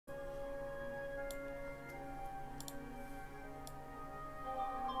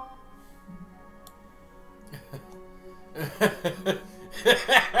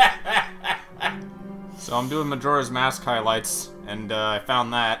So I'm doing Majora's Mask highlights, and I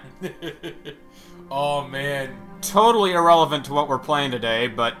found that. Oh, man. Totally irrelevant to what we're playing today,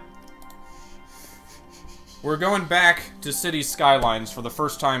 but... We're going back to City Skylines for the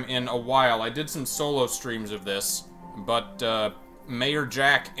first time in a while. I did some solo streams of this, but Mayor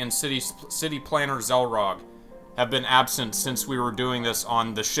Jack and City Planner Xelrog have been absent since we were doing this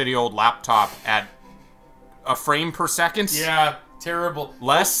on the shitty old laptop at a frame per second. Yeah, terrible.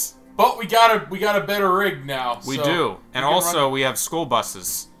 Less. But we got a better rig now. We so do, and also we have school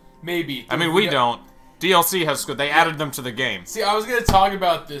buses. Maybe. I mean, we don't. DLC has school. They added them to the game. See, I was gonna talk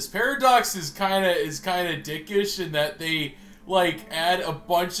about this. Paradox is kind of dickish in that they like add a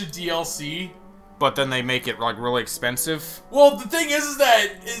bunch of DLC, but then they make it like really expensive. Well, the thing is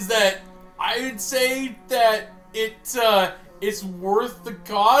that I would say that it's worth the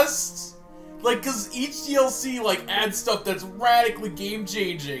cost. Like, cause each DLC like adds stuff that's radically game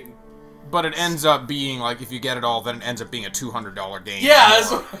changing. But it ends up being like, if you get it all, then it ends up being a $200 game. Yeah,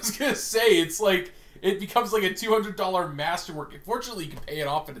 that's what I was gonna say. It's like it becomes like a $200 masterwork. Unfortunately, you can pay it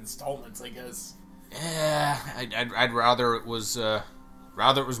off in installments, I guess. Yeah, I'd rather it was more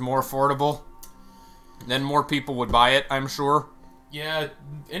affordable. Then more people would buy it, I'm sure. Yeah,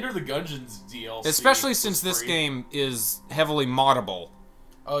 Enter the Gungeons DLC. Especially since this game is heavily moddable.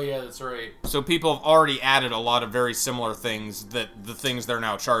 Oh yeah, that's right. So people have already added a lot of very similar things that the things they're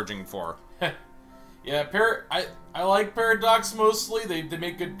now charging for. Yeah, I like Paradox mostly. They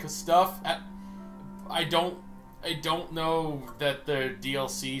make good stuff. I don't know that the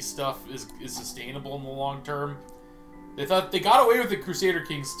DLC stuff is sustainable in the long term. They thought they got away with the Crusader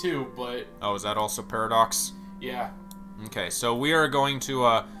Kings too, but oh, is that also Paradox? Yeah. Okay, so we are going to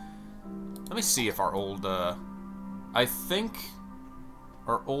let me see if our old I think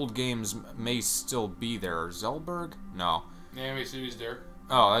our old games may still be there. Xelrog? No. Anime City's there.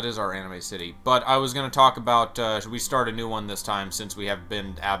 Oh, that is our Anime City. But I was going to talk about, should we start a new one this time since we have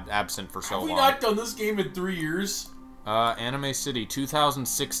been absent for so long? Have we not done this game in 3 years? Anime City,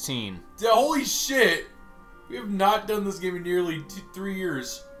 2016. Yeah, holy shit! We have not done this game in nearly 3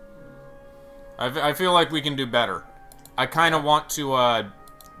 years. I feel like we can do better. I kind of want to,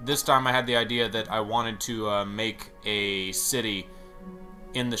 this time I had the idea that I wanted to make a city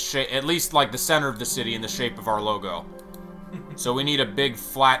in the shape, at least like the center of the city in the shape of our logo. So we need a big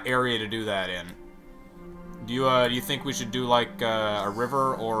flat area to do that in. Do you think we should do like a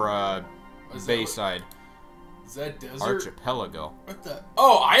river or a bayside? Is that desert? Archipelago. What the?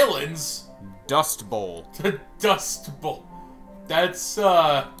 Oh, islands. Dust Bowl. The Dust Bowl. That's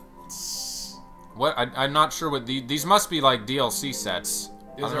What? I'm not sure what these must be like DLC sets.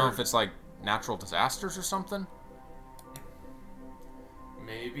 I don't know if it's like natural disasters or something.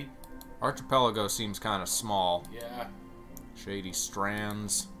 Maybe. Archipelago seems kind of small. Yeah. Shady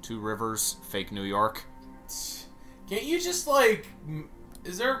Strands, 2 Rivers, fake New York. Can't you just like?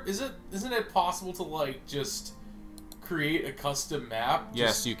 Isn't it possible to like just create a custom map?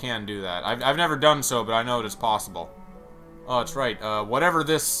 Yes, you can do that. I've never done so, but I know it is possible. Oh, that's right. Whatever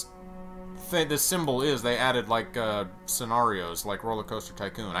this symbol is, they added like scenarios, like Roller Coaster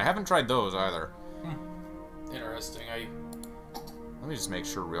Tycoon. I haven't tried those either. Interesting. Let me just make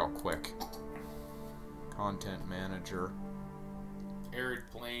sure real quick. Content Manager. Arid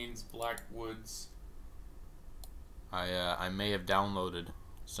Plains, Blackwoods. I may have downloaded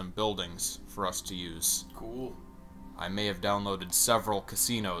some buildings for us to use. Cool. I may have downloaded several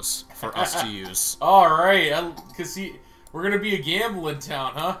casinos for us to use. Alright, we're gonna be a gambling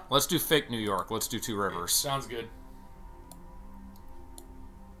town, huh? Let's do fake New York. Let's do 2 Rivers. Sounds good.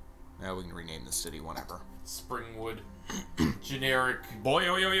 Yeah, we can rename the city whenever. Springwood. Generic. Boy,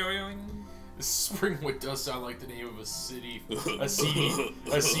 yo, yo, yo, yo. Springwood does sound like the name of a city. A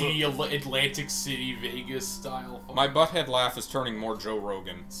seedy Atlantic City, Vegas style. My butthead laugh is turning more Joe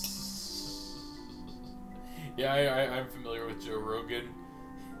Rogan. Yeah, I'm familiar with Joe Rogan.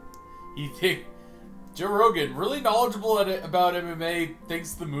 Joe Rogan, really knowledgeable about MMA,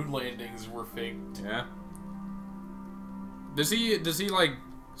 thinks the moon landings were faked. Yeah. Does he like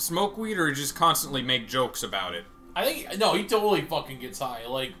smoke weed or just constantly make jokes about it? I think no, he totally fucking gets high.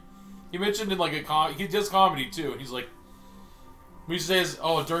 Like he mentioned in like he does comedy too, and he's like, he says,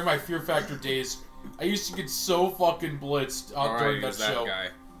 "Oh, during my Fear Factor days, I used to get so fucking blitzed during that show." Guy.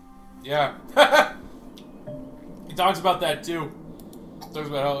 Yeah. He talks about that too. Talks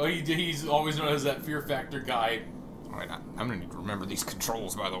about how he's always known as that Fear Factor guy. Alright, I'm gonna need to remember these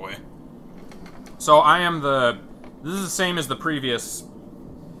controls, by the way. So I am this is the same as the previous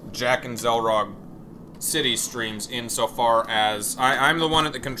Jack and Xelrog City streams insofar as I'm the one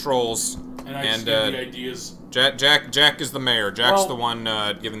at the controls. And And I just give the ideas. Jack is the mayor. Jack's the one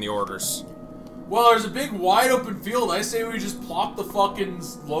giving the orders. Well, there's a big wide open field. I say we just plop the fucking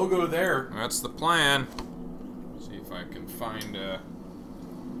logo there. That's the plan. See if I can find a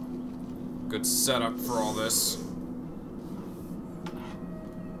good setup for all this.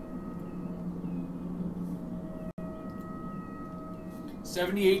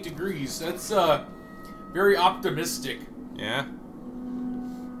 $78 degrees. That's very optimistic. Yeah.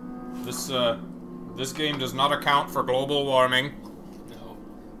 This game does not account for global warming. No,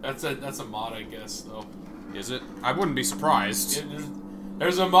 that's a mod, I guess, though. Is it? I wouldn't be surprised.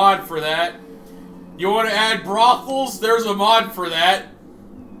 There's a mod for that. You want to add brothels? There's a mod for that.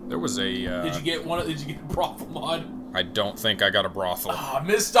 There was a. Did you get a brothel mod? I don't think I got a brothel. Ah,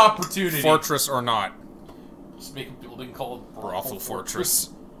 missed opportunity. Fortress or not. Just make a building called Brothel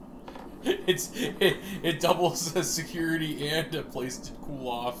Fortress. It doubles as security and a place to cool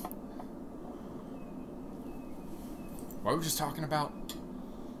off. What were we just talking about?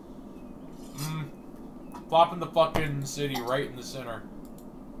 Flopping the fucking city right in the center.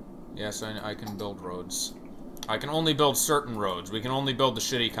 Yes, I can build roads. I can only build certain roads. We can only build the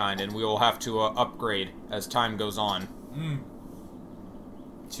shitty kind, and we will have to upgrade as time goes on.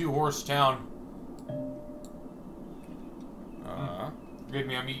 2-horse town. Forgive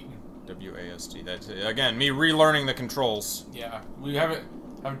me, I'm eating. WASD. That's again me relearning the controls. Yeah, we haven't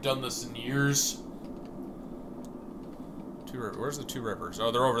done this in years. Where's the 2 rivers?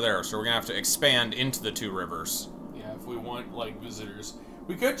 Oh, they're over there. So we're gonna have to expand into the 2 rivers. Yeah, if we want like visitors,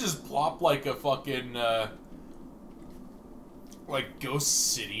 we could just plop like a fucking like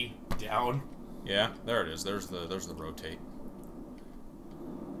ghost city down. Yeah, there it is. There's the rotate.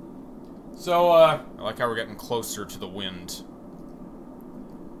 So I like how we're getting closer to the wind.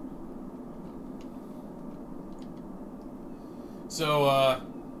 So,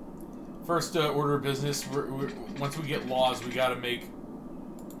 first order of business. Once we get laws, we gotta make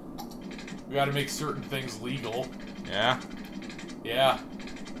certain things legal. Yeah. Yeah.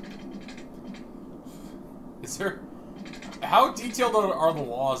 Is there? How detailed are the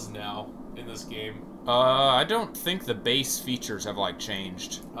laws now in this game? I don't think the base features have like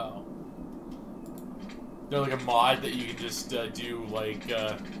changed. Oh. They're like a mod that you can just do like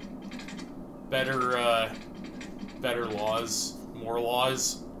better laws. More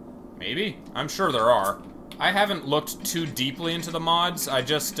laws? Maybe? I'm sure there are. I haven't looked too deeply into the mods. I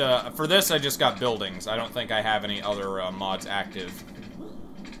just, for this, I just got buildings. I don't think I have any other mods active.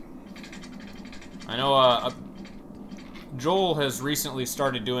 I know, Joel has recently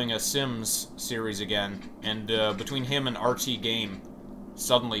started doing a Sims series again, and between him and RT Game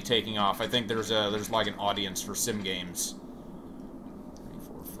suddenly taking off, I think there's like an audience for Sim games. 3,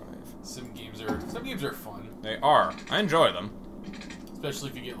 4, 5. Sim games are fun. They are. I enjoy them.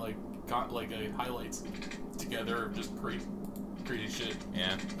 Especially if you get like highlights together of just crazy shit.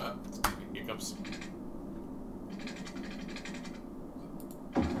 Yeah. Hiccups.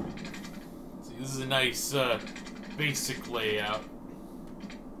 See, this is a nice basic layout.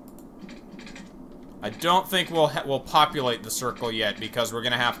 I don't think we'll populate the circle yet because we're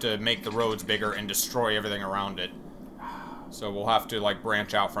gonna have to make the roads bigger and destroy everything around it. So we'll have to like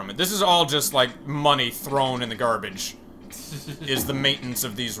branch out from it. This is all just like money thrown in the garbage. Is the maintenance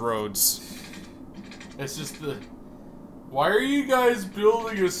of these roads. It's just why are you guys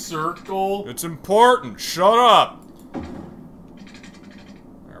building a circle? It's important. Shut up.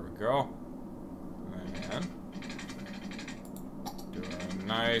 There we go. And do a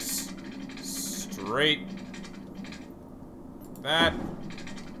nice straight. That.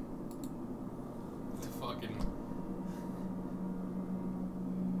 Fucking.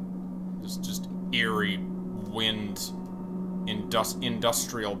 Just eerie wind.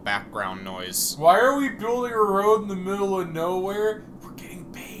 Industrial background noise. Why are we building a road in the middle of nowhere? We're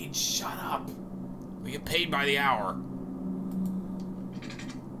getting paid. Shut up. We get paid by the hour.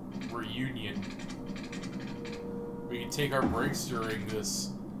 We're union. We can take our breaks during this.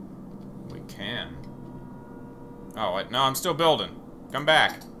 We can. Oh, wait, no, I'm still building. Come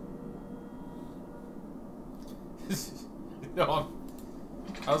back. No,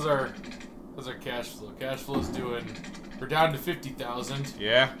 how's our cash flow? Cash flow's doing. We're down to 50,000.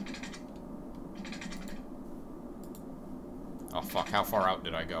 Yeah. Oh fuck! How far out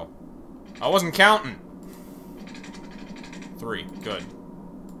did I go? I wasn't counting. 3. Good.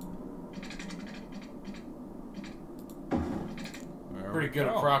 Pretty good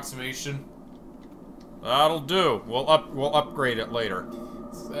approximation. That'll do. We'll upgrade it later.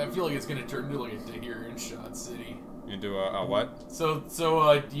 I feel like it's gonna turn into like a Dahir InShot city. You do a what? So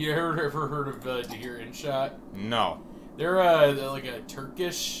you ever heard of Dahir InShot? No. They're like a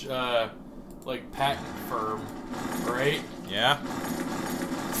Turkish like patent firm, right? Yeah.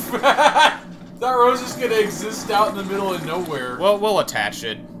 That road's just gonna exist out in the middle of nowhere. Well, we'll attach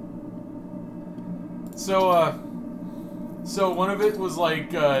it. So, so one of it was like,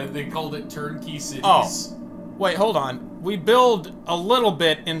 they called it turnkey cities. Oh. Wait, hold on. We build a little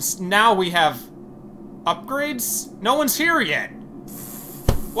bit, and now we have upgrades? No one's here yet.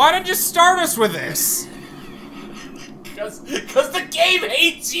 Why did you start us with this? Because the game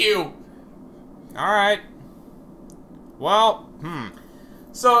hates you! Alright. Well,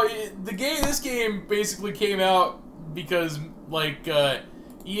 So, this game basically came out because, like,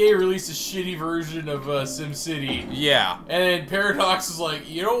 EA released a shitty version of SimCity. Yeah. And then Paradox was like,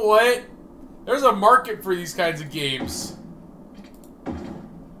 you know what? There's a market for these kinds of games.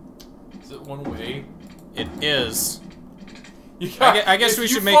 Is it one way? It is. I guess we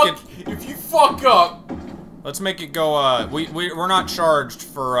should make it... If you fuck up... Let's make it go, we're not charged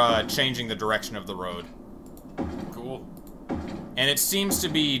for, changing the direction of the road. Cool. And it seems to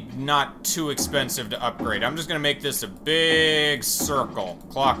be not too expensive to upgrade. I'm just gonna make this a big circle,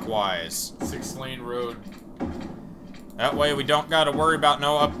 clockwise. 6-lane road. That way we don't gotta worry about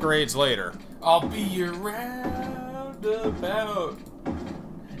no upgrades later. I'll be your roundabout.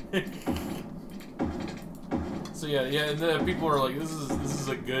 So yeah, and the people are like, this is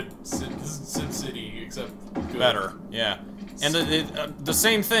a good SimCity, except good. Better, yeah. And the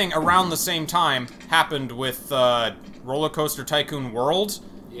same thing around the same time happened with Roller Coaster Tycoon World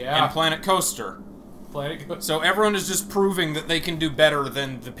and Planet Coaster. So everyone is just proving that they can do better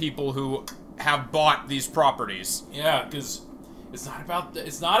than the people who have bought these properties. Yeah, because it's not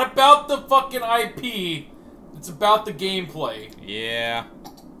about the fucking IP. It's about the gameplay. Yeah.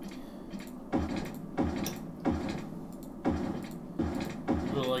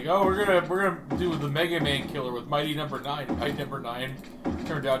 We're like, oh, we're gonna do the Mega Man killer with Mighty Number 9. Mighty Number 9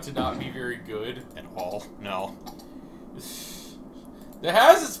 turned out to not be very good At all. No. It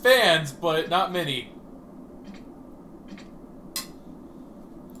has its fans, but not many.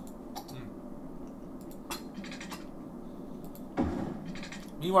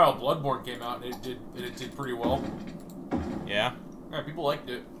 Meanwhile, Bloodborne came out and it did pretty well. Yeah. Yeah, people liked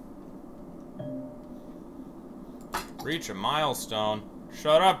it. Reach a milestone.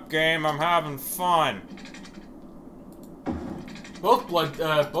 Shut up, game. I'm having fun. Both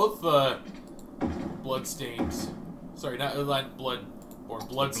Bloodstains. Sorry, not Bloodborne.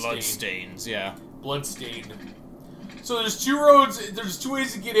 Bloodstained. Bloodstains, yeah. Bloodstained. So there's two roads. There's two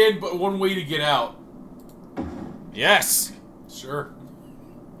ways to get in, but one way to get out. Yes. Sure.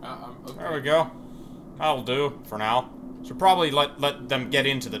 Okay. There we go. That'll do for now. Should probably let them get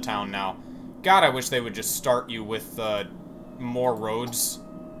into the town now. God, I wish they would just start you with more roads.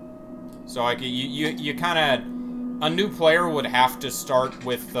 So like you kind of, a new player would have to start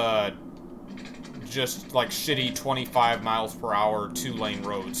with just like shitty 25 miles per hour 2-lane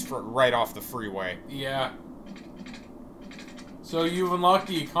roads right off the freeway. Yeah. So you've unlocked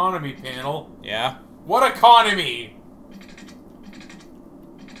the economy panel. Yeah. What economy?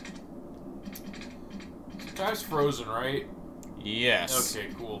 Time's frozen, right? Yes. Okay,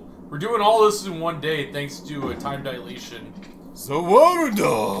 cool. We're doing all this in one day thanks to a time dilation.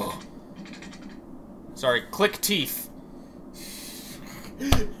 Zawarda! Sorry, click teeth.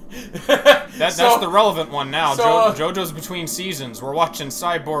 That's the relevant one now. So, JoJo's Between Seasons. We're watching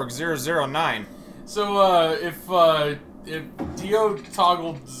Cyborg 009. So, if Dio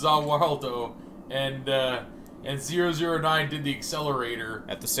toggled Zawaldo and 009 did the accelerator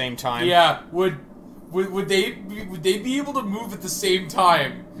At the same time? yeah, would they be able to move at the same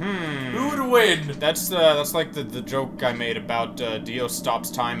time? Who would win? That's like the joke I made about Dio stops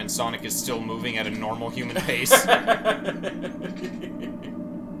time and Sonic is still moving at a normal human pace.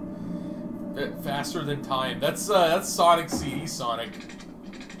 Faster than time. That's Sonic CD Sonic.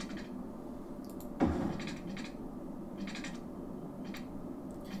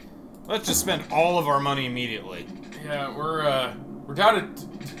 Let's just spend all of our money immediately. Yeah, we're down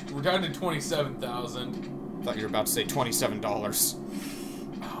to 27,000. Thought you were about to say $27.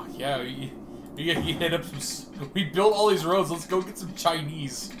 Oh yeah, we gotta hit up some. We built all these roads. Let's go get some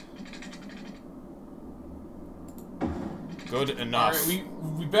Chinese. Good enough. All right,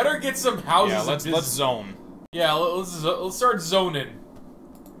 we better get some houses. Yeah, let's zone. Yeah, let's start zoning.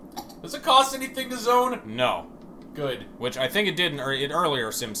 Does it cost anything to zone? No. Good. Which I think it did in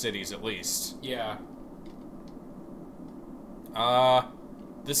earlier SimCities, at least. Yeah.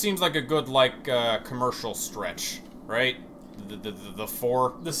 This seems like a good, like, commercial stretch, right? The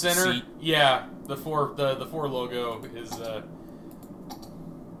four The center? seat. Yeah. The four logo is,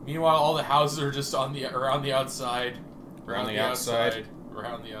 Meanwhile, all the houses are just around the outside. Around the outside.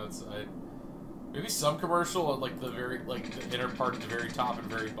 Around the outside. Maybe some commercial at like the inner part at the very top and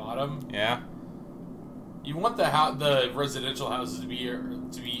very bottom. Yeah. You want the residential houses to be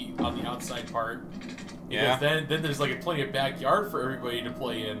on the outside part. Yeah. Then there's like plenty of backyard for everybody to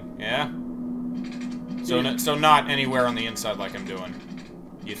play in. Yeah. So not anywhere on the inside like I'm doing.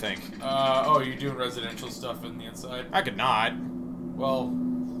 You think? Oh, you're doing residential stuff in the inside? I could not. Well.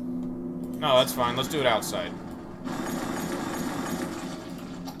 No, that's fine. Let's do it outside.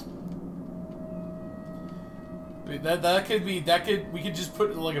 We could just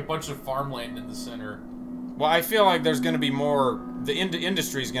put like a bunch of farmland in the center. Well, I feel like there's going to be more. The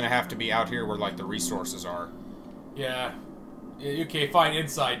industry's going to have to be out here where like the resources are. Yeah. Okay, fine.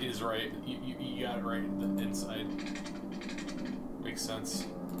 Inside is right. You got it right. The inside makes sense.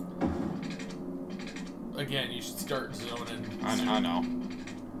 Again, you should start zoning. I know.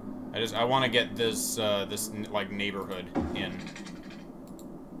 I want to get this like neighborhood in.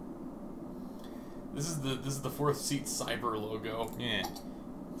 This is the fourth seat cyber logo. Yeah.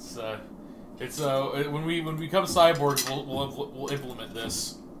 It's when we become cyborgs, we'll implement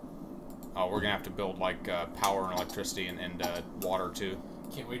this. Oh, we're gonna have to build like power and electricity and water too.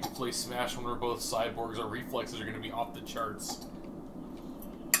 Can't wait to play Smash when we're both cyborgs. Our reflexes are gonna be off the charts.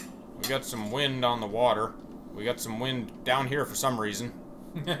 We got some wind on the water. We got some wind down here for some reason.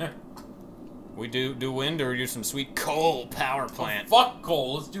 We do wind, or we do some sweet coal power plant. Oh, fuck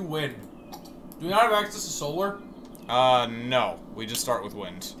coal. Let's do wind. Do we not have access to solar? No. We just start with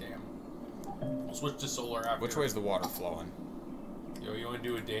wind. Damn. We'll switch to solar after. Which way is the water flowing? Yo, you want to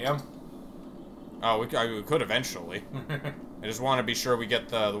do a dam? Oh, we could eventually. I just want to be sure we get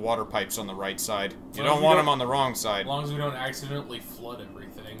the water pipes on the right side. You don't want them on the wrong side. As long as we don't accidentally flood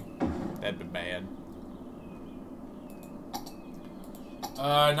everything. That'd be bad.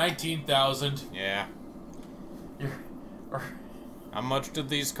 19,000. Yeah. How much did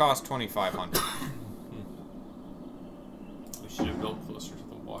these cost? 2,500. We should have built closer to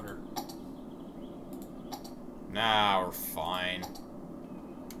the water. Nah, we're fine.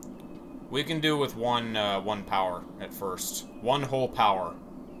 We can do with one power at first. One whole power.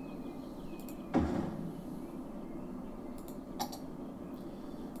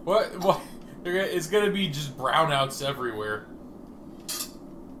 What? It's gonna be just brownouts everywhere.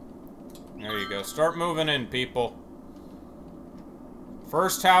 There you go. Start moving in, people.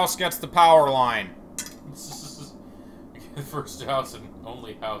 First house gets the power line. The first house and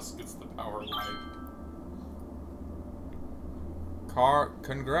only house gets the power line.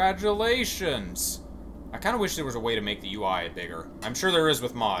 Congratulations! I kind of wish there was a way to make the UI bigger. I'm sure there is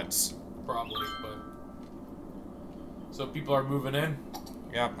with mods. Probably, but... So people are moving in?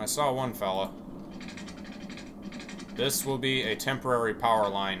 Yep, I saw one fella. This will be a temporary power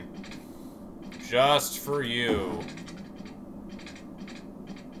line. Just for you.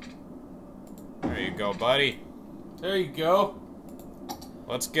 There you go, buddy. There you go.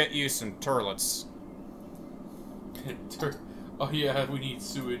 Let's get you some turlets. Oh yeah, we need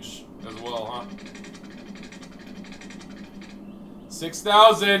sewage as well, huh?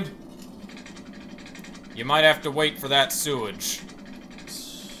 6,000! You might have to wait for that sewage.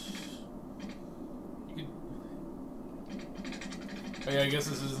 Oh yeah, I guess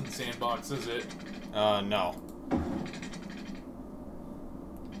this isn't Sandbox, is it? No.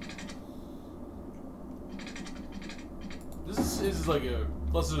 This is like a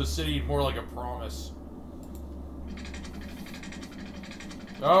less of a city, more like a promise.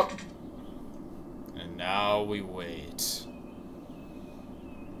 Oh. And now we wait.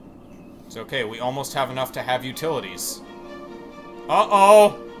 It's okay, we almost have enough to have utilities. Uh-oh!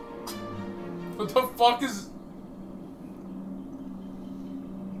 What the fuck is...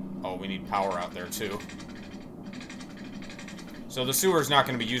 Oh, we need power out there, too. So the sewer's not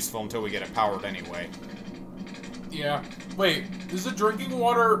going to be useful until we get it powered anyway. Yeah. Wait, is the drinking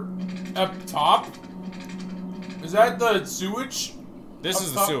water up top? Is that the sewage? This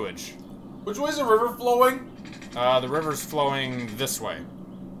is the sewage. Which way is the river flowing? The river's flowing this way.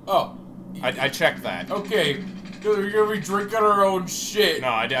 Oh. I checked that. Okay. We're gonna be drinking our own shit. No,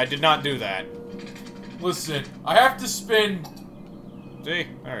 I did not do that. Listen, I have to spend... See?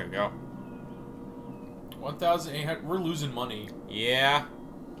 There you go. 1,800... We're losing money. Yeah.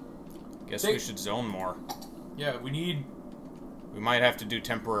 Guess we should zone more. Yeah, we need... We might have to do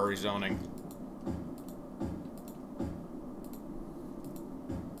temporary zoning.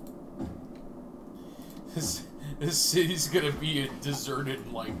 This city's gonna be deserted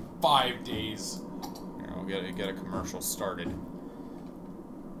in like 5 days. Here, I'll get a commercial started.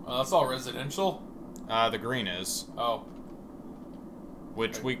 That's all residential? The green is. Oh.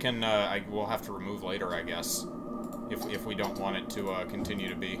 Which we can, we'll have to remove later, I guess. If we don't want it to, continue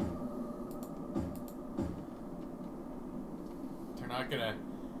to be. gonna...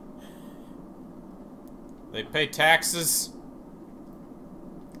 They pay taxes.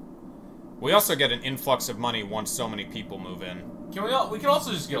 We also get an influx of money once so many people move in. We can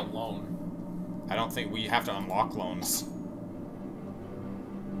also just get a loan. I don't think we have to unlock loans.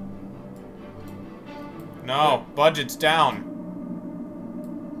 No, budget's down.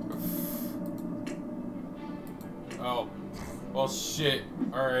 Oh. Well, shit.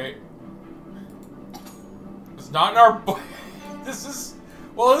 Alright. It's not in our... This is...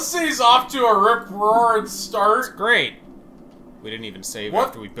 Well, this city's off to a rip-roaring start. It's great. We didn't even save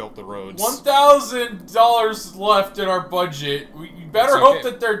after we built the roads. $1,000 left in our budget. You better hope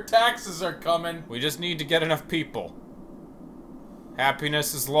that their taxes are coming. We just need to get enough people.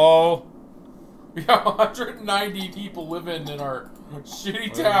 Happiness is low. We have 190 people living in our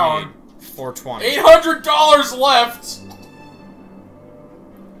shitty town. 420. $800 left.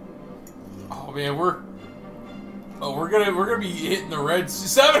 Oh man, we're gonna be hitting the red.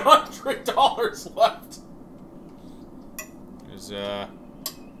 $700 left. His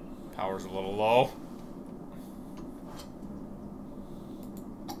power's a little low.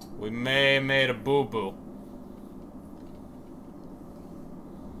 We may have made a boo-boo.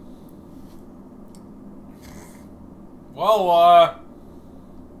 Well,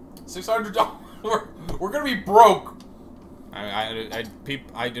 $600. We're gonna be broke. I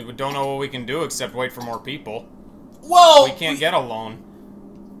don't know what we can do except wait for more people. Well, we can't get a loan.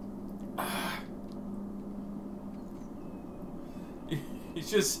 It's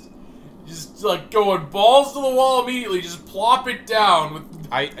just like going balls to the wall immediately. Just plop it down.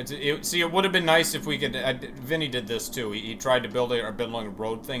 With See, it would have been nice if we could. Vinny did this too. He tried to build a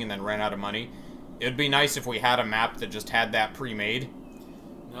road thing and then ran out of money. It'd be nice if we had a map that just had that pre-made.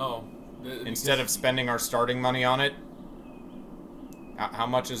 No. Instead of spending our starting money on it. How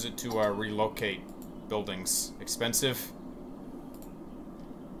much is it to relocate buildings? Expensive?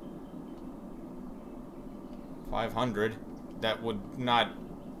 500. That would not...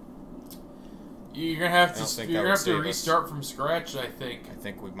 You're gonna have to restart from scratch, I think. I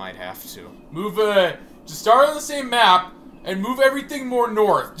think we might have to. Move, just start on the same map and move everything more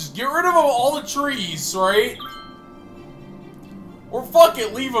north. Just get rid of all the trees, right? Or fuck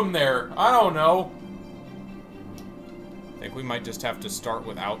it, leave them there. I don't know. I think we might just have to start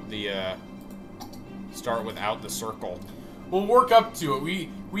without the circle. We'll work up to it.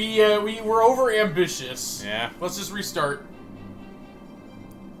 We're over ambitious. Yeah. Let's just restart.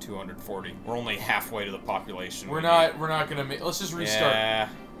 240. We're only halfway to the population. We're not gonna make. Let's just restart. Yeah.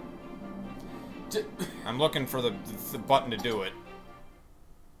 I'm looking for the button to do it.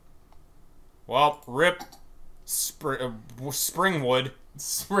 Well, rip Springwood.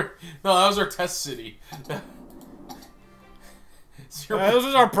 No, that was our test city. This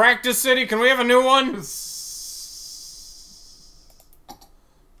is our practice city. Can we have a new one?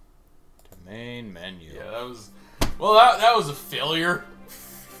 Domain menu. Yeah, that was... Well, that was a failure.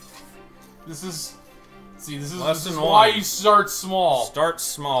 This is why you start small. Start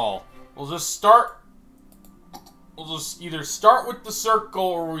small. We'll just either start with the circle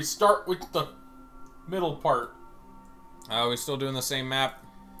or we start with the middle part. Are we still doing the same map?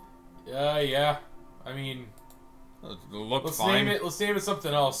 Yeah. I mean... Let's fine. Let's name it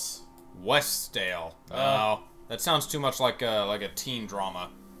something else. Westdale. Oh, that sounds too much like a teen drama.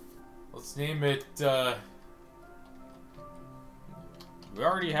 Let's name it. We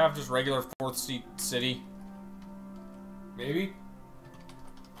already have just regular 4th city. Maybe.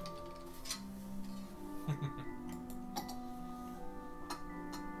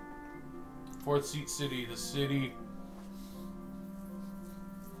 Fourth seat city. The city.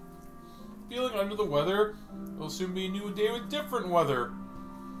 Feeling under the weather. It'll soon be a new day with different weather.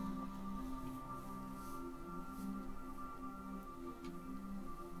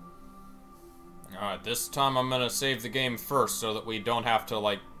 Alright, this time I'm gonna save the game first so that we don't have to,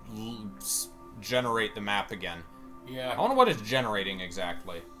 like, generate the map again. Yeah. I wonder what it's generating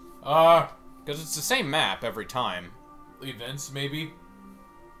exactly. Because it's the same map every time. Events, maybe?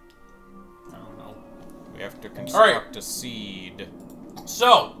 I don't know. We have to construct a seed.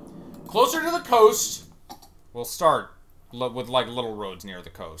 So, closer to the coast. We'll start with, like, little roads near the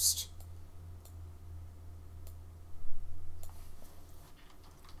coast.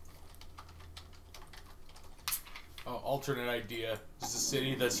 Oh, alternate idea. Just a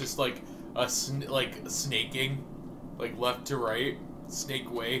city that's just like snaking, like left to right,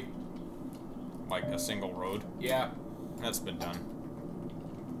 snake way. Like a single road? Yeah. That's been done.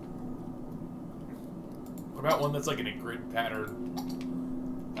 What about one that's like in a grid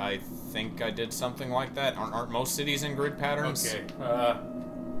pattern? I think I did something like that. Aren't most cities in grid patterns? Okay.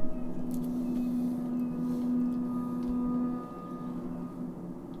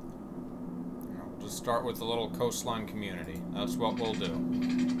 Start with the little coastline community. That's what we'll do.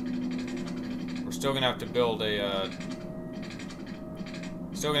 We're still gonna have to build a,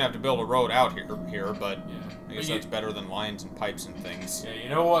 road out here, but yeah. I guess that's better than lines and pipes and things. Yeah, you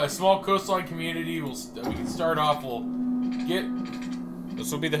know what? A small coastline community. We can start off. We'll get.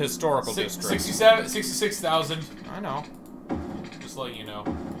 This will be the historical district. 66,000. I know. Just letting you know.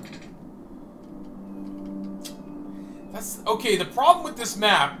 That's okay. The problem with this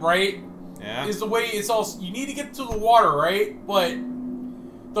map, right? Yeah. Is the way it's all. You need to get to the water, right? But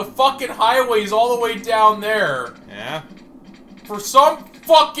the fucking highway is all the way down there. Yeah. For some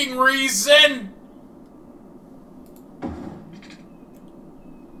fucking reason.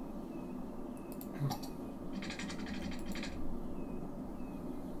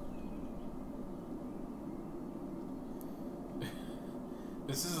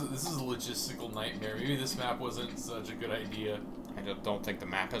 This is a logistical nightmare. Maybe this map wasn't such a good idea. I don't think the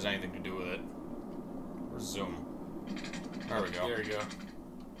map has anything to do with it. Or zoom. There we go. There we go.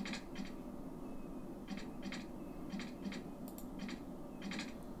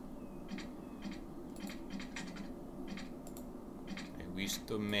 I wish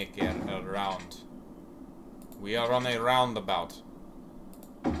to make it around. We are on a roundabout.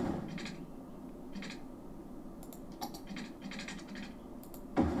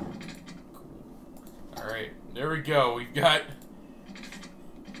 Alright, there we go. We've got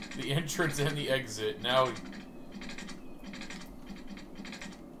the entrance and the exit. Now we...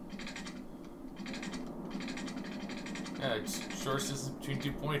 Yeah, it's short distance between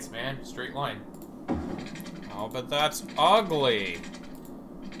 2 points, man. Straight line. Oh, but that's ugly.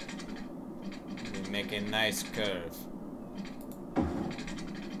 We make a nice curve.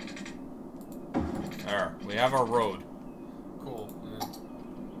 There, we have our road. Cool.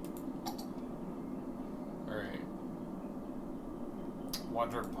 Alright.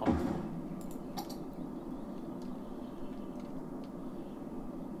 Water pump.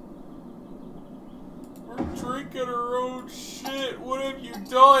 We're drinking our own shit. What have you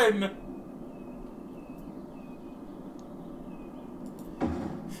done?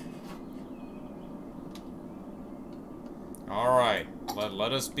 Alright,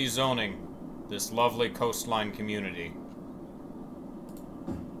 let us be zoning this lovely coastline community.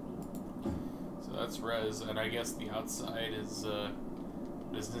 So that's res, and I guess the outside is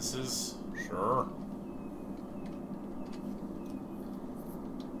businesses. Sure.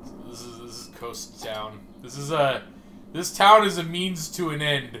 So this is coast town. This town is a means to an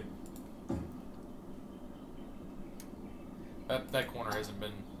end. That corner hasn't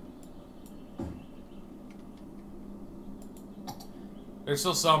been. There's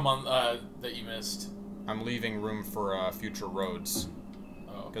still some on that you missed. I'm leaving room for future roads.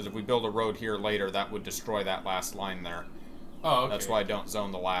 Oh. Because if we build a road here later, that would destroy that last line there. Oh, okay. That's why I don't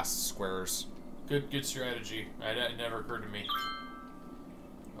zone the last squares. Good strategy. It never occurred to me.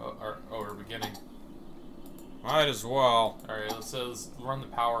 Oh, we're beginning. Might as well. Alright, let's run the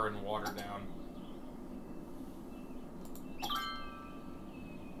power and water down.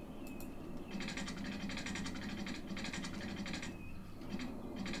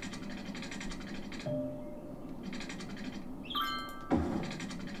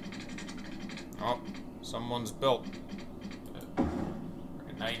 Oh, someone's built.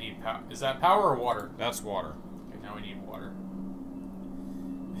 Okay, now you need power. Is that power or water? That's water. Okay, now we need water.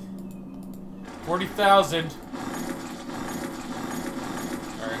 40,000.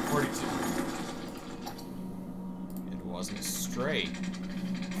 Alright, 42. It wasn't straight.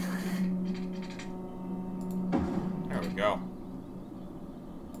 There we go.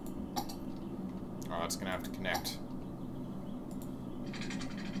 Oh, that's gonna have to connect.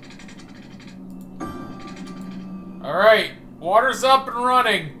 Alright, water's up and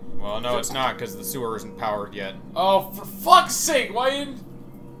running. Well, no, it's not, because the sewer isn't powered yet. Oh, for fuck's sake, why didn't...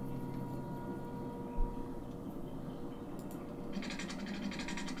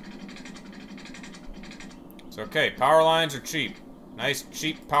 It's okay, power lines are cheap. Nice,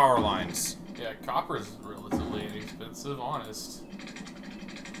 cheap power lines. Yeah, copper's relatively inexpensive, honest.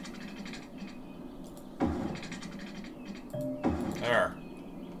 There.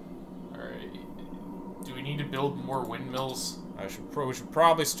 Alright. Do we need to build more windmills? We should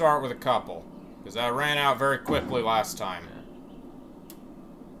probably start with a couple, because I ran out very quickly last time.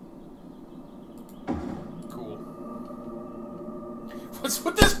 Cool. What's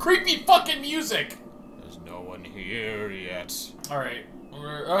with this creepy fucking music? There's no one here yet. Alright.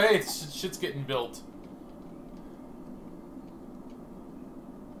 Oh, hey, shit's getting built.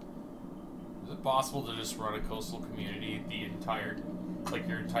 Is it possible to just run a coastal community the entire, like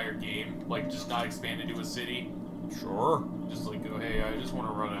your entire game? Like, just not expand into a city? Sure. Just like, go, hey, I just want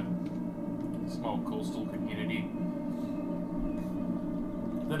to run a small coastal community.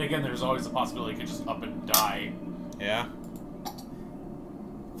 Then again, there's always the possibility it could just up and die. Yeah.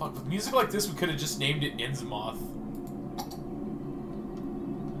 Fuck, with music like this, we could have just named it Innsmouth.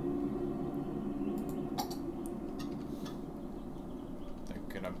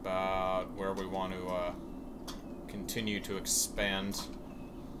 Thinking about where we want to continue to expand.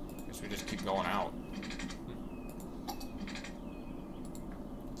 Guess we just keep going out.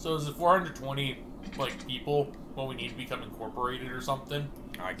 So is it 420 like people what we need to become incorporated or something?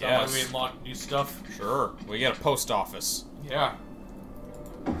 I Is guess. that why we unlock new stuff? Sure. We get a post office. Yeah.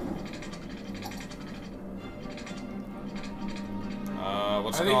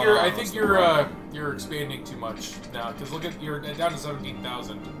 What's I going think you're. on? I think you're expanding too much now. Because look at you're down to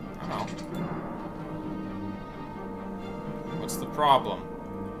 17,000. Oh. What's the problem?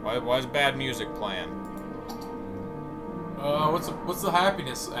 Why is bad music playing? What's the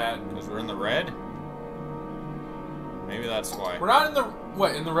happiness at? Because we're in the red? Maybe that's why. We're not in the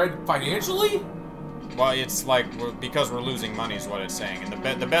in the red financially? Well, it's like because we're losing money is what it's saying.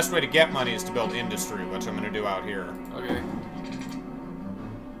 And the best way to get money is to build industry, which I'm going to do out here. Okay.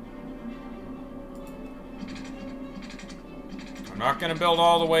 I'm not going to build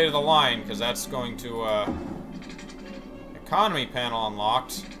all the way to the line because that's going to economy panel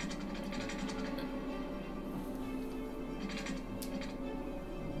unlocked.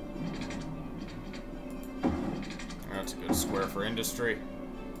 That's a good square for industry.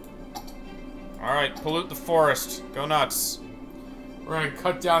 Alright, pollute the forest. Go nuts. We're gonna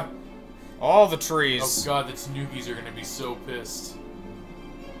cut down all the trees. Oh god, the Tanukis are gonna be so pissed.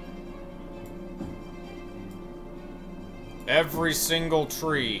 Every single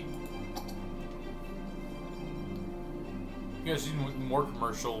tree. You guys need more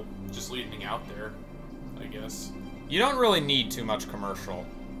commercial just leading out there, I guess. You don't really need too much commercial.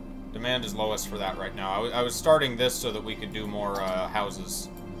 Demand is lowest for that right now. I was starting this so that we could do more houses.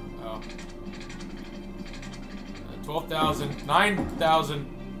 Oh. 12,000. 9,000.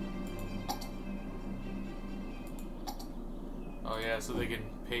 Oh yeah, so they can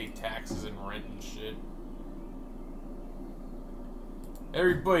pay taxes and rent and shit.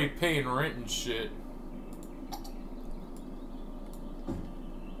 Everybody paying rent and shit.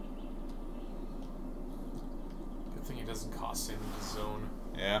 Good thing it doesn't cost anything to zone.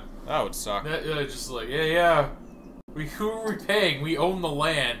 Yeah, that would suck. Just like, yeah. Who are we paying? We own the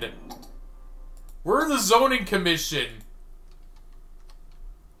land. We're the zoning commission.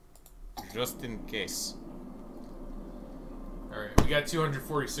 Just in case. Alright, we got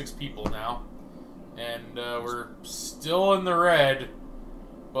 246 people now. And we're still in the red.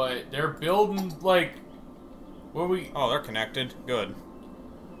 But they're building, like... What we... Oh, they're connected. Good.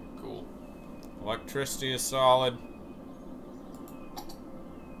 Cool. Electricity is solid.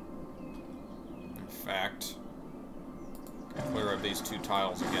 In fact... clear up these two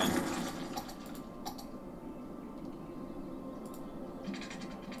tiles again.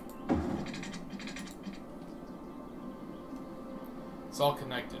 It's all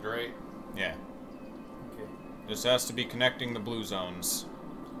connected, right? Yeah. Okay. This has to be connecting the blue zones.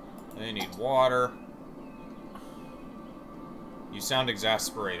 They need water. You sound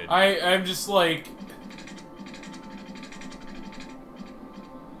exasperated. I'm just like...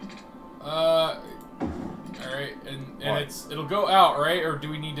 Alright, and it'll go out, right? Or do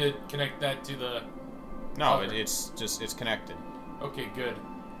we need to connect that to the... No, it's connected. Okay, good.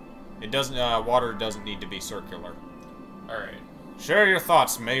 It doesn't, water doesn't need to be circular. Alright. Share your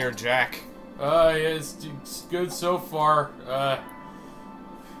thoughts, Mayor Jack. Yeah, it's good so far.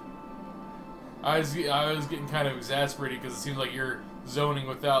 I was getting kind of exasperated because it seems like you're zoning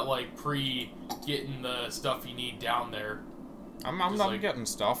without, like, getting the stuff you need down there. I'm not like, getting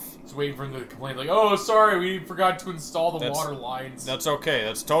stuff. Just waiting for them to complain, like, oh, sorry, we forgot to install the water lines. That's okay.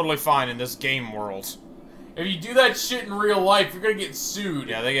 That's totally fine in this game world. If you do that shit in real life, you're gonna get sued.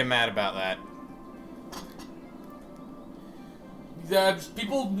 Yeah, they get mad about that. Yeah,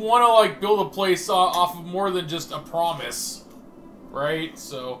 people want to, like, build a place off of more than just a promise. Right?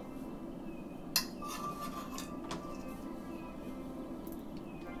 So...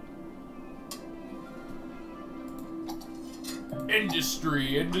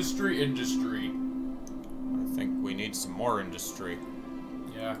 Industry, industry, industry. I think we need some more industry.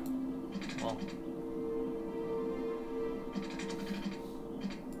 Yeah. Well.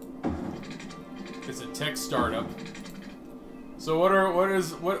 It's a tech startup. So what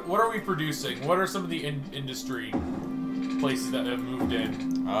are we producing? What are some of the industry places that have moved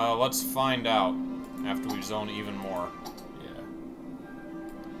in? Let's find out after we zone even more.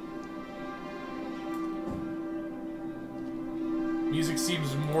 Music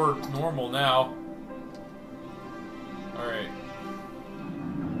seems more normal now. Alright.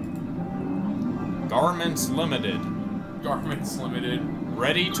 Garments Limited. Garments Limited.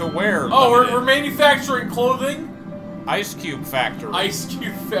 Ready to wear. Oh, limited. we're manufacturing clothing? Ice Cube Factory. Ice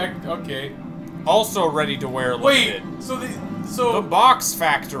Cube Factory. Okay. Also ready to wear. Wait. Limited. So the Box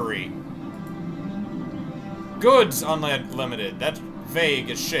Factory. Goods Unlimited. That's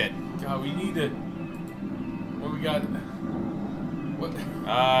vague as shit. God, we need to. What we got?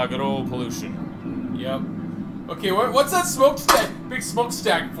 What? Good old pollution. Yep. Okay, what's that smokestack? Big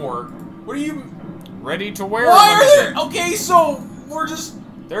smokestack for? What are you? Ready to wear. Why are limited. there? Okay, so we're just.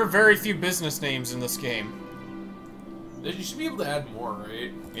 There are very few business names in this game. You should be able to add more,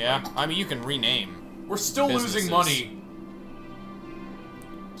 right? Yeah, I mean you can rename. We're still businesses. losing money.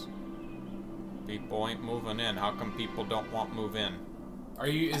 People ain't moving in. How come people don't want to move in? Are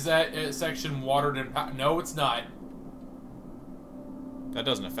you? Is that section watered and? No, it's not. That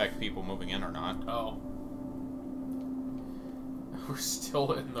doesn't affect people moving in or not. Oh. We're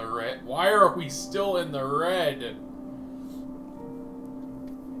still in the red. Why are we still in the red?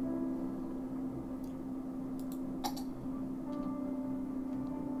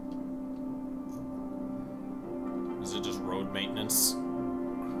 Is it just road maintenance?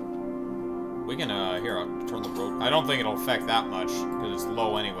 We can, here, I'll turn the road... I don't think it'll affect that much, because it's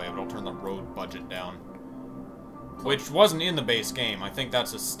low anyway, but I'll turn the road budget down. Which wasn't in the base game. I think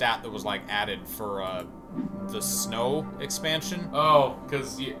that's a stat that was, like, added for, the snow expansion. Oh,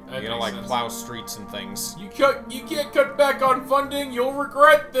 because you gotta, like, plow streets and things. You can't cut back on funding, you'll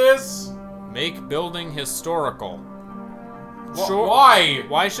regret this! Make building historical. Why?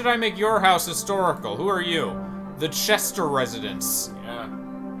 Why should I make your house historical? Who are you? The Chester residence. Yeah.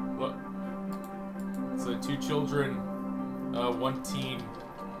 Look. So 2 children, 1 teen.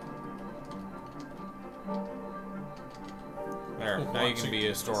 There, now you can be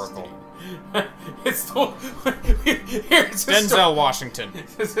historical. It's the here, it's Denzel Washington.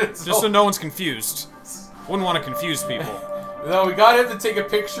 Just so no one's confused. Wouldn't want to confuse people. No, we got him to take a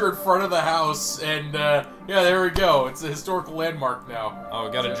picture in front of the house, and yeah, there we go. It's a historical landmark now. Oh,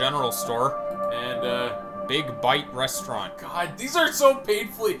 we got a general store. And Big Bite Restaurant. God, these are so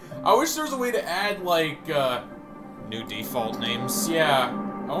painfully. I wish there was a way to add like new default names. Yeah,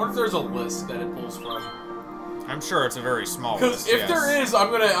 I wonder if there's a list that it pulls from. I'm sure it's a very small list. Because if there is,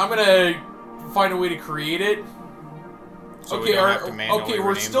 I'm gonna find a way to create it. So okay, we don't have to manually okay, we're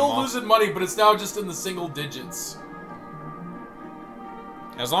rename still them all. losing money, but it's now just in the single digits.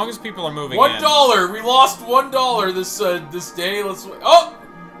 As long as people are moving $1. We lost $1 this day. Let's. Oh,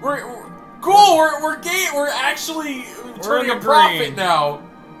 we're cool. We're actually turning a profit now.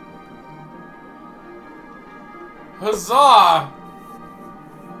 Huzzah!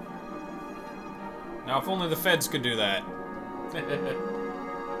 Now, if only the feds could do that.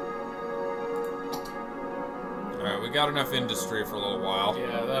 Alright, we got enough industry for a little while.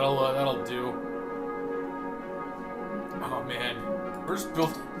 Yeah, that'll do. Oh man,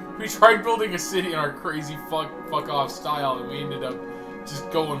 we tried building a city in our crazy fuck off style, and we ended up just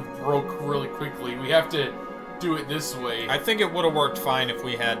going broke really quickly. We have to do it this way. I think it would have worked fine if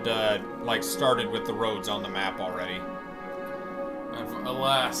we had like started with the roads on the map already. And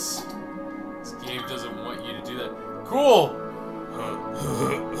alas, this game doesn't want you to do that. Cool.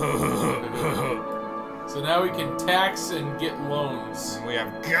 So now we can tax and get loans. We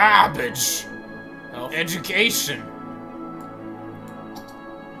have garbage. Health. Education.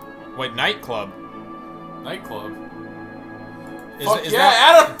 Wait, nightclub. Nightclub. Is yeah,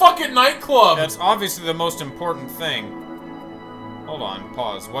 that, add a fucking nightclub. That's obviously the most important thing. Hold on,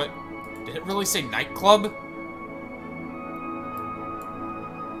 pause. What? Did it really say nightclub?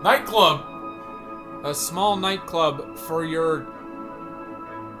 Nightclub. A small nightclub for your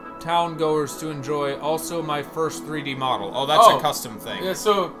town goers to enjoy. Also, my first 3D model. Oh, that's a custom thing. Yeah.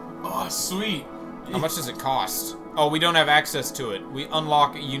 So, oh, sweet. How much does it cost? Oh, we don't have access to it. We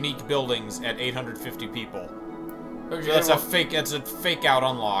unlock unique buildings at 850 people. Okay, So that's a fake. It's a fake out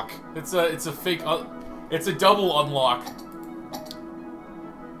unlock. It's a fake. It's a double unlock.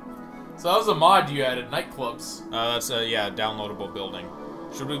 So that was a mod you added, nightclubs. That's a downloadable building.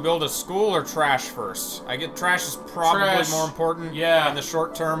 Should we build a school or trash first? I get trash is probably more important. Yeah. In the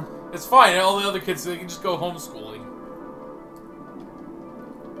short term. It's fine. All the other kids, they can just go homeschooling.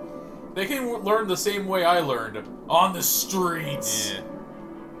 They can learn the same way I learned, on the streets. Yeah.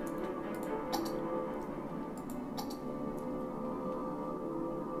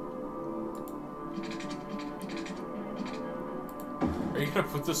 Are you gonna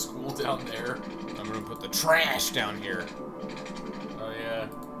put the school down there? I'm gonna put the trash down here. Oh yeah.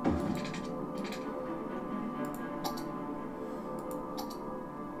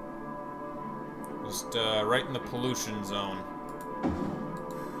 Just right in the pollution zone.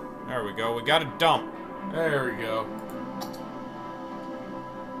 There we go. We got a dump. There we go.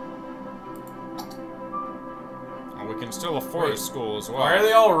 And we can still afford a school as well. Why are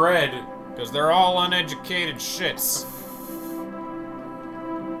they all red? Because they're all uneducated shits.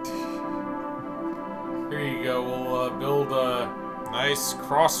 Here you go. We'll build a nice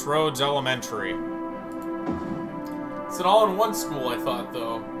Crossroads Elementary. It's an all-in-one school, I thought,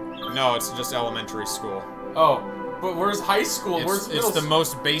 though. No, it's just elementary school. Oh, but where's high school? Where's middle It's the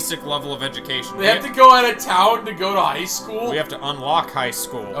most basic level of education. They have to go out of town to go to high school? We have to unlock high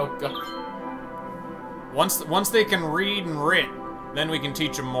school. Oh, God. Once they can read and write, then we can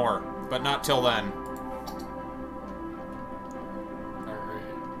teach them more. But not till then. Alright.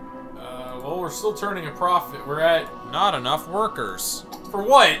 Well, we're still turning a profit. We're at... Not enough workers. For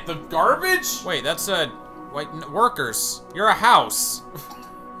what? The garbage? Wait, that's a... Wait, workers. You're a house.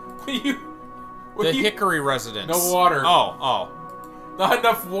 The Hickory residence. No water. Oh. Not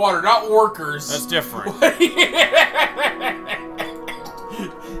enough water, not workers. That's different.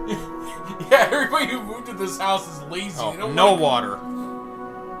 Yeah, everybody who moved to this house is lazy. Oh, no water.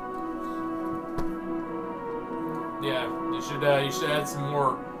 Yeah, you should add some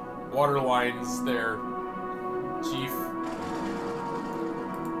more water lines there, Chief.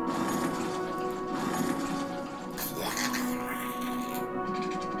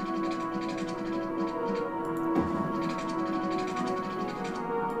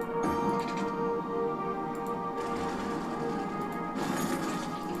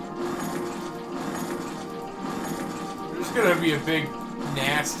 There's gonna be a big,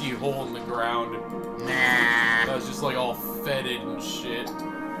 nasty hole in the ground. Nah. That was just like all fetid and shit.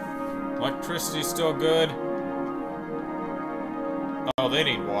 Electricity's still good. Oh, they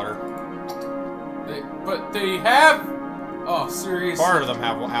need water. But they have... Oh, seriously? Part of them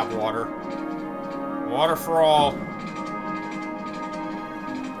have water. Water for all.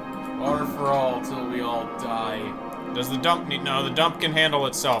 Water for all till we all die. Does the dump need... No, the dump can handle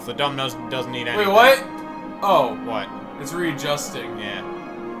itself. The dump doesn't need anything. Wait, what? Oh. What? It's readjusting. Yeah.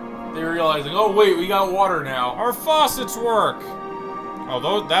 They're realizing, oh wait, we got water now. Our faucets work!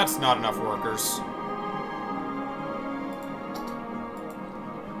 Although that's not enough workers.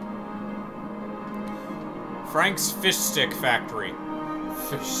 Frank's fish stick factory.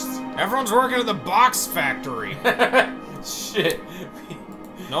 Everyone's working at the box factory. Shit.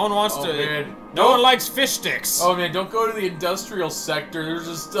 No one wants to... Man. No one likes fish sticks. Oh man, don't go to the industrial sector. There's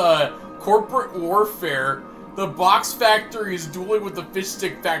just corporate warfare. The box factory is dueling with the fish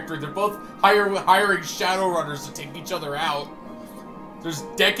stick factory. They're both hiring shadow runners to take each other out. There's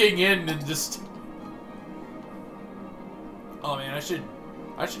decking in and just... Oh man, I should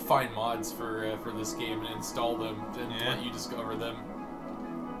find mods for this game and install them and let you discover them.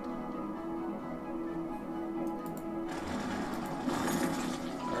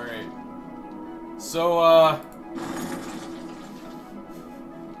 All right. So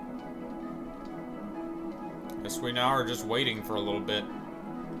Guess we now are just waiting for a little bit.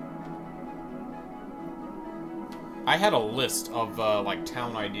 I had a list of, like,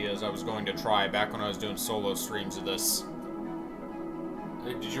 town ideas I was going to try back when I was doing solo streams of this.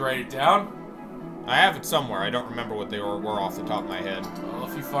 Did you write it down? I have it somewhere. I don't remember what they were off the top of my head. Well,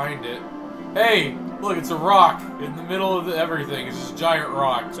 if you find it... Hey! Look, it's a rock in the middle of everything. It's just a giant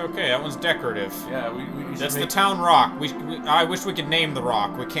rock. It's okay. That one's decorative. Yeah, we That's the town rock. I wish we could name the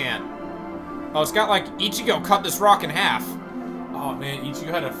rock. We can't. Oh, it's got, like, Ichigo cut this rock in half. Oh, man. Ichigo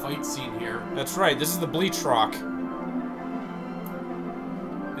had a fight scene here. That's right. This is the bleach rock.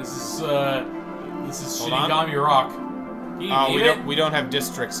 This is Shinigami Rock. We don't have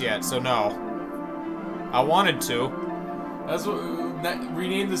districts yet, so no. I wanted to. That's what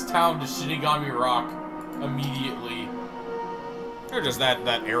rename this town to Shinigami Rock immediately. Or just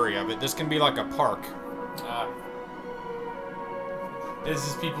that area of it. This can be like a park. It's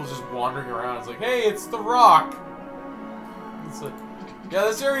just people just wandering around. It's like, hey, it's the Rock. It's like, yeah,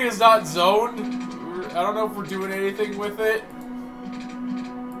 this area is not zoned. I don't know if we're doing anything with it.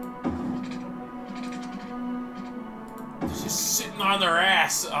 Just sitting on their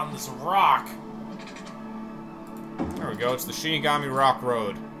ass on this rock. There we go. It's the Shinigami Rock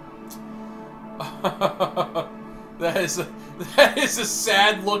Road. That is a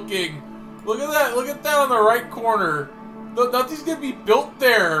sad looking. Look at that! Look at that on the right corner. Nothing's gonna be built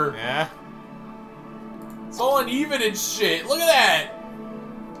there. Yeah. It's all uneven and shit. Look at that.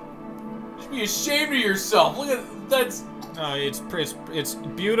 You should be ashamed of yourself. Look at that's. No, it's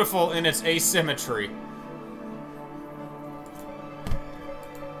beautiful in its asymmetry.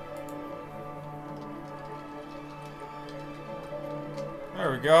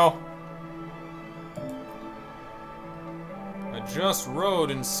 There we go. just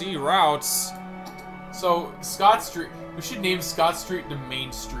road and see routes. So, Scott Street... We should name Scott Street the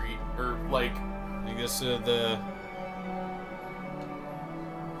Main Street. Or, like... I guess the...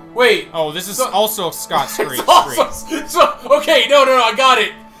 Wait! Oh, this is also Scott Street. Okay, no, I got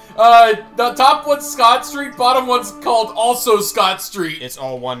it. The top one's Scott Street, bottom one's called also Scott Street. It's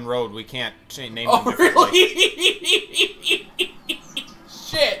all one road. We can't name them differently. Really?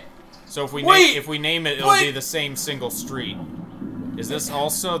 Shit. So if we name it, it'll be the same single street. Is this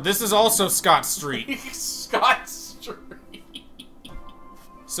also? This is also Scott Street. Scott Street.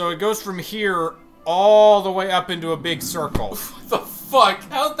 So it goes from here all the way up into a big circle. What the fuck?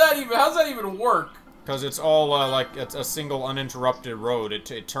 How's that even work? Because it's all like it's a single uninterrupted road.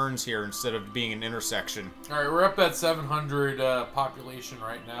 It turns here instead of being an intersection. All right, we're up at 700 population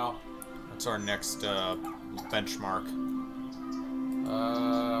right now. That's our next benchmark.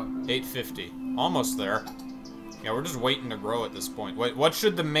 850. Almost there. Yeah, we're just waiting to grow at this point. What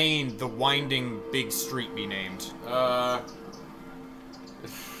should the winding big street be named?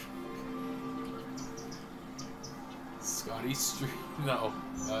 Scotty Street? No.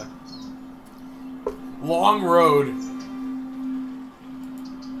 Long Road.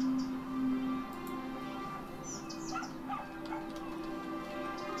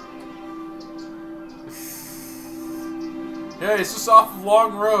 Yeah, it's just off of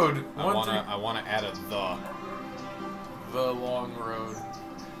Long Road. I wanna add a the. The Long Road.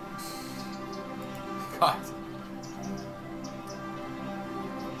 God.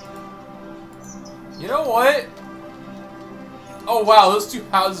 You know what? Oh wow, those two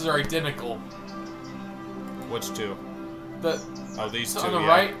houses are identical. Which two? These two, on the yeah.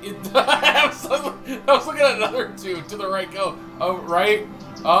 right. I was looking at another two. To the right, go. Oh, right,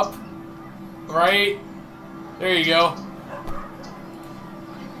 up, right. There you go.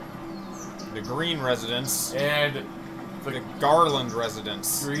 The Green residence and the Garland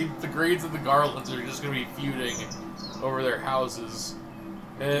residence. The Greens and the Garlands are just gonna be feuding over their houses,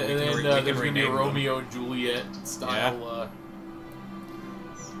 and then there's gonna be a Romeo and Juliet style. Yeah.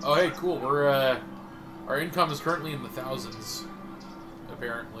 Oh, hey, cool. We're our income is currently in the thousands,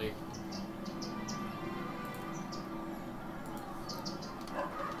 apparently.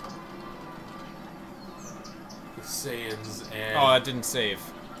 The Saiyans and... Oh, that didn't save.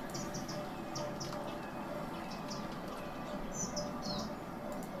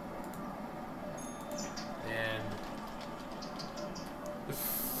 And...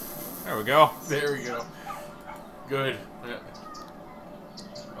 There we go. There we go. Good. Yeah.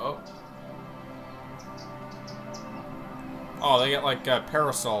 Oh. Oh, they got like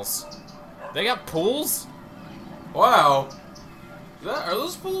parasols. They got pools? Wow. Are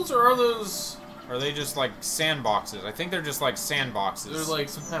those pools or are those... Or are they just like sandboxes? I think they're just like sandboxes. They're like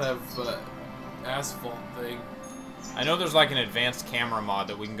some kind of asphalt thing. I know there's like an advanced camera mod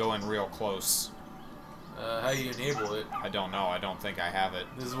that we can go in real close. How do you enable it? I don't know. I don't think I have it.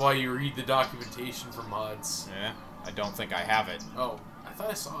 This is why you read the documentation for mods. Yeah, I don't think I have it. Oh, I thought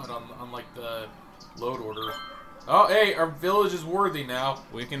I saw it on like the load order. Oh, hey, our village is worthy now.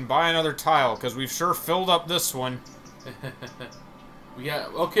 We can buy another tile, because we've sure filled up this one. We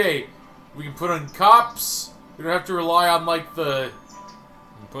got, okay, we can put in cops. We don't have to rely on, like, the...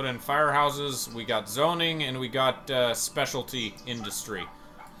 We can put in firehouses, we got zoning, and we got specialty industry.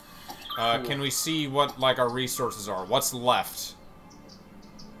 Cool. Can we see what, like, our resources are? What's left?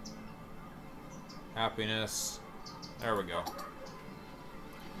 Happiness. There we go.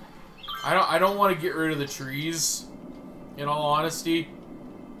 I don't want to get rid of the trees, in all honesty.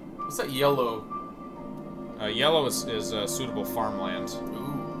 What's that yellow? Yellow is suitable farmland.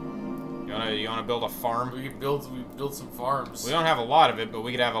 Ooh. You wanna build a farm? We build some farms. We don't have a lot of it, but we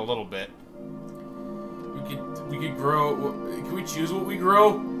could have a little bit. We could grow. Can we choose what we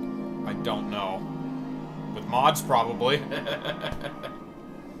grow? I don't know. With mods, probably. With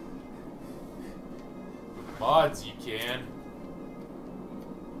mods, you can.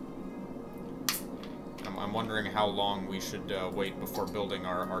 I'm wondering how long we should wait before building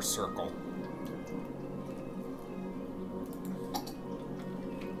our circle.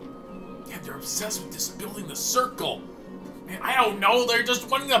 Yeah, they're obsessed with this building the circle. Man, I don't know. They're just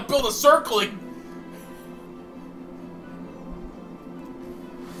wanting to build a circle. Like...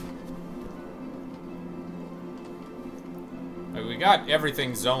 We got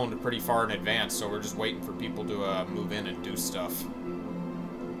everything zoned pretty far in advance, so we're just waiting for people to move in and do stuff.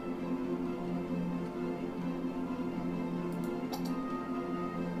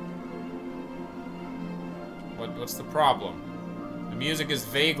 What's the problem? The music is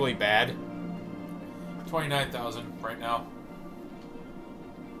vaguely bad. 29,000 right now.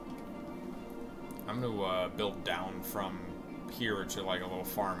 I'm gonna build down from here to like a little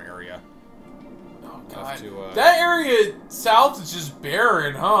farm area. Oh god. To, that area south is just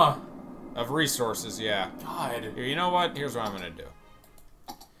barren, huh? Of resources, yeah. God. Here, you know what? Here's what I'm gonna do.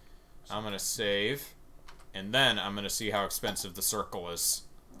 I'm gonna save, and then I'm gonna see how expensive the circle is.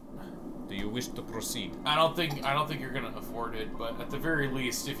 Do you wish to proceed? I don't think you're gonna afford it, but at the very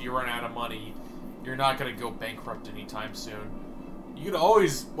least, if you run out of money, you're not gonna go bankrupt anytime soon. You could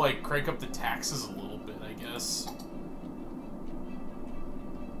always like crank up the taxes a little bit, I guess.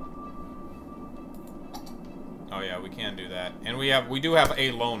 Oh yeah, we can do that, and we do have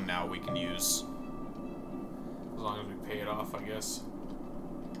a loan now we can use. As long as we pay it off, I guess.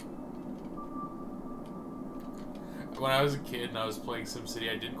 When I was a kid and I was playing SimCity,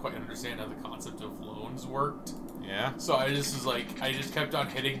 I didn't quite understand how the concept of loans worked. Yeah. So I just was like, I just kept on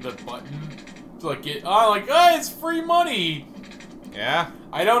hitting the button to like get, oh, it's free money. Yeah.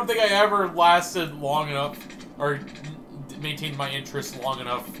 I don't think I ever lasted long enough or maintained my interest long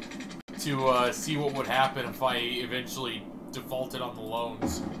enough to see what would happen if I eventually defaulted on the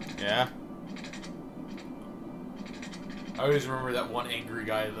loans. Yeah. I always remember that one angry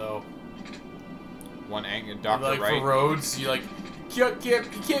guy though. One angry Dr. Like Wright. for roads, you like you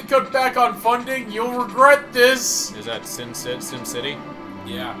can't cut back on funding. You'll regret this. Is that SimCity?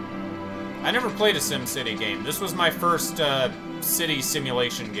 Yeah. I never played a SimCity game. This was my first city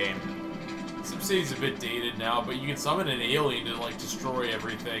simulation game. SimCity's a bit dated now, but you can summon an alien to like destroy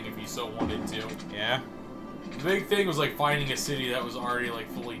everything if you so wanted to. Yeah. The big thing was like finding a city that was already like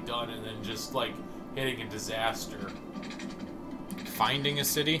fully done and then just like hitting a disaster. Finding a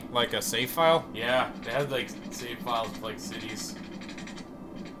city? Like a save file? Yeah, they had like save files with like cities.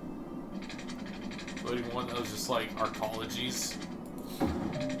 Including one that was just like arcologies.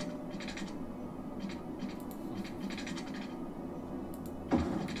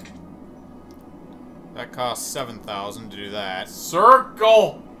 That costs 7,000 to do that.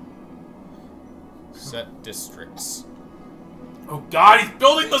 Circle! Set districts. Oh god, he's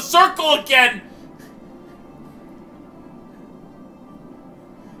building the circle again!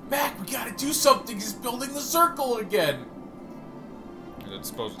 Mac, we gotta do something. He's building the circle again. Is it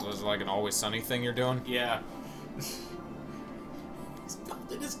supposed to is it like an Always Sunny thing you're doing? Yeah.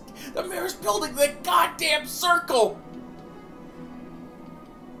 The mayor's building the goddamn circle.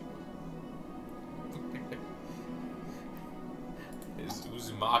 It's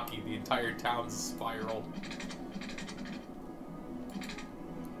Uzumaki. The entire town's a spiral.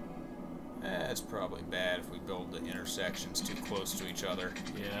 It's probably bad if we build the intersections too close to each other.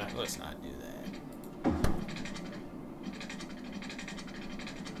 Yeah. Let's not do that.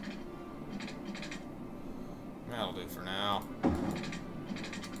 That'll do for now.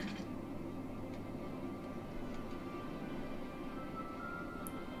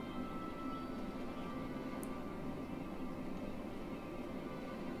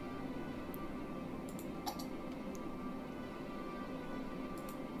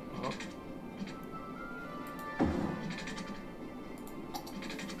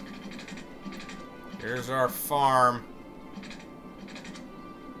 Here's our farm.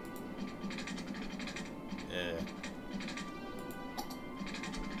 Yeah.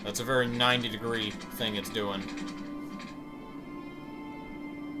 That's a very 90-degree thing it's doing.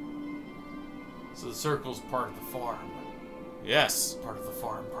 So the circle's part of the farm. Yes. Part of the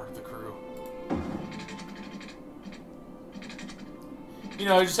farm, part of the crew. You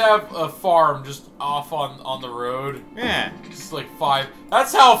know, just have a farm just off on the road. Yeah. Just like 5.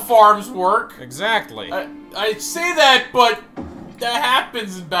 That's how farms work. Exactly. I say that, but that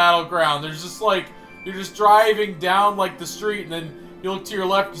happens in Battleground. There's just like, you're just driving down like the street and then you look to your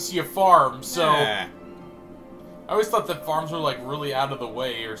left, you see a farm. So Yeah. I always thought that farms were like really out of the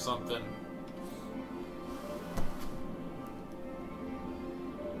way or something.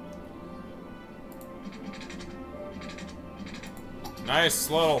 Nice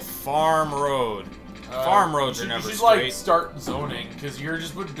little farm road. Farm roads are never you should straight. like start zoning because you're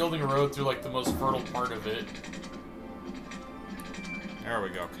just building a road through like the most fertile part of it. There we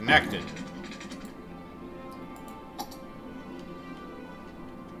go. Connected.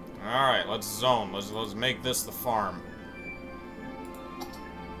 Alright, let's zone. Let's make this the farm.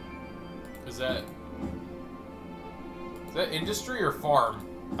 Is that industry or farm?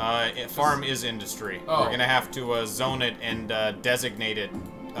 Farm is industry. Oh. We're gonna have to zone it and designate it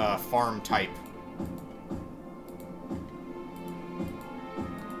farm type.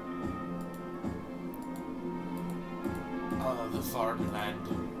 The farmland.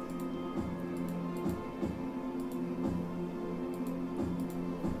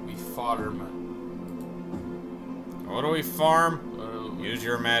 We farm. What do we farm? Use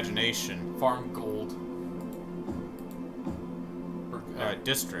your imagination. Farm gold.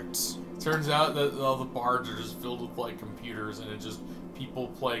 districts. Turns out that all the bars are just filled with like computers, and it's just people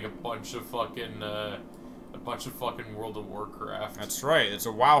playing a bunch of fucking World of Warcraft. That's right. It's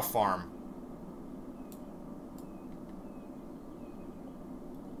a WoW farm.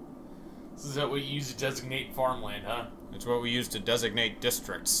 This is what we use to designate farmland, huh? It's what we use to designate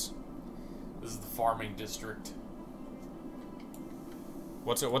districts. This is the farming district.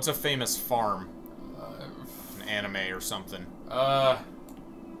 What's a famous farm? An anime or something.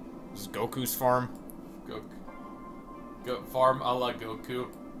 This is Goku's farm. Farm a la Goku.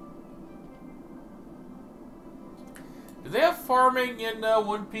 Do they have farming in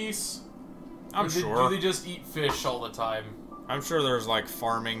One Piece? I'm sure. Do they just eat fish all the time? I'm sure there's like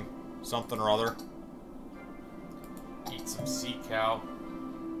farming something or other. Eat some sea cow.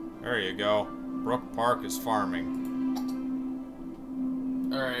 There you go. Brook Park is farming.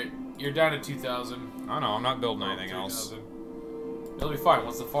 Alright, you're down to 2,000. I know, I'm not building anything else. It'll be fine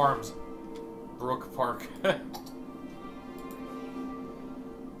once the farm's Brook Park.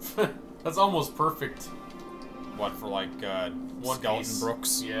 That's almost perfect. What, for like, One Skeleton piece.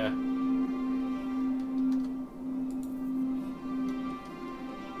 Brooks? Yeah.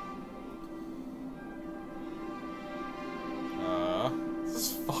 This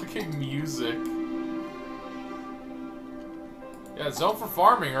is fucking music. Yeah, zone for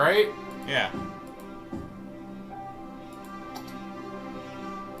farming, right? Yeah.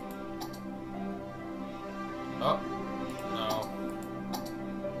 Oh. No.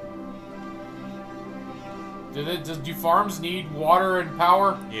 Do farms need water and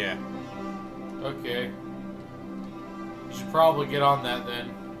power? Yeah. Okay. You should probably get on that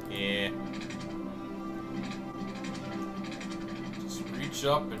then. Yeah. Just reach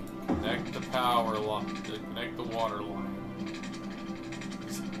up and connect the power line. Connect the water line.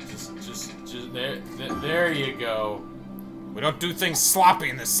 Just there you go. We don't do things sloppy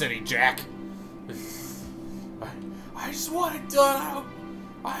in this city, Jack. I just want it done.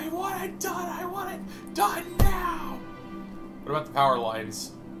 I want it done. I want it done now. What about the power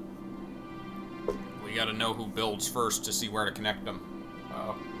lines? We gotta know who builds first to see where to connect them.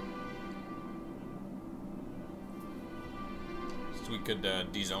 Oh. So we could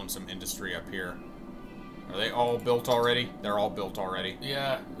dezone some industry up here. Are they all built already? They're all built already.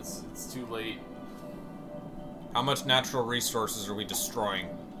 Yeah, it's too late. How much natural resources are we destroying?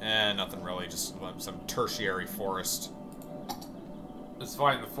 Nothing really, just some tertiary forest. It's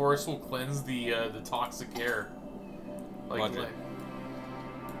fine. The forest will cleanse the toxic air. Budget.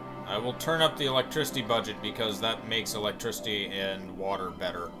 I will turn up the electricity budget because that makes electricity and water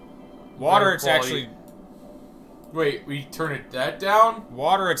better. Water, it's actually... Wait, we turn that down?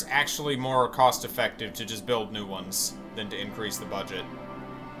 Water, it's actually more cost-effective to just build new ones than to increase the budget.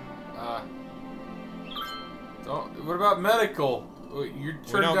 What about medical? You're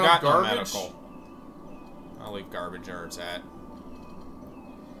turning down got garbage? no medical. I'll leave garbage where it's at.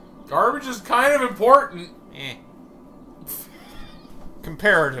 Garbage is kind of important. Eh.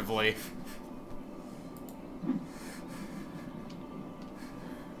 Comparatively.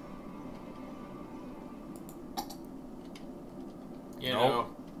 You know,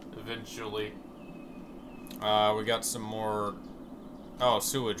 eventually. We got some more... Oh,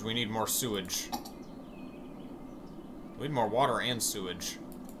 sewage. We need more sewage. We need more water and sewage.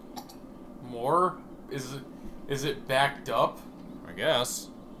 More? Is it backed up? I guess.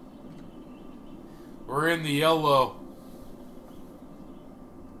 We're in the yellow.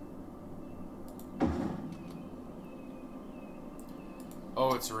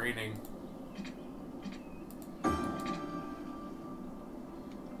 Oh, it's raining.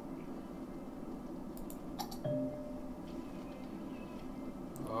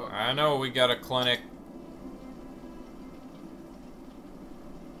 Oh. I know we got a clinic.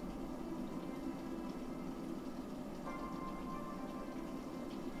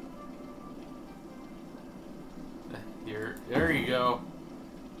 There you go.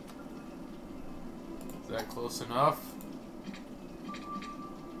 Is that close enough?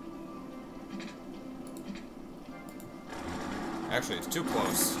 Actually, it's too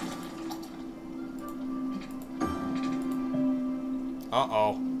close.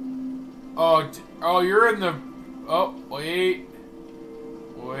 Uh-oh. Oh, you're in the... Oh, wait.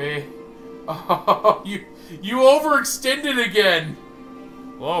 Wait. Oh, you overextended again.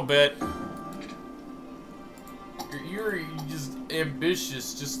 A little bit. You're just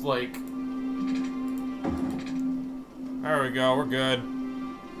ambitious, just like... There we go, we're good.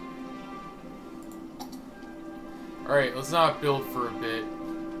 Alright, let's not build for a bit.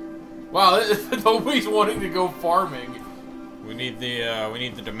 Wow, nobody's wanting to go farming. We need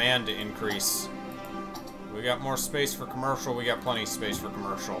the demand to increase. We got more space for commercial. We got plenty of space for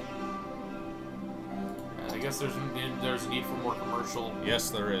commercial. I guess there's a need for more commercial. Yes,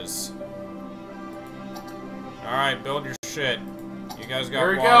 there is. Alright, build your shit. You guys got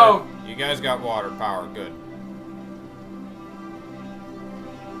There we water. go. You guys got water power. Good.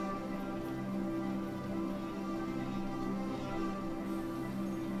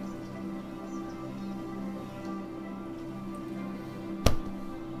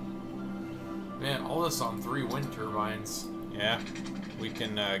 Man, all this on 3 wind turbines. Yeah, we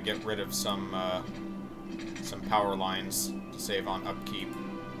can get rid of some power lines to save on upkeep.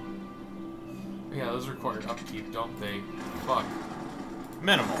 Yeah, those require upkeep, don't they? Fuck.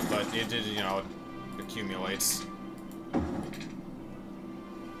 Minimal, but it you know, it accumulates.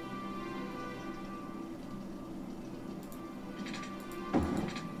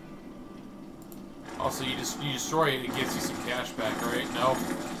 Also, you destroy it, it gives you some cash back, right? No.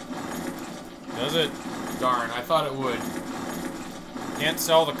 Does it? Darn, I thought it would. Can't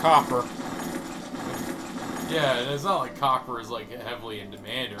sell the copper. Yeah, and it's not like copper is like heavily in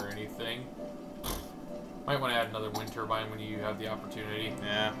demand or anything. Might want to add another wind turbine when you have the opportunity.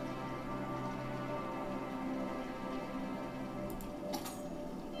 Yeah.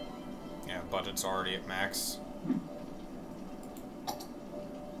 Yeah, but it's already at max.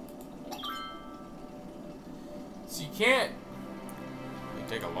 So you can't... You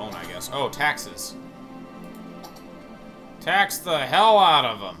take a loan, I guess. Oh, taxes. Tax the hell out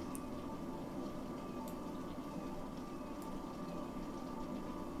of them.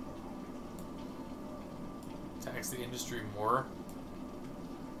 Tax the industry more?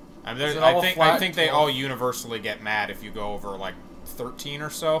 I Is it mean, all I flat think they 12? all universally get mad if you go over like 13 or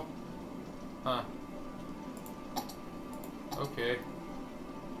so. Huh. Okay.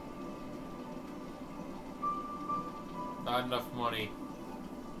 Not enough money.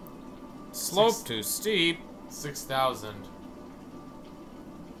 Slope too steep. 6,000.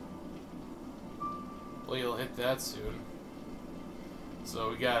 Well, you'll hit that soon.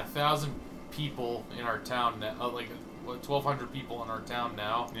 So we got 1,000 people in our town now. Like what, 1,200 people in our town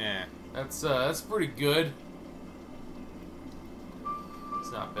now. Yeah. That's pretty good.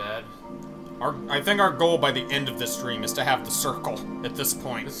 It's not bad. I think our goal by the end of this stream is to have the circle at this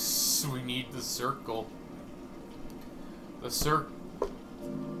point. We need the circle. The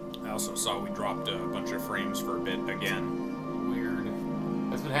I also saw we dropped a bunch of frames for a bit again. Weird.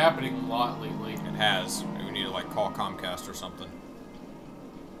 That's been happening a lot lately. It has. Maybe we need to like call Comcast or something.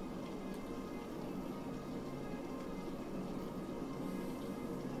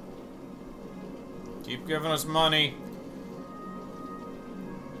 Keep giving us money.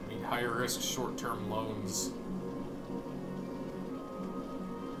 I mean, higher risk short-term loans.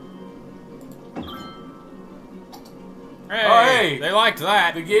 Hey, Oh, hey! They liked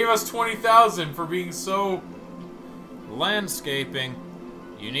that. They gave us 20,000 for being so... Landscaping.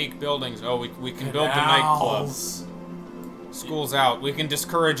 Unique buildings. Oh, we can build the nightclub. School's out. We can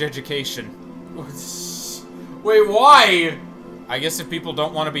discourage education. Wait, why? I guess if people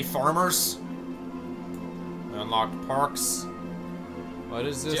don't want to be farmers. Unlocked parks. What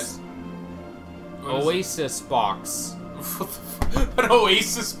is this? What is Oasis box. An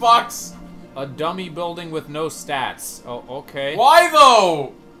oasis box? A dummy building with no stats. Oh, okay. Why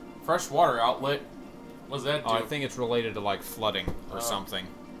though? Fresh water outlet. What does that do? Oh, I think it's related to like flooding or something.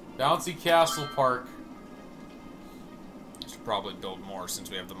 Bouncy Castle Park. Should probably build more since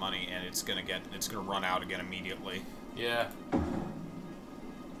we have the money, and it's gonna run out again immediately. Yeah.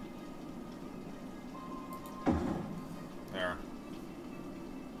 There.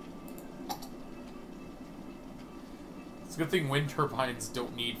 It's a good thing wind turbines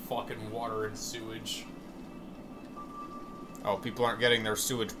don't need fucking water and sewage. Oh, people aren't getting their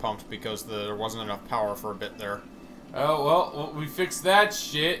sewage pumped because there wasn't enough power for a bit there. Oh, well, we fixed that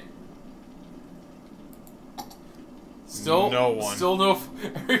shit. Still no one. Still no...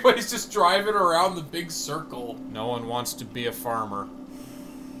 Everybody's just driving around the big circle. No one wants to be a farmer.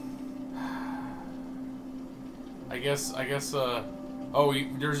 I guess, oh,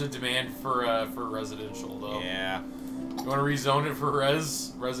 there's a demand for residential, though. Yeah. You want to rezone it for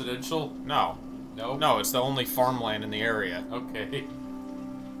residential? No. No? No, it's the only farmland in the area. Okay.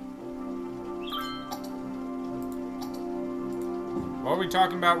 What were we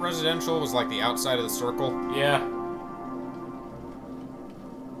talking about? Residential was like the outside of the circle? Yeah.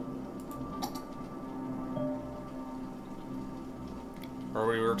 Or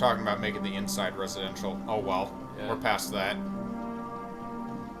we were talking about making the inside residential. Oh well. Yeah. We're past that.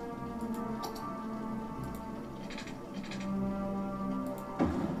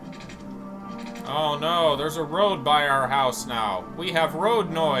 Oh no, there's a road by our house now. We have road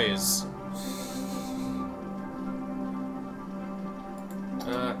noise.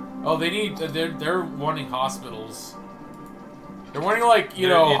 Oh, they need. They're wanting hospitals. They're wanting, like, you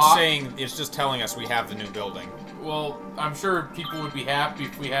know. It's saying, it's just telling us we have the new building. Well, I'm sure people would be happy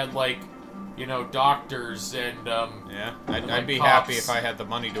if we had, like, you know, doctors and Yeah, I'd like be cops. happy if I had the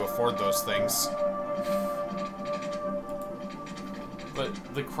money to afford those things. But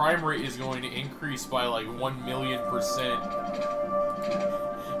the crime rate is going to increase by like 1,000,000%.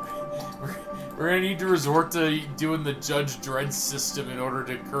 We're gonna need to resort to doing the Judge Dredd system in order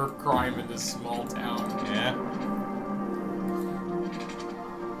to curb crime in this small town. Yeah.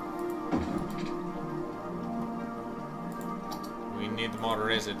 We need more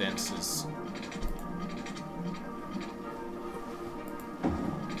residences.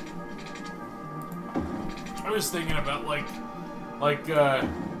 I was thinking about like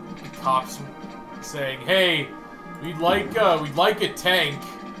cops saying, "Hey, we'd like a tank,"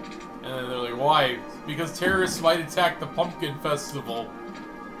 and then they're like, "Why?" Because terrorists might attack the pumpkin festival.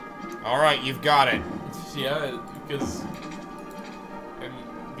 All right, you've got it. Yeah, because and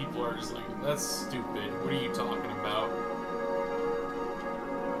people are just like, "That's stupid. What are you talking about?"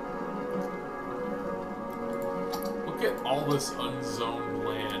 Look at all this unzoned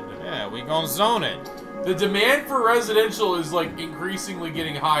land. Yeah, we gonna zone it. The demand for residential is, like, increasingly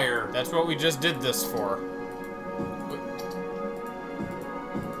getting higher. That's what we just did this for.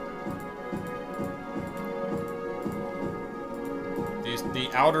 The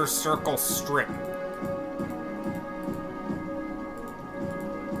outer circle strip.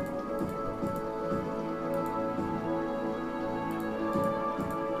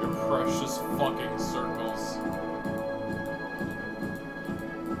 Your precious fucking circles.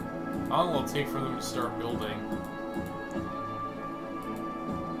 How long will it take for them to start building?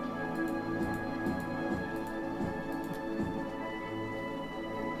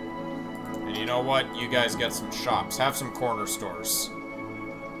 And you know what? You guys get some shops. Have some corner stores.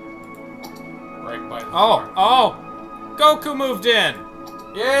 Right by the Oh! farm. Oh! Goku moved in!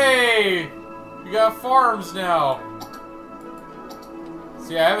 Yay! We got farms now!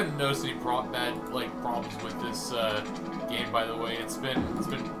 See, I haven't noticed any problems with this game, by the way. It's been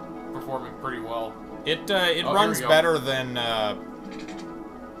performing pretty well. It runs better than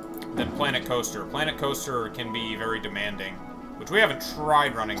Planet Coaster. Planet Coaster can be very demanding, which we haven't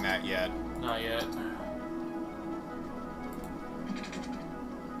tried running that yet. Not yet.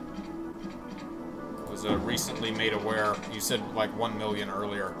 Was recently made aware. You said like 1 million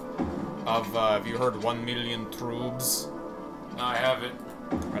earlier. Of have you heard 1 million troops? No, I haven't.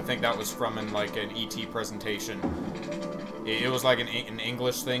 I think that was from like an ET presentation. It was like an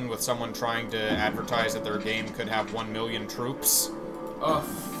English thing with someone trying to advertise that their game could have 1 million troops. Ugh.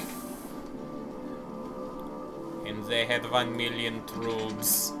 And they had 1 million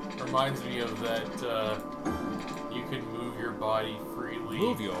troops. Reminds me of that, you can move your body freely.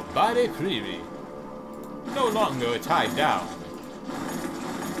 Move your body freely. No longer tied down.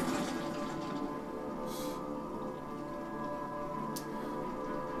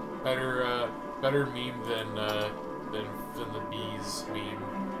 Better meme than the bees meme.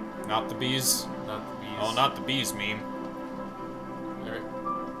 Not the bees? Not the bees. Oh, not the bees meme.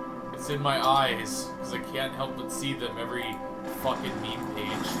 It's in my eyes, because I can't help but see them every fucking meme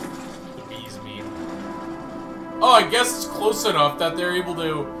page. The bees meme. Oh, I guess it's close enough that they're able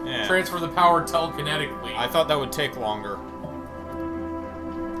to transfer the power telekinetically. I thought that would take longer.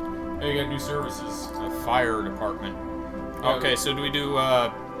 Hey, you got new services. A fire department. Okay, so do we do,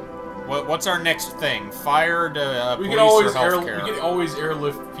 what's our next thing? Fire to police or healthcare? We can always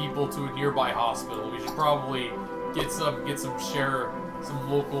airlift people to a nearby hospital. We should probably get some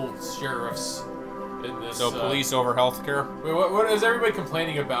local sheriffs in this. So police over healthcare? Wait, what is everybody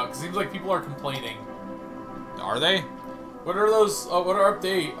complaining about? 'Cause it seems like people are complaining. Are they? What are those? What are up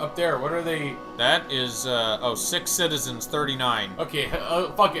there? What are they? That is 6 citizens, 39. Okay,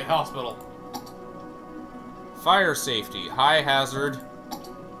 fuck it, hospital. Fire safety, high hazard,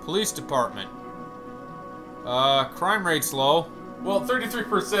 police department. Crime rate's low. Well,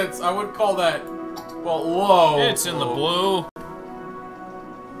 33%. I wouldn't call that, well, low. It's in the blue.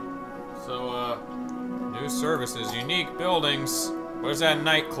 So, new services, unique buildings. Where's that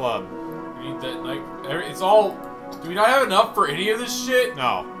nightclub? we need that night. It's all. Do we not have enough for any of this shit?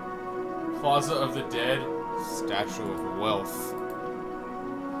 No. Plaza of the Dead. Statue of Wealth.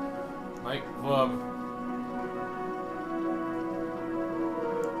 Nightclub.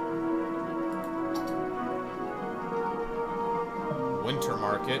 Winter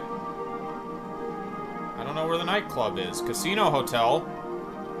Market. I don't know where the nightclub is. Casino Hotel.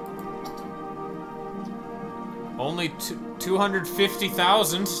 Only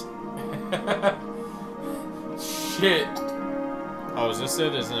 250,000. Shit. Oh, is this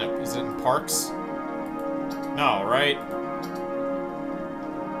it? Isn't it? Is it in parks? No, right?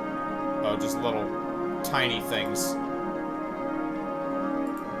 Oh, just little tiny things.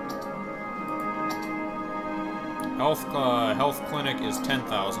 Health clinic is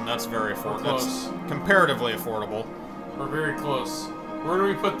 10,000. That's very affordable. That's comparatively affordable. We're very close. Where do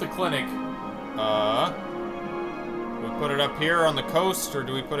we put the clinic? We put it up here on the coast, or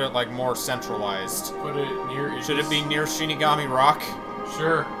do we put it like more centralized? Put it near. Should it be near Shinigami Rock?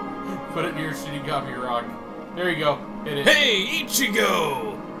 Sure. Put it near Shinigami Rock. There you go. Hit it. Hey,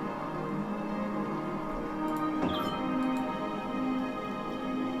 Ichigo!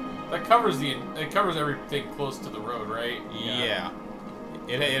 That covers it covers everything close to the road, right? Yeah.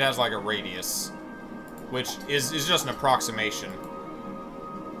 It has like a radius, which is just an approximation.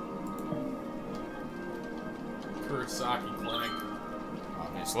 Kurosaki Clinic.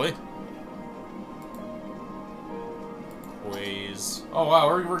 Obviously. Ways. Oh wow,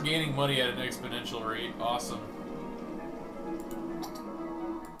 we're gaining money at an exponential rate. Awesome.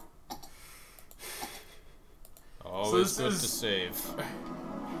 Always good to save.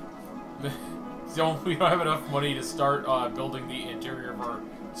 We don't have enough money to start building the interior of our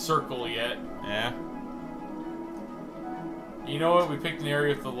circle yet. Yeah. You know what? We picked an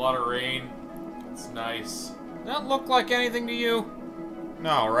area with a lot of rain. It's nice. Does that look like anything to you?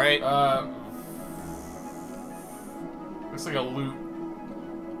 No, right? Looks like a loot.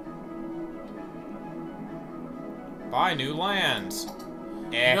 Buy new lands.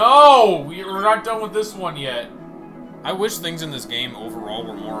 Eh. No! We're not done with this one yet. I wish things in this game overall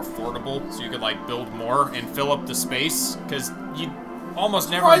were more affordable, so you could, like, build more and fill up the space, because you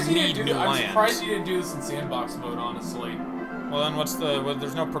almost never need new land. I'm surprised you didn't do this in sandbox mode, honestly. Well, then what's the... Well,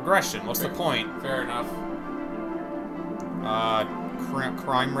 there's no progression. What's the point? Fair enough.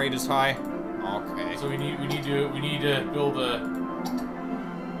 Crime rate is high? Okay. So we need to build a...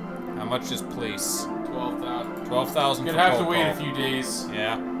 How much is police? 12,000. 12,000 Gonna have to wait a few days.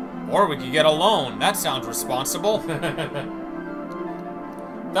 Yeah. Or we could get a loan. That sounds responsible.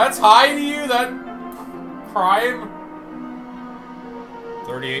 That's high to you? That crime?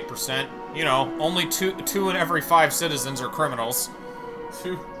 38%. You know, only two in every 5 citizens are criminals.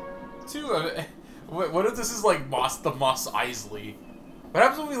 What if this is like the Mos Eisley? What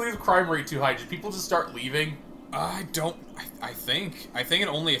happens when we leave the crime rate too high? Do people just start leaving? I think it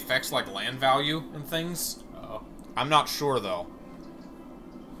only affects like land value and things. Oh. I'm not sure though.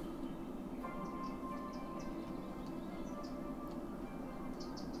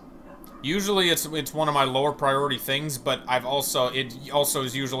 Usually it's one of my lower priority things, but it also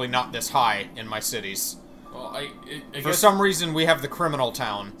is usually not this high in my cities. Well, I for some reason we have the criminal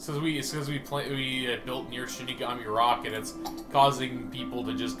town. It's because we built near Shinigami Rock, and it's causing people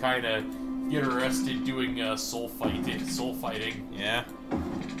to just kind of get arrested doing soul fighting. Yeah.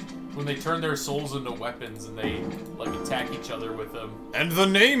 When they turn their souls into weapons and they like attack each other with them. And the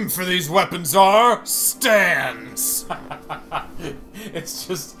name for these weapons are stands. It's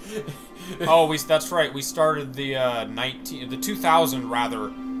just. Oh, that's right. We started the 2000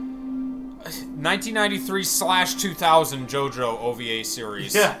 rather. 1993/2000 JoJo OVA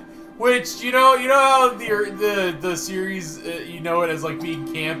series. Yeah, which you know how the series you know it as like being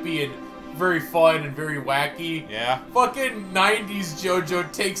campy and very fun and very wacky. Yeah. Fucking 90s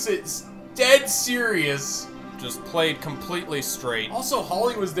JoJo takes it dead serious. Just played completely straight. Also,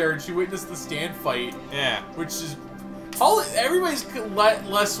 Holly was there and she witnessed the stand fight. Yeah. Which is everybody's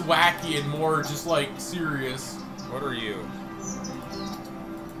less wacky and more just like serious. What are you?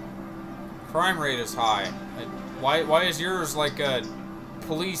 Crime rate is high. Why is yours like a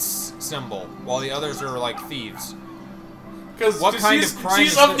police symbol while the others are like thieves? Because what kind of crime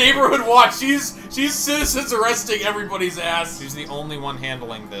she's up neighborhood watch. She's citizens arresting everybody's ass. She's the only one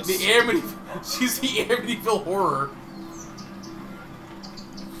handling this. She's the Amityville horror.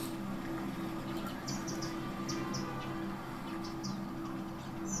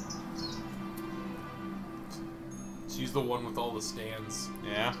 She's the one with all the stands.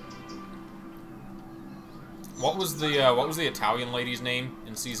 Yeah. What was the Italian lady's name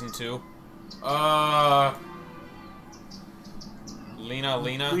in season 2? Lena?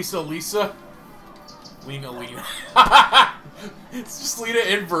 Lisa? Lena. It's just Lena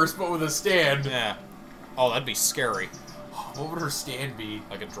inverse, but with a stand. Yeah. Oh, that'd be scary. What would her stand be?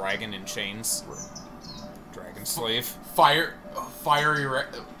 Like a dragon in chains? Dragon slave? Fiery...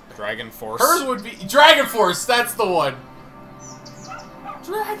 Dragon Force? Hers would be... Dragon Force! That's the one!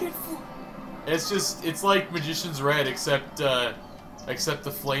 Dragon Force! It's like Magician's Red, except the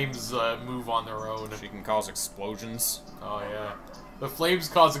flames move on their own. She can cause explosions. Oh, yeah. The flames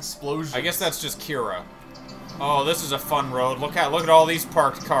cause explosions. I guess that's just Kira. Oh, this is a fun road. Look at all these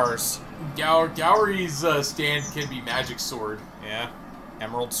parked cars. Gowry's stand can be magic sword. Yeah.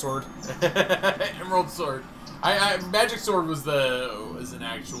 Emerald sword. Emerald sword. Magic sword was an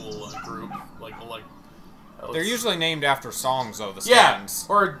actual group. They're usually named after songs, though. The stands.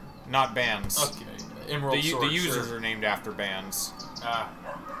 Yeah. Or not bands. Okay. Emerald sword. The users are named after bands.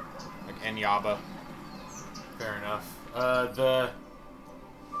 Like Enyaba. Fair enough.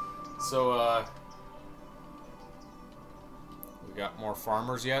 We got more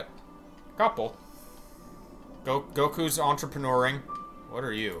farmers yet? Couple. Goku's entrepreneuring. What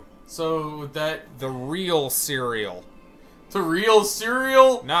are you? So that... The real cereal. The real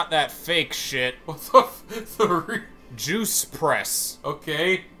cereal? Not that fake shit. What the Juice press.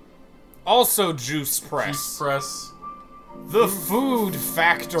 Okay. Also juice press. Juice press. The food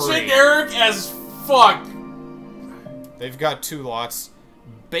factory. Generic as fuck. They've got 2 lots.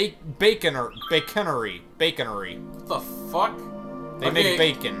 Baconery. What the fuck? They make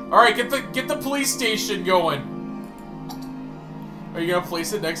bacon. Alright, get the police station going. Are you gonna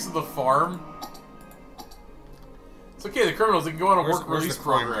place it next to the farm? It's okay, the criminals can go on a work release program. Where's the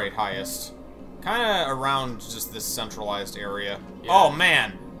crime rate highest? Kinda around just this centralized area. Yeah. Oh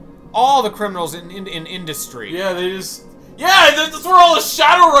man! All the criminals in industry. Yeah, they just... Yeah, that's where all the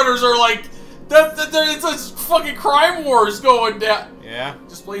Shadowrunners are like... It's a fucking crime wars going down. Yeah.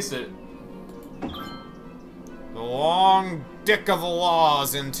 Just place it. The long dick of the law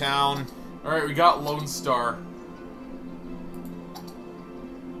is in town. Alright, we got Lone Star.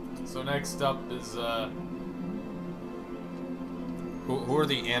 So next up is, Who are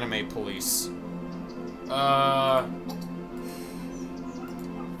the anime police?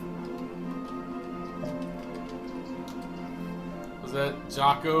 Was that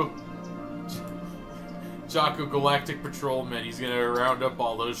Jocko? Jocko Galactic Patrolman. He's gonna round up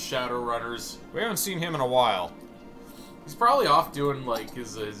all those Shadowrunners. We haven't seen him in a while. He's probably off doing, like,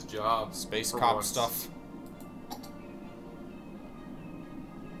 his job. Space cop stuff.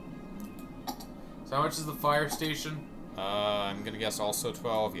 So how much is the fire station? I'm gonna guess also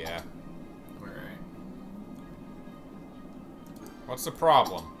 12, yeah. Alright. What's the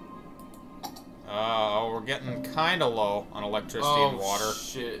problem? We're getting kinda low on electricity and water. Oh,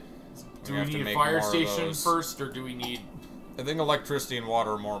 shit. Do we have to need a make fire more of station those. first, or do we need... I think electricity and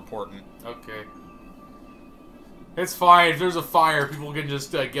water are more important. Okay. It's fine. If there's a fire, people can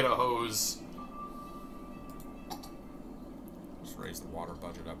just get a hose. Just raise the water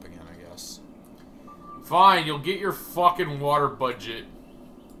budget up again, I guess. Fine, you'll get your fucking water budget.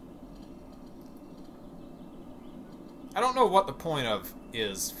 I don't know what the point of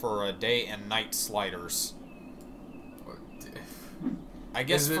is for day and night sliders. I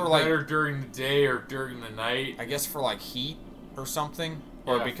guess is it for like better during the day or during the night? I guess for like heat or something,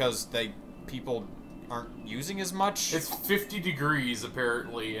 or Yeah. because people aren't using as much. It's 50 degrees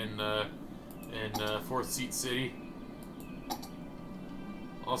apparently in Fourth Seat City.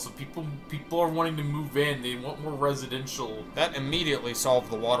 Also, people are wanting to move in. They want more residential. That immediately solved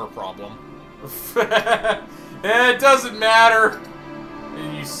the water problem. It doesn't matter.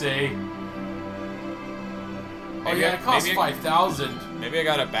 And you say. Oh yeah, it costs 5,000. Maybe I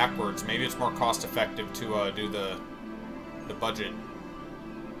got it backwards. Maybe it's more cost effective to do the budget.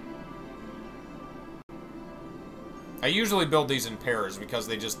 I usually build these in pairs because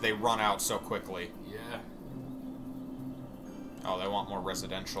they run out so quickly. Yeah. Oh, they want more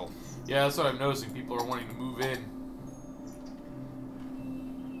residential. Yeah, that's what I'm noticing. People are wanting to move in.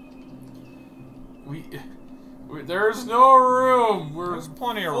 There's no room. There's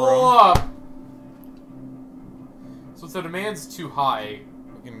plenty of full room. up. So if the demand's too high,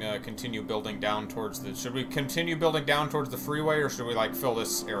 We can continue building down towards the... Should we continue building down towards the freeway, or should we, like, fill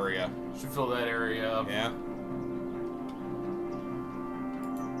this area? should fill that area up. Yeah?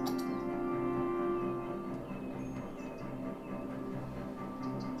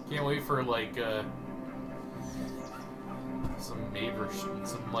 Can't wait for like some neighbor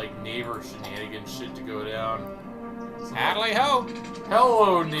shenanigans shit to go down. Howdy ho!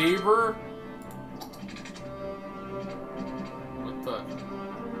 Hello, neighbor. What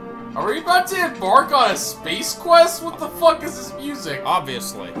the? Are we about to embark on a space quest? What the fuck is this music?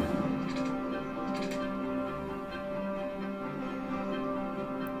 Obviously.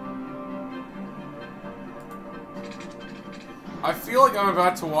 I feel like I'm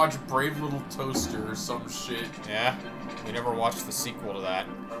about to watch Brave Little Toaster or some shit. Yeah? We never watched the sequel to that.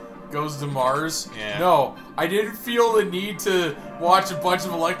 Goes to Mars? Yeah. No, I didn't feel the need to watch a bunch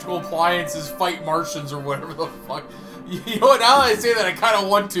of electrical appliances fight Martians or whatever the fuck. You know what, now that I say that, I kind of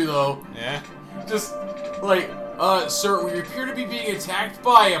want to, though. Yeah? Just, like, sir, we appear to be being attacked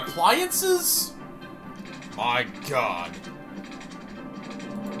by appliances? My God.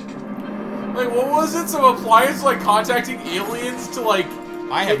 Like, what was it? Some appliance, like, contacting aliens to, like...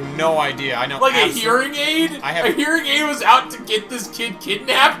 I have no idea. I know like a hearing aid? A hearing aid was out to get this kid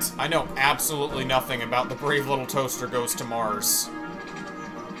kidnapped? I know absolutely nothing about The Brave Little Toaster Goes to Mars.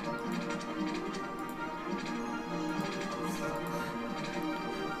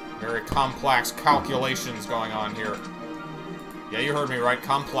 Very complex calculations going on here. Yeah, you heard me right.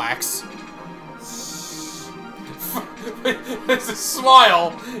 Complex. It's a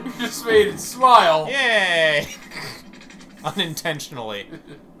smile. You just made it smile. Yay! Unintentionally.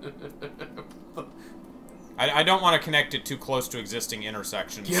 I don't want to connect it too close to existing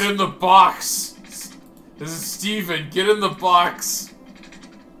intersections. Get in the box! This is Steven. Get in the box!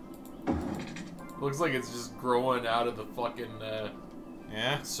 Looks like it's just growing out of the fucking,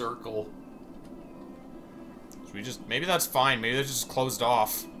 yeah? circle. Should we just... Maybe that's fine. Maybe that's just closed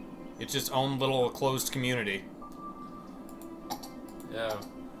off. It's its own little closed community. Yeah.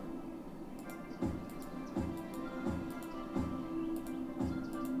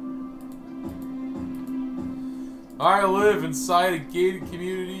 I live inside a gated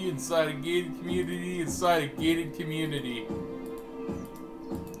community, inside a gated community, inside a gated community.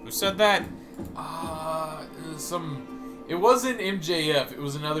 Who said that? It wasn't MJF, it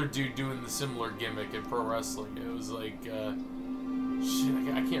was another dude doing the similar gimmick in pro wrestling. It was like, shit,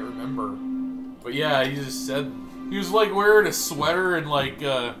 I can't remember. But yeah, he just said, he was like wearing a sweater and like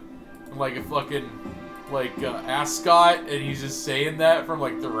a fucking, ascot, and he's just saying that from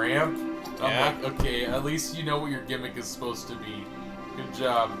like the ramp. Yeah. I'm like, okay, at least you know what your gimmick is supposed to be. Good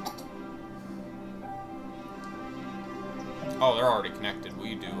job. Oh, they're already connected.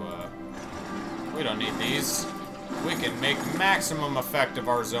 We don't need these. We can make maximum effect of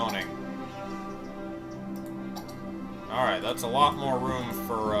our zoning. Alright, that's a lot more room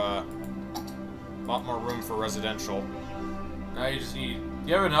for, residential. Now you just need... Do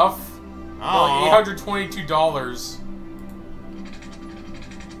you have enough? Oh. Like $822.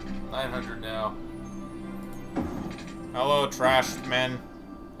 900 now. Hello, trash men.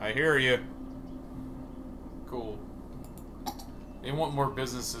 I hear you. Cool. They want more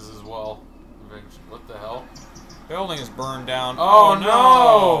businesses as well. Eventually. What the hell? Building is burned down. Oh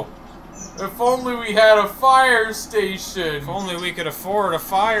no! If only we had a fire station! If only we could afford a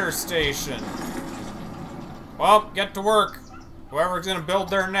fire station. Well, get to work. Whoever's gonna build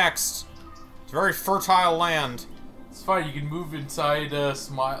there next. It's very fertile land. It's fine, you can move inside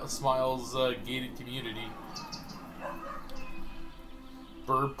Smile's gated community.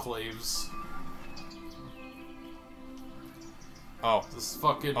 Burb claves. Oh. This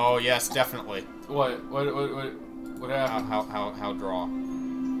fucking... Oh, yes, definitely. What happened? How draw?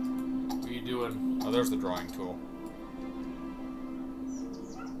 What are you doing? Oh, there's the drawing tool.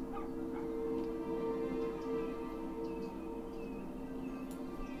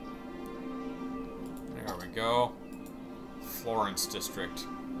 There we go. Florence District.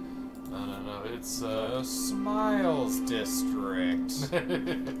 No, it's, The Smiles District.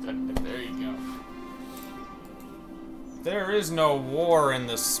 There you go. There is no war in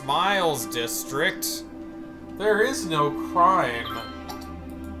the Smiles District. There is no crime.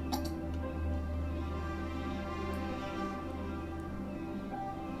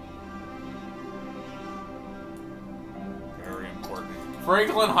 Very important.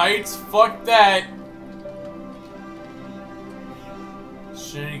 Franklin Heights, fuck that.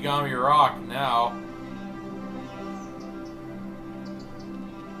 Shinigami Rock now.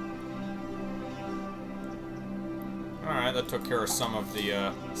 Alright, that took care of some of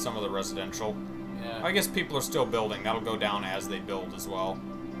the residential. Yeah. I guess people are still building. That'll go down as they build as well.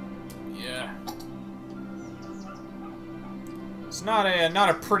 Yeah. It's not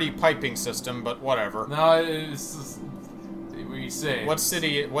a pretty piping system, but whatever. No, it's just, what are you saying? What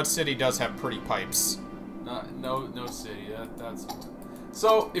city does have pretty pipes? No city. That's.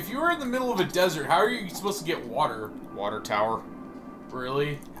 So, if you were in the middle of a desert, how are you supposed to get water? Water tower.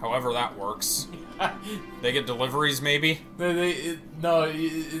 Really? However that works. They get deliveries, maybe? It's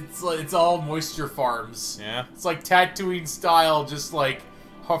all moisture farms. Yeah. It's like Tatooine style, just like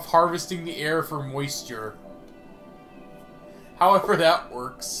harvesting the air for moisture. However that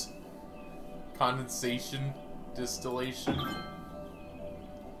works. Condensation, distillation.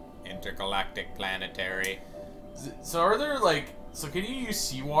 Intergalactic planetary. So are there so can you use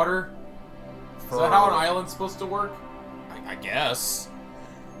seawater? Is that how an island's supposed to work? I guess.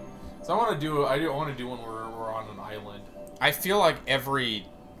 So I want to do one where we're on an island. I feel like every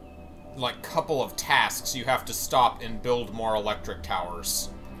couple of tasks you have to stop and build more electric towers.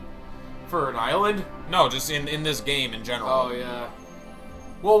 For an island? No, just in this game in general. Oh yeah.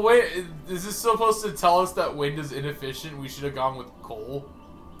 Well, wait, is this supposed to tell us that wind is inefficient? We should have gone with coal?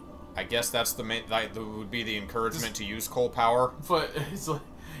 I guess that's the main, that would be the encouragement to use coal power. But it's like,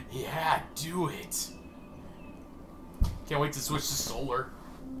 yeah, do it. Can't wait to switch to solar.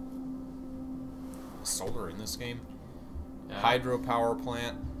 Solar in this game? Yeah. Hydropower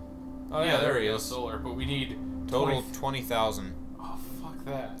plant. Oh yeah, there he is. Solar, but we need total 20,000. Oh fuck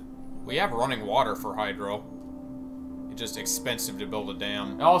that. We have running water for hydro. It's just expensive to build a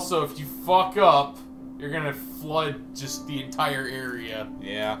dam. Also, if you fuck up, you're gonna flood just the entire area.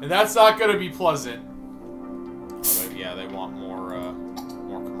 Yeah. And that's not gonna be pleasant. Oh, yeah, they want more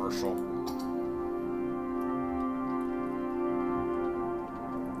commercial.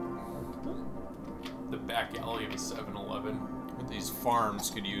 The back alley of a 7-Eleven. These farms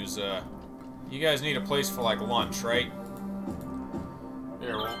could use, you guys need a place for, like, lunch, right?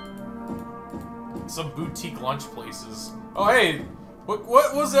 There, well, some boutique lunch places. Oh, hey, what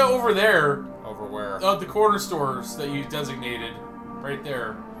was that over there? Over where? The corner stores that you designated. Right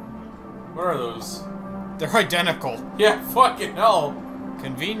there. What are those? They're identical. Yeah, fucking hell.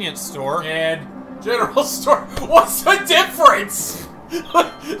 Convenience store. And general store. What's the difference?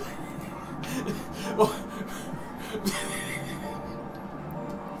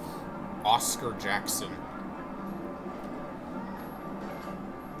 Oscar Jackson.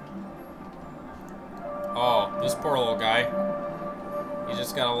 Oh, this poor little guy. He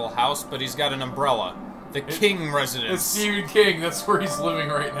just got a little house, but he's got an umbrella. The King residence. It's Stephen King. That's where he's living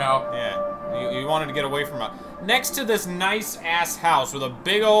right now. Yeah. He wanted to get away from it. Next to this nice-ass house with a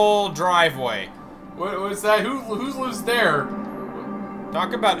big old driveway. What's that? Who lives there?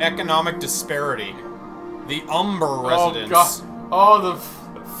 Talk about economic disparity. The Umber residence. Oh, God. Oh, the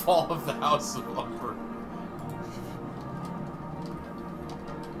fall of the House of Umber.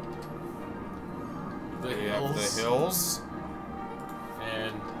 We have the hills.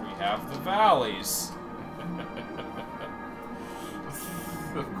 And we have the valleys.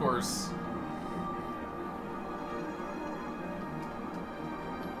 Of course.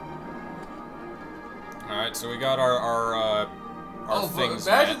 Alright, so we got our things.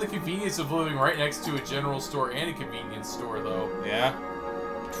 Imagine the convenience of living right next to a general store and a convenience store, though. Yeah.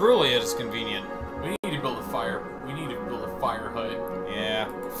 Truly, it is convenient. We need to build a fire. We need to build a fire hut. Yeah,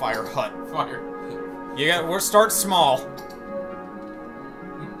 fire hut. Fire. We'll start small.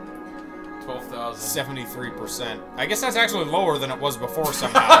 12,000. 73%. I guess that's actually lower than it was before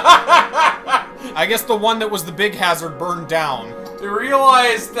somehow. I guess the one that was the big hazard burned down. They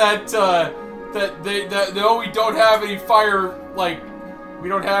realized that no, we don't have any fire, we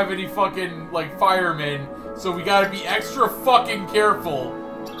don't have any fucking, firemen, so we gotta be extra fucking careful.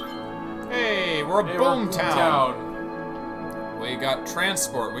 Hey, we're a boom town. We got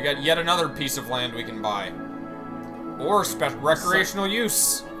transport. We got yet another piece of land we can buy. Or recreational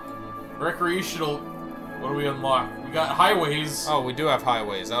use. Recreational. What do we unlock? We got highways. Oh, we do have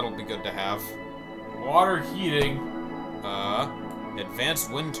highways. That'll be good to have. Water heating.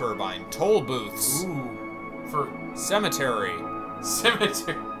 Advanced wind turbine. Toll booths. Ooh. For cemetery.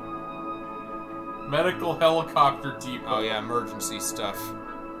 Cemetery. Medical helicopter depot. Oh yeah, emergency stuff.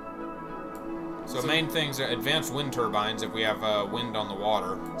 So main things are advanced wind turbines if we have wind on the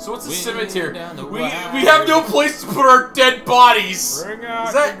water. So what's a cemetery? We have no place to put our dead bodies. Bring out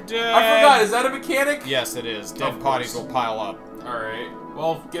is that, the dead. I forgot. Is that a mechanic? Yes, it is. Dead bodies will pile up. All right.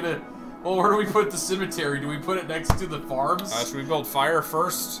 Well, well, where do we put the cemetery? Do we put it next to the farms? Should we build fire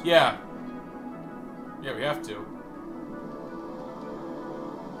first? Yeah. Yeah, we have to.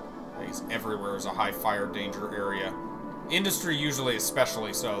 I guess everywhere is a high fire danger area. Industry usually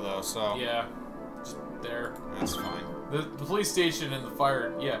especially so, though, so... Yeah. Just there. That's fine. The police station and the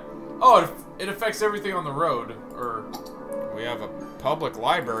fire, yeah. Oh, it affects everything on the road, or... We have a public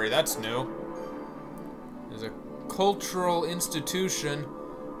library, that's new. There's a cultural institution.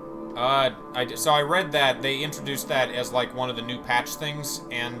 So I read that they introduced that as like one of the new patch things,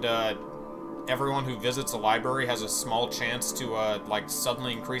 and everyone who visits a library has a small chance to like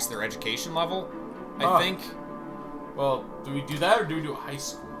suddenly increase their education level. I think. Well, do we do that or do we do high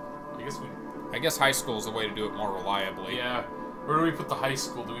school? I guess high school is the way to do it more reliably. Yeah. Where do we put the high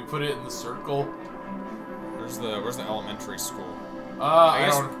school? Do we put it in the circle? Where's the elementary school? I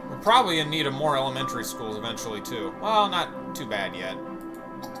guess we're probably in need of more elementary schools eventually too. Well, not too bad yet.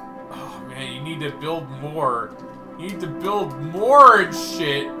 Oh man, you need to build more. You need to build more and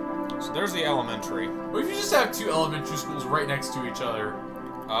shit. So there's the elementary. What if you just have 2 elementary schools right next to each other?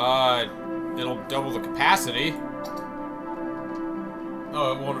 It'll double the capacity.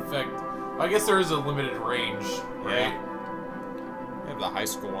 No, it won't affect. I guess there is a limited range, right? Yeah. We have the high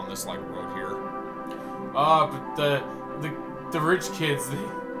school on this like road here. But The rich kids, they...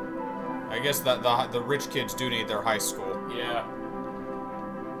 I guess that the rich kids do need their high school. Yeah.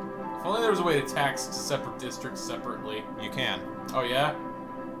 If only there was a way to tax separate districts separately. You can. Oh, yeah?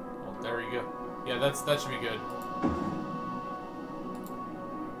 Well, there you go. Yeah, that should be good.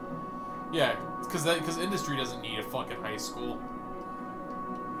 Yeah, because industry doesn't need a fucking high school.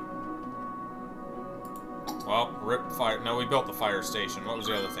 Well, rip fire. No, we built the fire station. What was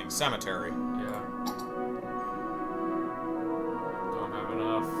the other thing? Cemetery. Yeah. Don't have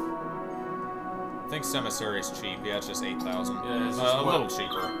enough. I think cemetery's cheap. Yeah, it's just 8,000. Yeah, it's just a little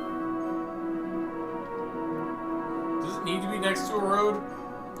cheaper. Does it need to be next to a road?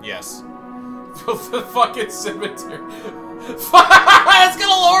 Yes. Build the fucking cemetery. It's gonna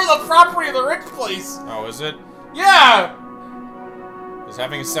lower the property of the rich place. Oh, is it? Yeah. Is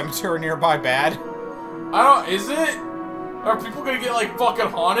having a cemetery nearby bad? I don't. Is it? Are people gonna get like fucking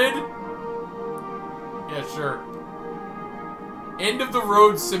haunted? Yeah, sure. End of the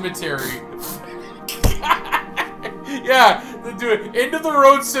road cemetery. Yeah, do it. End of the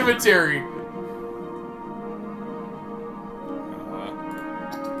road cemetery.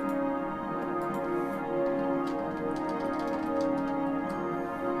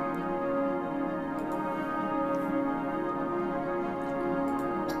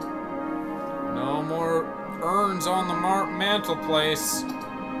 No more urns on the mantelpiece.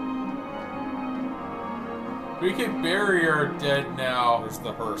 We can bury our dead now. Where's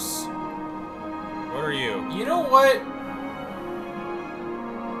the hearse? What are you? You know what?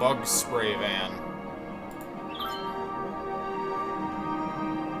 Bug spray van.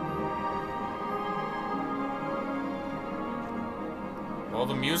 Well,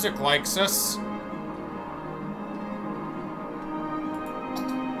 the music likes us.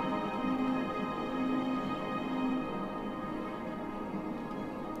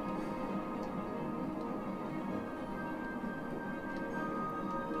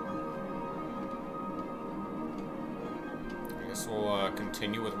 We'll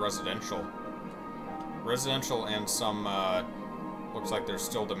continue with residential. Residential and some, looks like there's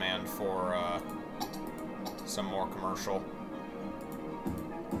still demand for, some more commercial.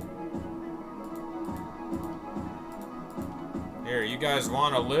 Here, you guys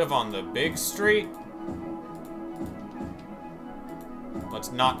want to live on the big street?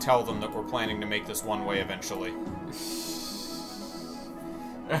 Let's not tell them that we're planning to make this one way eventually.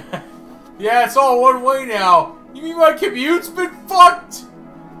 Yeah, it's all one way now. You mean my commute's been fucked?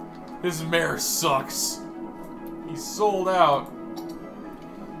 This mayor sucks. He's sold out.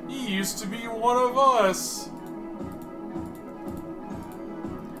 He used to be one of us.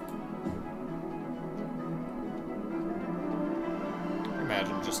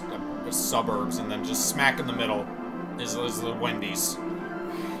 Imagine just the suburbs and then just smack in the middle is the Wendy's.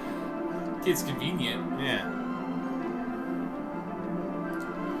 It's convenient. Yeah.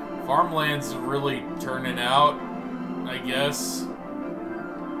 Farmland's really turning out, I guess.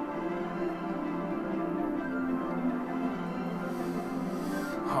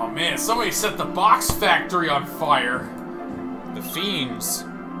 Oh man, somebody set the box factory on fire. The fiends.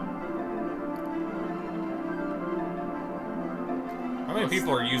 How many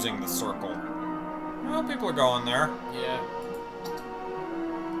people are using the circle? Well, people are going there. Yeah.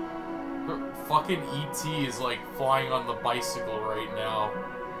 Fucking E.T. is like flying on the bicycle right now.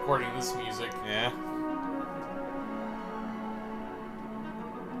 According to this music. Yeah.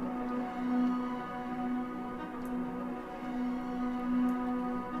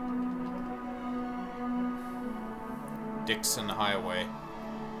 Dixon Highway.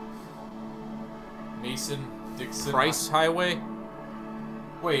 Mason Dixon. Price Highway?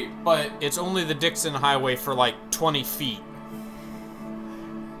 Wait, but it's only the Dixon Highway for like 20 feet.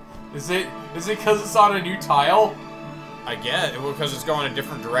 Is it because it's on a new tile? I get it, because it's going a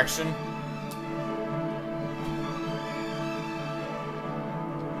different direction.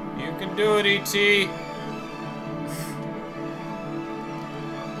 You can do it, E.T.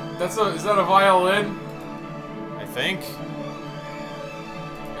 Is that a violin? I think.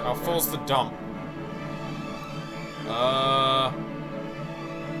 How full's the dump?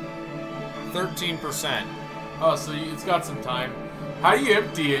 13%. Oh, so it's got some time. How do you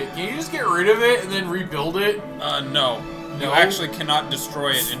empty it? Can you just get rid of it and then rebuild it? No. You actually cannot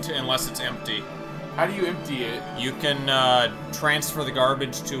destroy it unless it's empty. How do you empty it? You can transfer the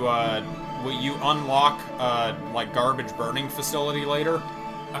garbage to you unlock like garbage burning facility later.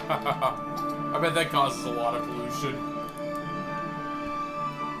 I bet that causes a lot of pollution.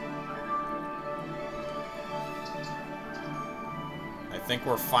 I think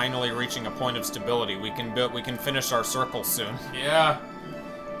we're finally reaching a point of stability. We can finish our circle soon. Yeah.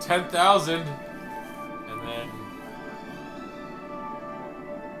 10,000. And then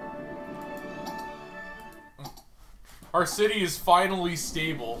Our city is finally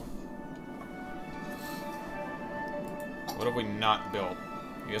stable. What have we not built?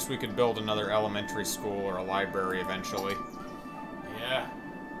 I guess we could build another elementary school or a library eventually. Yeah.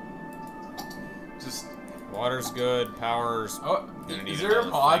 Just... Water's good, power's... Oh, is there a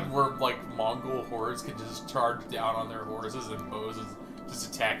mod where, like, Mongol hordes can just charge down on their horses and bows and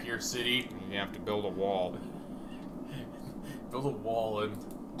just attack your city? You have to build a wall. Build a wall and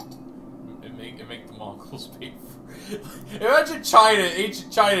make the Mongols pay for it. Imagine China,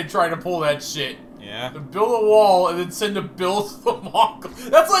 ancient China, trying to pull that shit. Yeah. Build a wall and then send a bill to the Mongols.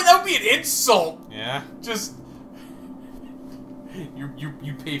 That would be an insult. Yeah. Just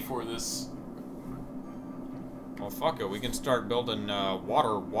you pay for this. Well, fuck it. We can start building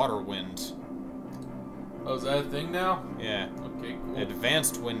water wind. Oh, is that a thing now? Yeah. Okay, cool.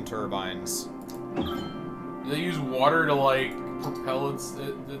 Advanced wind turbines. Do they use water to, like, propel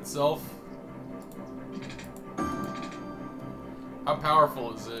itself? How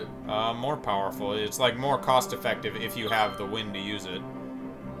powerful is it? More powerful. It's, like, more cost-effective if you have the wind to use it.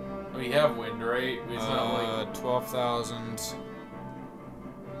 We have wind, right? It's not like... 12,000.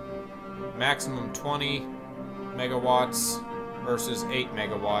 Maximum 20 megawatts versus 8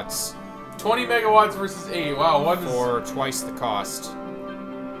 megawatts. 20 megawatts versus 8. Wow, what is... For twice the cost.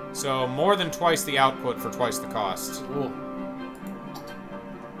 So, more than twice the output for twice the cost. Cool.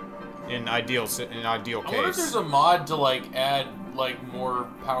 In ideal case. I wonder if there's a mod to, like, add, like, more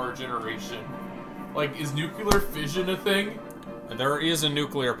power generation. Like, is nuclear fission a thing? There is a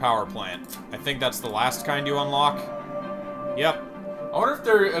nuclear power plant. I think that's the last kind you unlock. Yep. I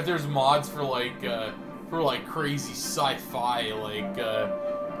wonder if there's mods for like crazy sci-fi,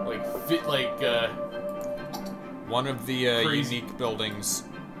 one of the unique buildings.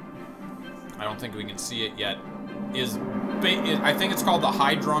 I don't think we can see it yet. I think it's called the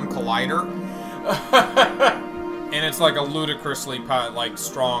Hadron Collider, and it's like a ludicrously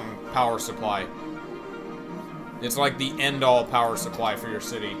strong power supply. It's like the end-all power supply for your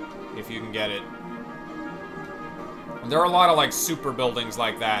city, if you can get it. There are a lot of, like, super buildings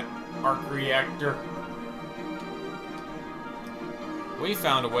like that. Arc reactor. We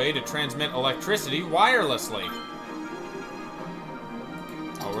found a way to transmit electricity wirelessly.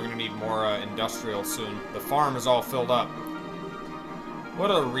 Oh, we're gonna need more industrial soon. The farm is all filled up.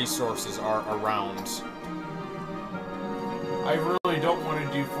 What other resources are around? I really don't want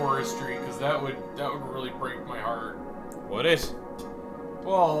to do forestry, because that would really break my heart. Would it?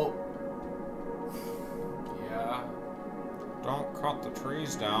 Well... yeah... Don't cut the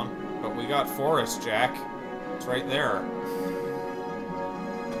trees down. But we got forest, Jack. It's right there.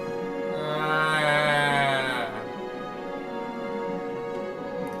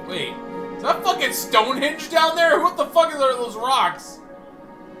 Wait, is that fucking Stonehenge down there? What the fuck are those rocks?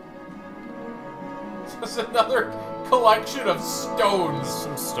 It's just another collection of stones.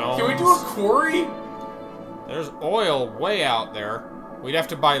 Some stones. Can we do a quarry? There's oil way out there. We'd have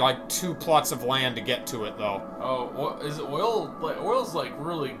to buy, like, 2 plots of land to get to it, though. Oh, what, is it oil? Like, oil's, like,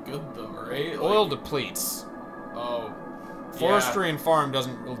 really good, though, right? Oil depletes. Oh. Forestry and farm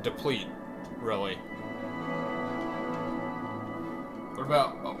doesn't deplete, really. What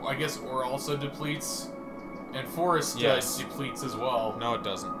about, oh, I guess ore also depletes? And forest depletes as well. No, it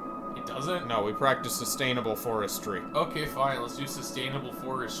doesn't. It doesn't? No, we practice sustainable forestry. Okay, fine. Let's do sustainable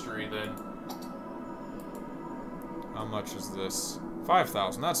forestry, then. How much is this?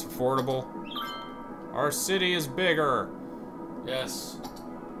 5,000. That's affordable. Our city is bigger. Yes.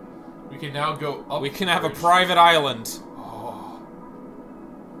 We can now go up. We can have a private island. Oh.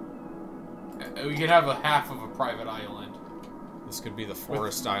 We can have a half of a private island. This could be the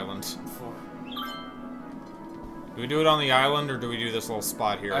forest island. Do we do it on the island, or do we do this little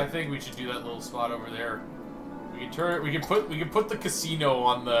spot here? I think we should do that little spot over there. We can turn it. We can put the casino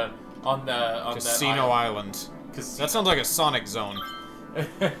on Casino Island. That sounds like a Sonic zone.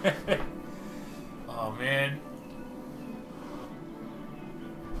 Oh man.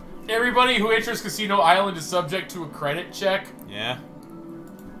 Everybody who enters Casino Island is subject to a credit check. Yeah.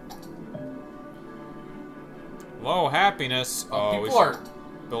 Low happiness. Oh, we people are...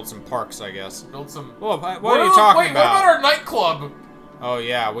 build some parks, I guess. Build some... Well, what are you talking about? What about our nightclub? Oh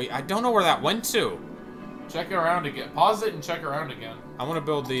yeah, I don't know where that went to. Check it around again. Pause it and check around again. I want to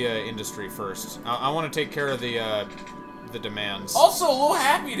build the industry first. I want to take care of the demands. Also, low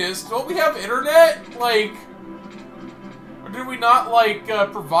happiness. Don't we have internet? Like, or did we not like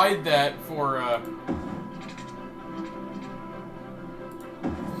provide that for?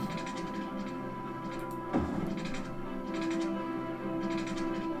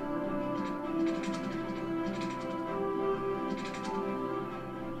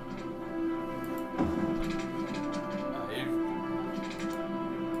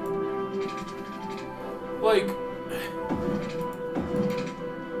 like...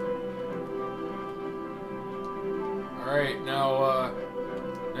 Alright, now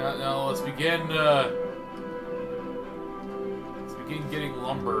let's begin, getting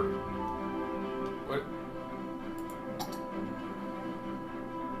lumber. What?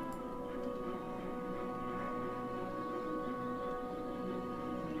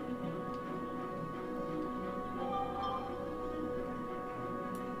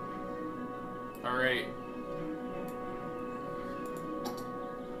 Alright.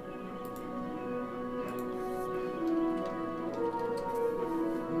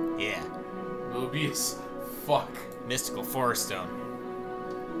 Yeah. Mobius. Fuck. Mystical Forest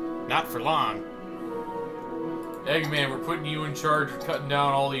Stone. Not for long. Eggman, we're putting you in charge of cutting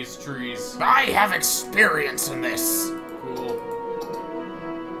down all these trees. I have experience in this. Cool.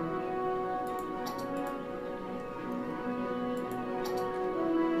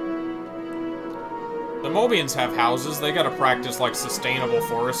 The Mobians have houses. They gotta practice, like, sustainable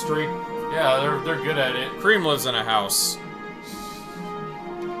forestry. Yeah, they're good at it. Cream lives in a house.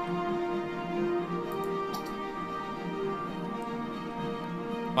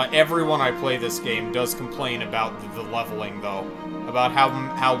 Like, everyone I play this game does complain about the leveling, though. About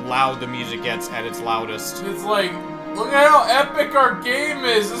how loud the music gets at its loudest. It's like, look at how epic our game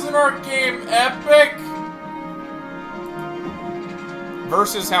is! Isn't our game epic?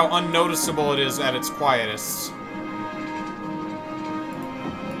 Versus how unnoticeable it is at its quietest.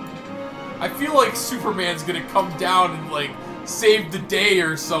 I feel like Superman's gonna come down and, like, save the day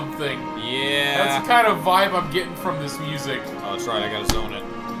or something. Yeah. That's the kind of vibe I'm getting from this music. Oh, that's right, I gotta zone it.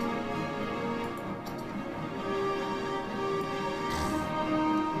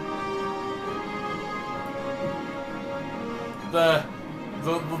 The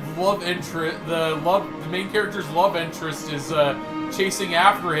main character's love interest is chasing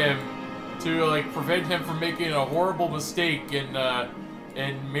after him to like prevent him from making a horrible mistake and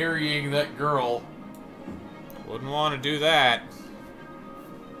marrying that girl. Wouldn't want to do that.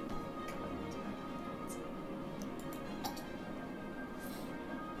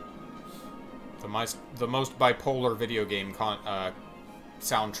 The most bipolar video game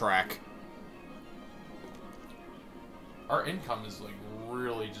soundtrack. Our income is like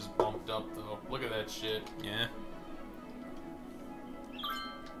really just bumped up though. Look at that shit. Yeah.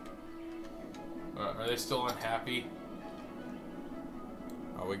 Are they still unhappy?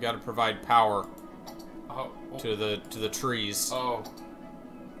 Oh, we gotta provide power to the trees. Oh.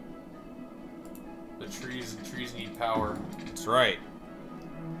 The trees need power. That's right.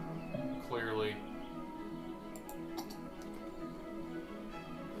 Clearly.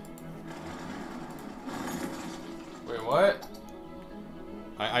 Wait, what?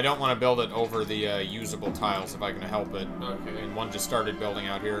 I don't want to build it over the usable tiles if I can help it. Okay. And one just started building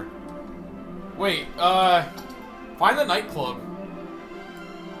out here. Wait, find the nightclub.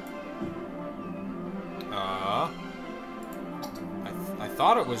 I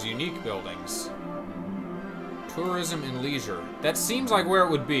thought it was unique buildings. Tourism and leisure. That seems like where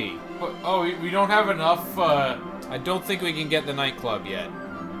it would be. But, oh, we don't have enough, I don't think we can get the nightclub yet.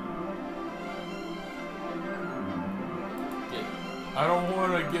 I don't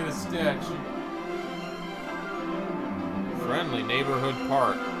want to get a statue. Friendly neighborhood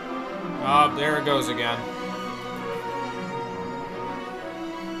park. Oh, there it goes again.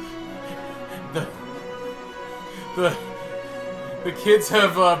 The kids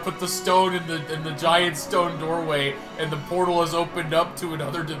have put the stone in the giant stone doorway, and the portal has opened up to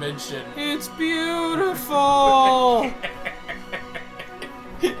another dimension. It's beautiful.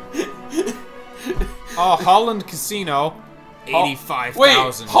 Oh, Holland Casino. 85,000.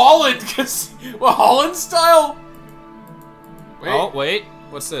 Wait, Holland? What, Holland style? Wait. Oh, wait.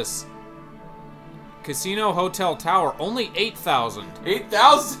 What's this? Casino Hotel Tower. Only 8,000.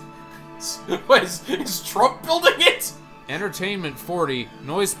 8,000? What, is Trump building it? Entertainment 40.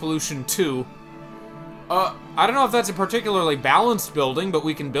 Noise pollution 2. I don't know if that's a particularly balanced building, but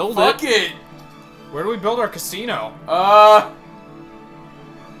we can build it. Fuck it. Where do we build our casino?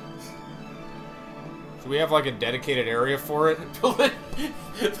 Do we have, like, a dedicated area for it?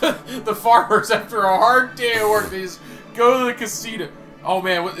 The farmers, after a hard day of work, they just go to the casino. Oh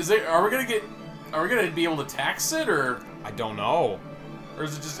man, what is it? Are we gonna be able to tax it, or? I don't know. Or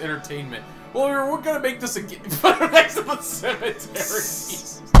is it just entertainment? Well, we're gonna make this a next to the cemetery.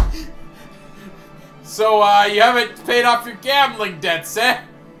 So, you haven't paid off your gambling debts, eh?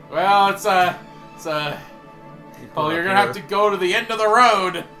 Well, oh, you're gonna have to go to the end of the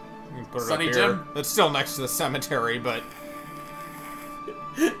road. Put it Sonny up here. Jim? That's still next to the cemetery, but...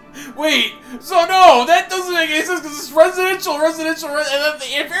 Wait, so no, that doesn't make any sense because it's residential, and then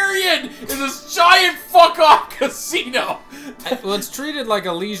the very end is this giant fuck-off casino. Well, it's treated like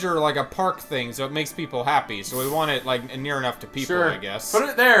a leisure, like a park thing, so it makes people happy. So we want it like near enough to people, sure. I guess. Put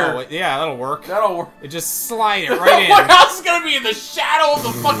it there. Oh, yeah, that'll work. That'll work. It just slide it right in. What else is gonna be in the shadow of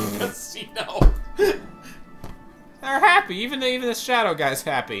the fucking casino? They're happy. Even the shadow guy's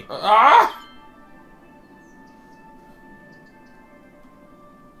happy.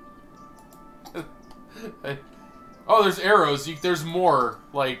 Oh, there's arrows. There's more,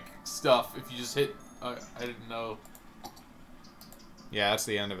 like, stuff if you just hit... I didn't know. Yeah, that's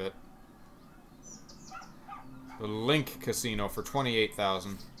the end of it. The Link Casino for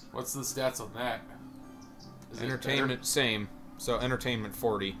 28,000. What's the stats on that? Is Entertainment, same. So, entertainment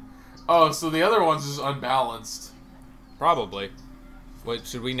 40. Oh, so the other one's just unbalanced. Probably. Wait,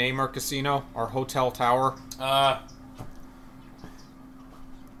 should we name our casino? Our hotel tower?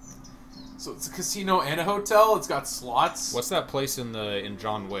 So it's a casino and a hotel. It's got slots. What's that place in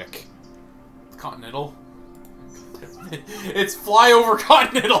John Wick? Continental. It's flyover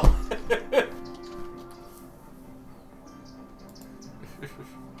Continental.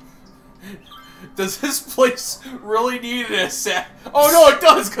 Does this place really need an asset? Oh no, it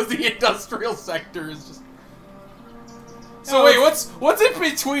does, because the industrial sector is just. So wait, what's in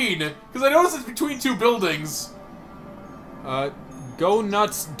between? Because I noticed it's between two buildings. Go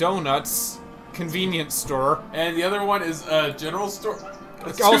Nuts Donuts convenience store. And the other one is a general store.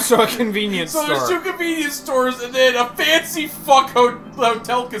 Also a convenience store. So there's two convenience stores and then a fancy fuck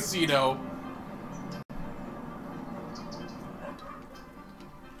hotel casino.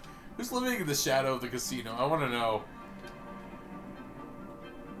 Who's living in the shadow of the casino? I want to know.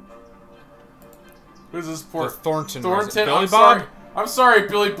 Who's this poor? The Thornton. Thornton. Billy Bob? I'm sorry,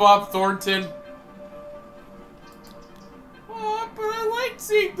 Billy Bob Thornton. Oh, but I like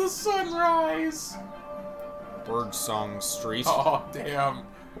seeing the sunrise. Birdsong Street. Oh, damn.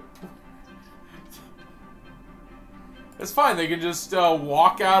 It's fine. They can just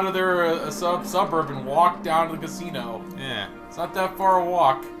walk out of their suburb and walk down to the casino. Yeah. It's not that far a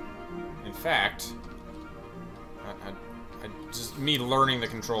walk. In fact, just me learning the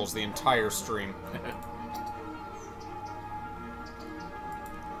controls the entire stream.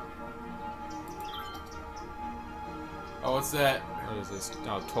 Oh, what's that? What is this?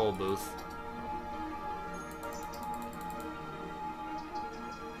 Oh, toll booth.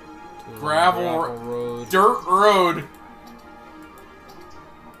 Gravel road. Dirt road.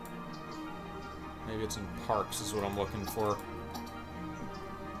 Maybe it's in parks is what I'm looking for.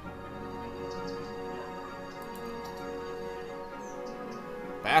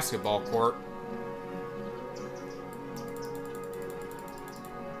 Basketball court.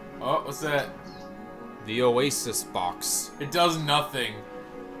 Oh, what's that? The Oasis box. It does nothing.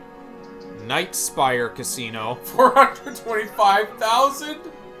 Night Spire Casino. 425,000?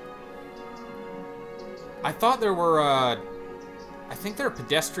 I thought there were, I think there are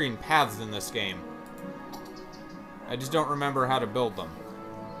pedestrian paths in this game. I just don't remember how to build them.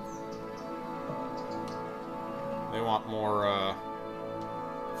 They want more,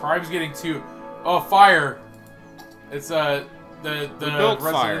 Crime's getting too... Oh, fire! It's, the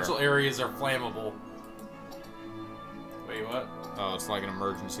residential areas are flammable. Wait, what? Oh, it's like an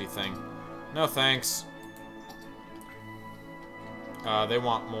emergency thing. No thanks. They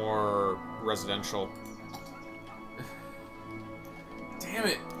want more residential. Damn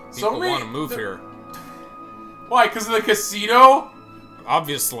it. People want to move here. Why, because of the casino?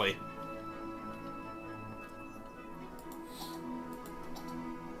 Obviously.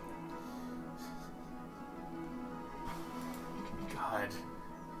 God.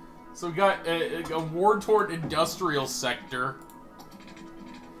 So we got a war toward industrial sector.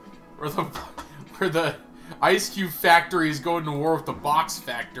 Where the Ice Cube factory is going to war with the box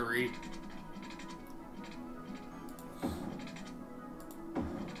factory.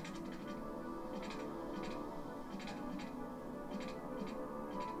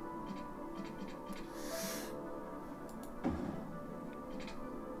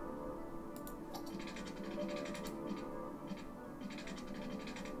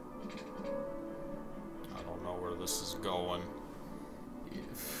 I don't know where this is going.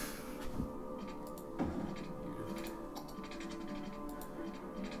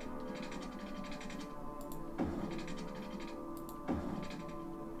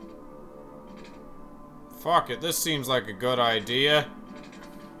 Fuck it, this seems like a good idea.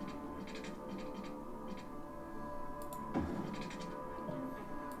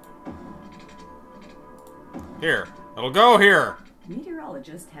 Here, it'll go here.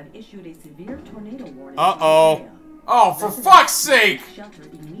 Meteorologists have issued a severe tornado warning. Uh-oh. Oh, for fuck's sake! Shelter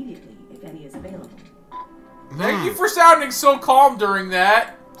immediately if any is available. Thank you for sounding so calm during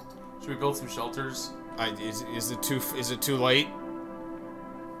that. Should we build some shelters? Is it too late?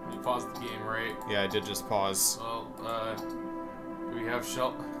 You paused the game, right? Yeah, I did just pause. Well, do we have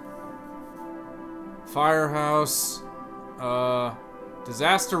shelter? Firehouse.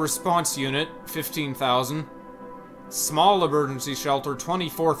 Disaster response unit, 15,000. Small emergency shelter,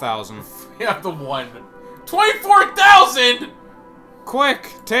 24,000. We have the one. 24,000! Quick,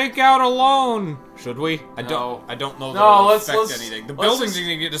 take out a loan. Should we? I don't know that it'll affect anything. The buildings are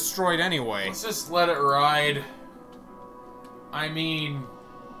gonna get destroyed anyway. Let's just let it ride. I mean,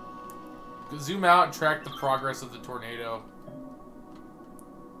 zoom out and track the progress of the tornado.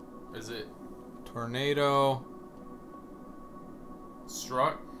 Is it tornado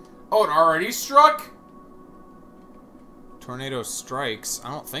struck? Oh, it already struck? Tornado strikes?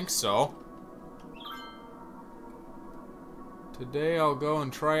 I don't think so. Today I'll go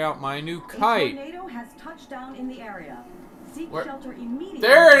and try out my new kite. A tornado has touched down in the area. Seek shelter immediately.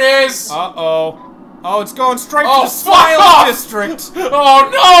 There it is! Uh-oh. Oh, it's going straight to the Smile District! Oh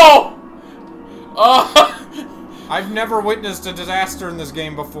no! I've never witnessed a disaster in this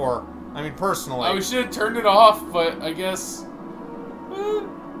game before. I mean, personally. We should have turned it off, but I guess...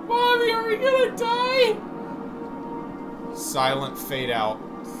 Mommy, are we gonna die? Silent fade out.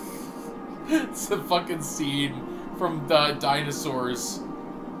 It's a fucking scene from the dinosaurs.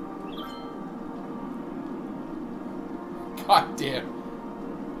 God damn.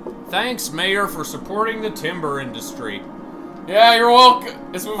 Thanks, Mayor, for supporting the timber industry. Yeah, you're welcome.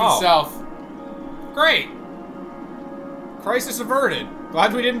 It's moving south. Great. Crisis averted.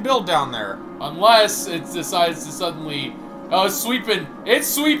 Glad we didn't build down there. Unless it decides to suddenly... Oh, it's sweeping. It's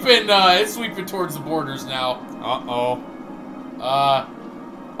sweeping towards the borders now. Uh-oh.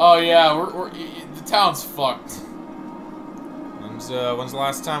 Oh yeah, the town's fucked. When's the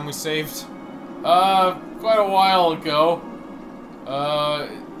last time we saved? Quite a while ago.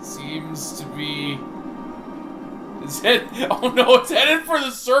 It seems to be... Oh no, it's headed for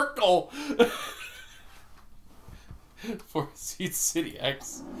the circle! For City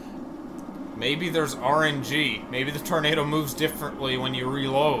X. Maybe there's RNG. Maybe the tornado moves differently when you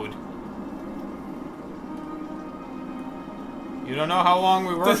reload. You don't know how long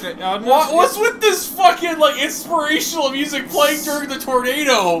we worked at... What's with this fucking, like, inspirational music playing during the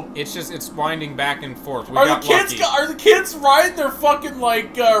tornado? It's winding back and forth. Are the kids riding their fucking,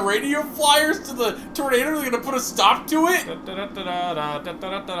 like, radio flyers to the tornado? They're gonna put a stop to it?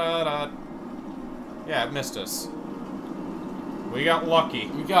 Yeah, it missed us. We got lucky.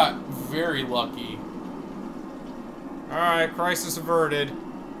 We got very lucky. Alright, crisis averted.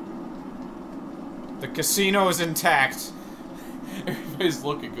 The casino is intact. Everybody's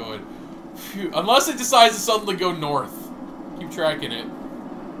looking good. Phew. Unless it decides to suddenly go north. Keep tracking it.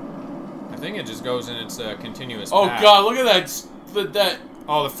 I think it just goes in its continuous path. Oh god, look at that.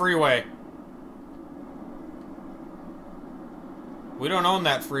 Oh, the freeway. We don't own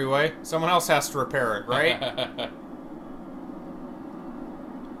that freeway. Someone else has to repair it, right?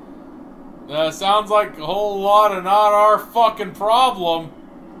 Sounds like a whole lot of not our fucking problem.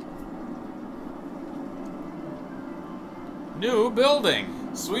 New building.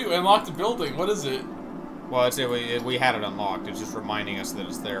 Sweet, we unlocked the building. What is it? Well, we had it unlocked. It's just reminding us that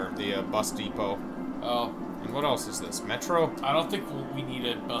it's there. The bus depot. Oh. And what else is this? Metro? I don't think we need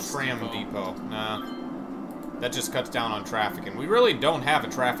a bus depot. Nah. That just cuts down on traffic, and we really don't have a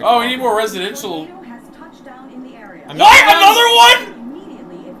traffic problem. We need more residential. Has touched down in the area. What? Another one?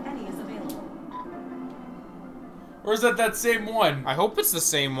 Immediately if any is available. Or is that same one? I hope it's the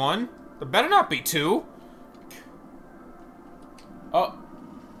same one. There better not be two. Oh.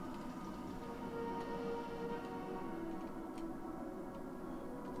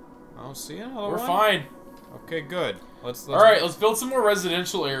 I don't see another one. We're fine. Okay, good. Let's Alright, let's build some more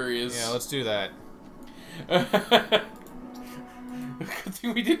residential areas. Yeah, let's do that. Good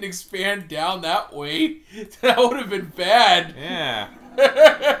thing we didn't expand down that way. That would have been bad. Yeah.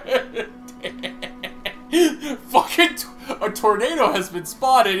 Fucking a tornado has been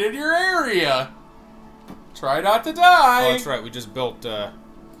spotted in your area. Try not to die. Oh, that's right. We just built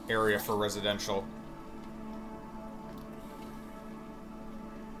area for residential.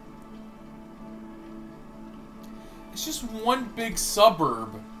 It's just one big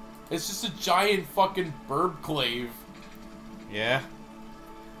suburb. It's just a giant fucking burbclave. Yeah.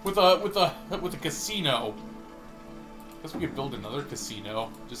 With a casino. Guess we could build another casino,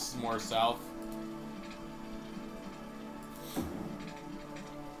 just more south.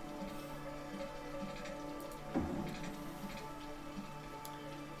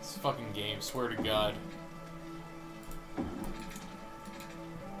 This fucking game, swear to God.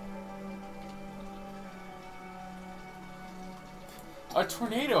 A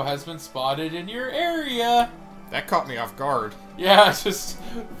tornado has been spotted in your area. That caught me off guard. Yeah, just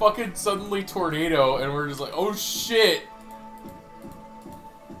fucking suddenly tornado, and we're just like, oh shit.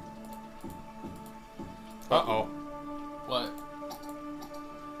 Uh-oh. What?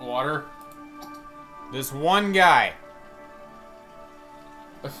 Water? This one guy.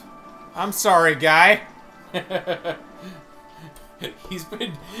 I'm sorry, guy. He's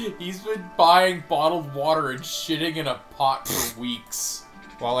been buying bottled water and shitting in a pot for weeks.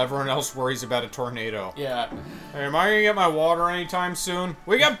 While everyone else worries about a tornado. Yeah. Hey, am I gonna get my water anytime soon?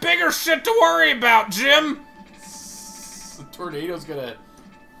 We got bigger shit to worry about, Jim! The tornado's gonna...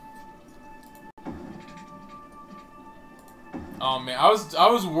 Oh man, I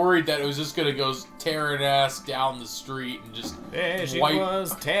was worried that it was just gonna go tearing ass down the street and just There she wipe...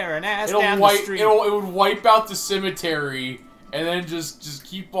 was, tearing ass down the street. It would wipe out the cemetery and then just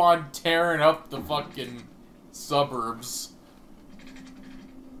keep on tearing up the fucking suburbs.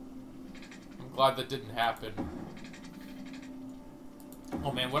 I'm glad that didn't happen.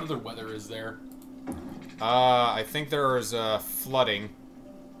 Oh man, what other weather is there? I think there is flooding.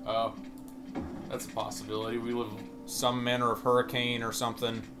 Oh, that's a possibility. We live Some manner of hurricane or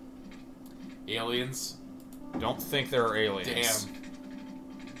something. aliens. Don't think there are aliens.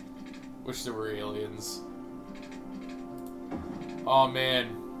 Damn. Wish there were aliens. Oh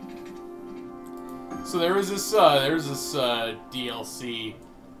man. So there was this DLC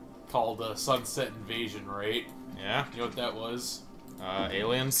called Sunset Invasion, right? Yeah? You know what that was?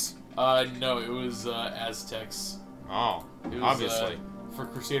 Aliens? No, it was Aztecs. Oh, It was, obviously. For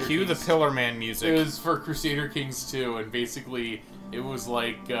Crusader Cue Kings. the Pillar Man music. It was for Crusader Kings 2, and basically it was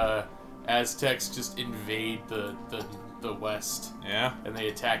like Aztecs just invade the West, Yeah? and they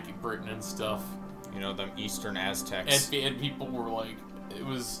attack Britain and stuff. You know, them Eastern Aztecs. And people were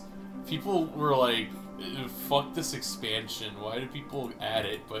like, fuck this expansion. Why did people add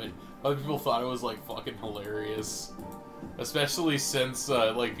it? But other people thought it was like fucking hilarious. Especially since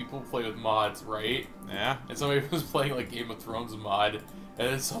like people play with mods, right? Yeah? And somebody was playing like Game of Thrones mod, and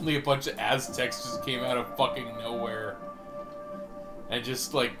then suddenly a bunch of Aztecs just came out of fucking nowhere. And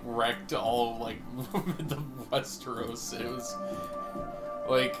just like wrecked all of like the Westeros. It was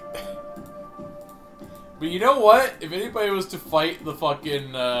like... But you know what? If anybody was to fight the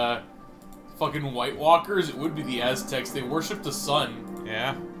fucking White Walkers, it would be the Aztecs. They worship the sun.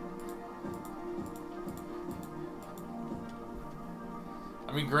 Yeah?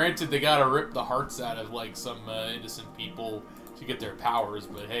 I mean, granted, they gotta rip the hearts out of like some innocent people to get their powers,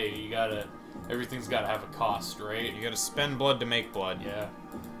 but hey, you gotta... Everything's gotta have a cost, right? You gotta spend blood to make blood. Yeah.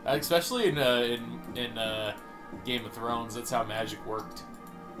 Especially in Game of Thrones, that's how magic worked.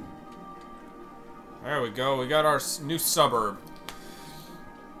 There we go. We got our new suburb.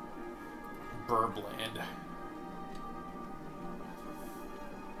 Burbland.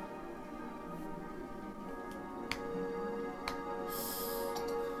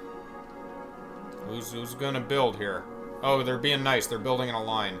 Who's gonna build here? Oh, they're being nice. They're building in a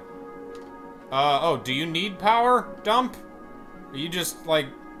line. Oh, do you need power, Dump? Or you just, like,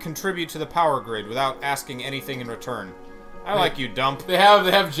 contribute to the power grid without asking anything in return? I like you, Dump. They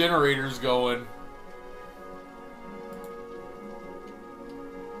have generators going.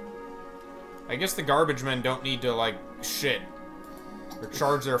 I guess the garbage men don't need to, like, shit. Or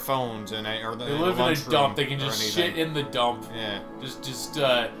charge their phones or They live in a dump. They can just shit in the dump. Yeah. Just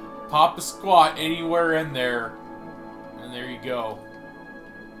pop a squat anywhere in there, and there you go.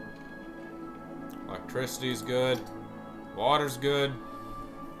 Electricity's good. Water's good.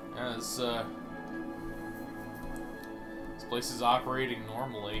 Yeah, this place is operating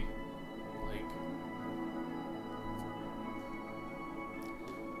normally. Like,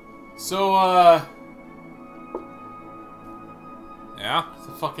 so Yeah?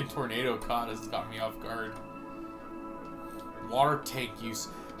 the fucking tornado has got me off guard. Water tank use.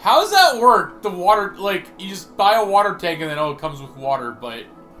 How does that work? The water, like, you just buy a water tank and then, oh, it comes with water, but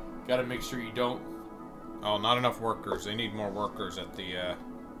gotta make sure you don't. Oh, not enough workers. They need more workers at the,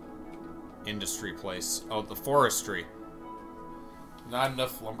 industry place. Oh, the forestry. Not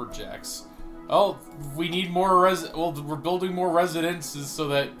enough lumberjacks. Oh, we need more well, we're building more residences so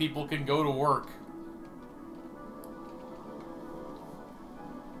that people can go to work.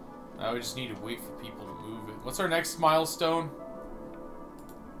 Now we just need to wait for people to move it. What's our next milestone?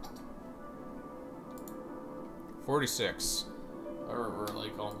 46. We're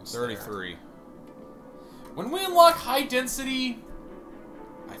like almost 33. there. When we unlock high density,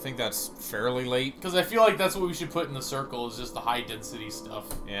 I think that's fairly late. because I feel like that's what we should put in the circle, is just the high density stuff.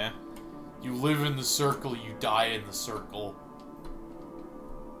 Yeah. You live in the circle, you die in the circle.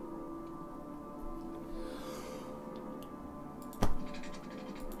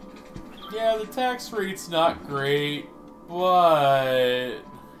 Yeah, the tax rate's not great, but...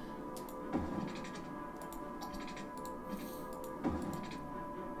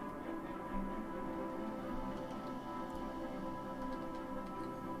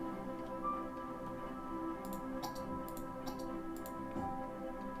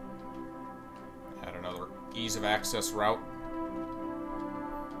 Add another ease of access route.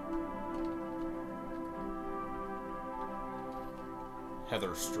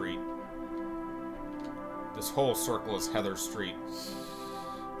 Heather Street. This whole circle is Heather Street.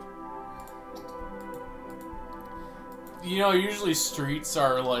 You know, usually streets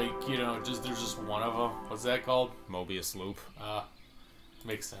are like, you know, just there's just one of them. What's that called? Mobius loop.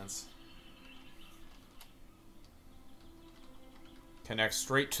 Makes sense. Connects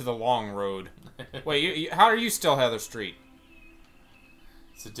straight to the long road. Wait, how are you still Heather Street?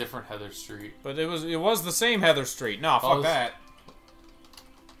 It's a different Heather Street. But it was the same Heather Street. No, fuck that.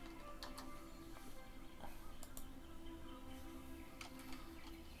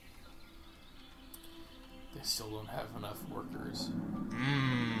 They still don't have enough workers.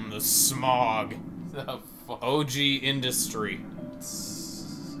 The smog. Oh, fuck. OG industry.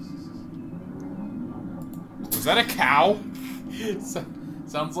 Was that a cow?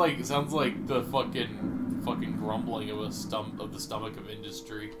 Sounds like the fucking grumbling of the stomach of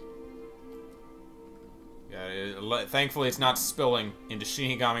industry. Yeah, thankfully it's not spilling into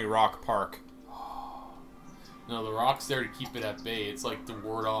Shinigami Rock Park. No, the rock's there to keep it at bay. It's like to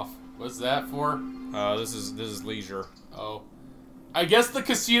ward off. What's that for? This is leisure. Oh. I guess the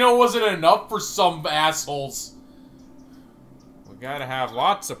casino wasn't enough for some assholes. We gotta have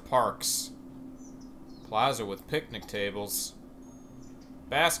lots of parks. Plaza with picnic tables.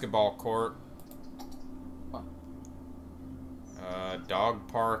 Basketball court. Dog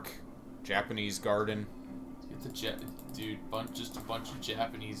park. Japanese garden. Get the dude, just a bunch of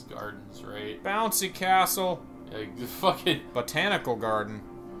Japanese gardens, right? Bouncy castle. Yeah, the fucking Botanical garden.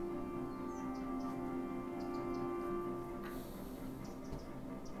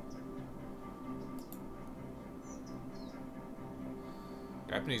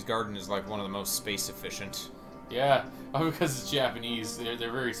 Japanese garden is like one of the most space efficient. yeah, because it's Japanese, they're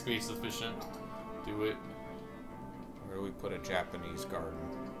very space efficient. Do it. Where do we put a Japanese garden?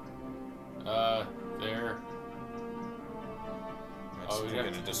 There. We're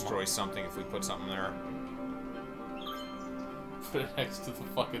gonna destroy something if we put something there. Put it next to the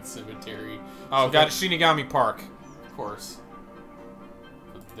fucking cemetery. Oh, got it. Shinigami Park. Of course.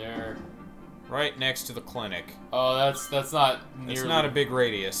 Put there. Right next to the clinic. Oh, that's not nearly... It's not a big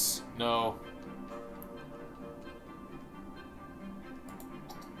radius. No.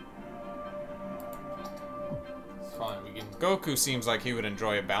 It's fine, we can... Goku seems like he would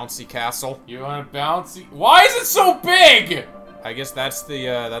enjoy a bouncy castle. You want a bouncy... Why is it so big?! I guess that's the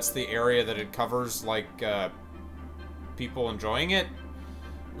area that it covers, like, people enjoying it.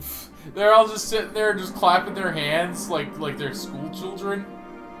 They're all just sitting there just clapping their hands like they're school children.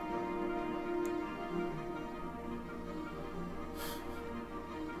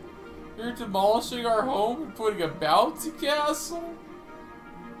 You're demolishing our home and putting a bouncy castle?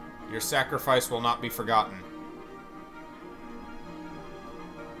 Your sacrifice will not be forgotten.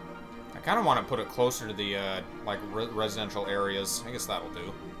 I kind of want to put it closer to the, like, residential areas. I guess that'll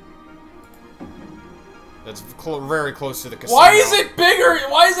do. That's very close to the casino. Why is it bigger?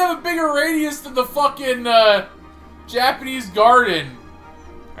 Why does it have a bigger radius than the fucking, Japanese garden?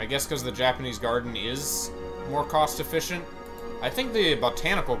 I guess because the Japanese garden is more cost efficient. I think the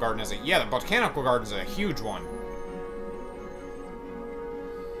botanical garden is yeah, the botanical garden is a huge one.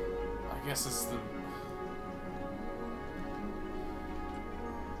 I guess it's the...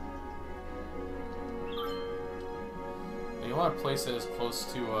 You want a place that is close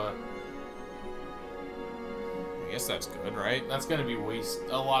to, I guess that's good, right? That's gonna be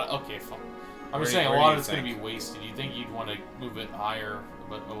a lot. Okay, fine. I'm just Where saying a do lot you of it's gonna think? be wasted. You think you'd want to move it higher,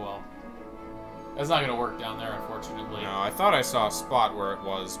 but oh well. That's not gonna work down there, unfortunately. No, I thought I saw a spot where it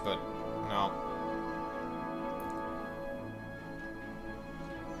was, but no.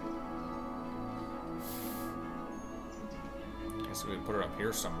 I guess we could put it up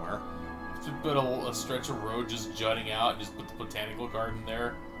here somewhere. Just put a stretch of road just jutting out and just put the botanical garden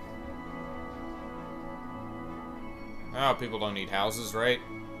there. Oh, people don't need houses, right?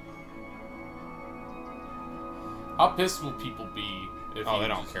 How pissed will people be if Oh, you they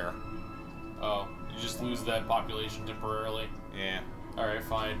don't just- care. Oh, you just lose that population temporarily. Yeah. Alright,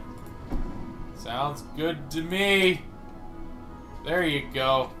 fine. Sounds good to me. There you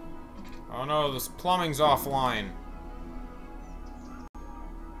go. Oh no, this plumbing's offline.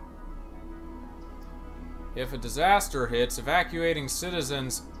 If a disaster hits, evacuating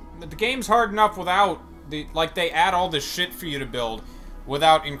citizens The game's hard enough without the like they add all this shit for you to build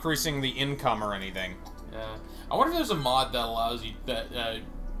without increasing the income or anything. Yeah. I wonder if there's a mod that allows you that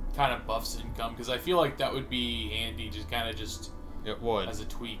kind of buffs income, because I feel like that would be handy. It would as a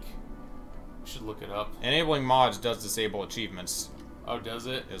tweak. We should look it up. Enabling mods does disable achievements. Oh, does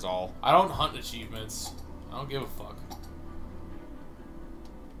it? Is all. I don't hunt achievements. I don't give a fuck.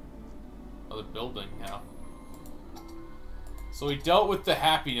 Oh, the building now. So we dealt with the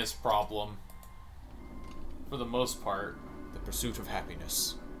happiness problem. For the most part. The pursuit of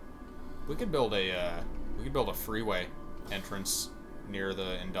happiness. We could build a freeway entrance near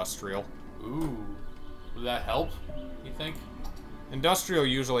the industrial. Ooh. Would that help, you think? Industrial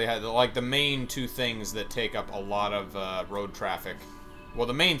usually has, like, the main two things that take up a lot of road traffic. Well,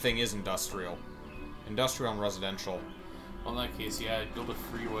 the main thing is industrial. Industrial and residential. Well, in that case, yeah, build a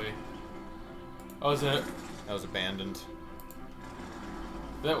freeway. Oh, is it? That was abandoned.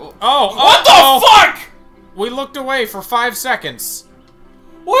 What Oh! the fuck?! We looked away for 5 seconds.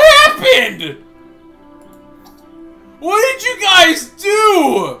 What happened?! What did you guys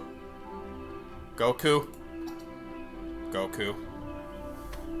do?! Goku. Goku.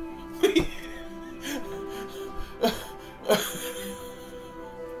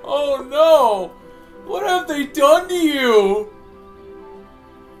 Oh no! What have they done to you?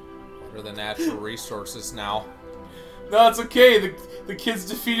 What are the natural resources now? No, it's okay. The kids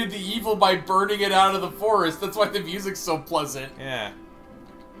defeated the evil by burning it out of the forest. That's why the music's so pleasant. Yeah.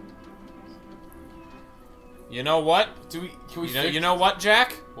 You know what? Can we you know what,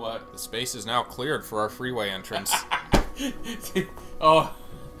 Jack? What? The space is now cleared for our freeway entrance. Oh.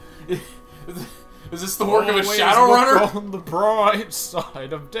 Is this the work of a Shadowrunner? On the bright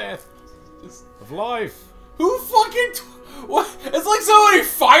side of death. Of life. Who fucking... What? It's like somebody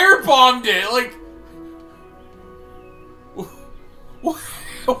firebombed it. Like...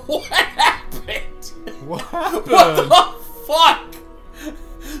 What happened? What happened? What the fuck?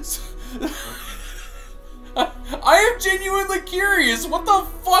 I am genuinely curious. What the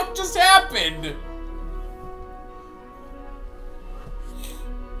fuck just happened?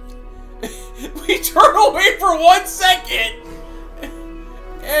 We turn away for 1 second,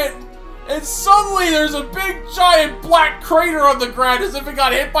 and suddenly there's a big giant black crater on the ground as if it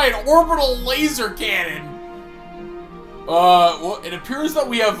got hit by an orbital laser cannon. Well, it appears that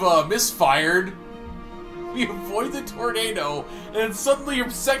we have misfired. We avoid the tornado, and suddenly a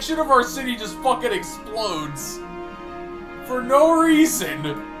section of our city just fucking explodes. For no reason.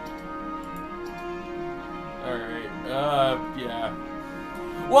 Alright, yeah.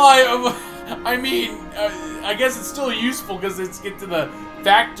 Well, I mean, I guess it's still useful because it's get to the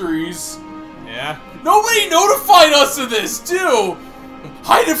factories. Yeah? Nobody notified us of this, too!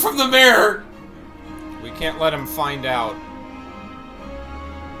 Hide it from the mayor! We can't let him find out.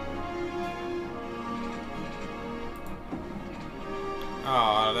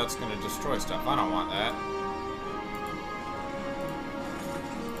 Oh, that's gonna destroy stuff. I don't want that.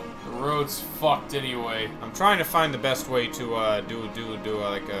 The road's fucked anyway. I'm trying to find the best way to do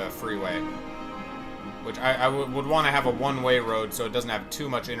like a freeway. Which I would want to have a one-way road so it doesn't have too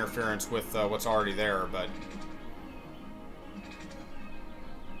much interference with what's already there, but...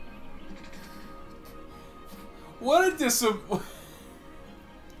 What a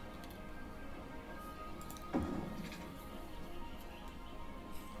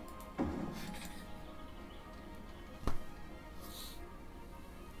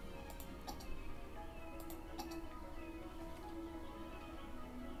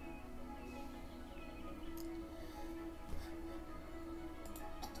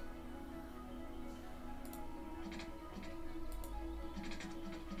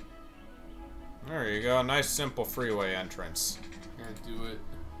There you go, nice simple freeway entrance. Here, do it.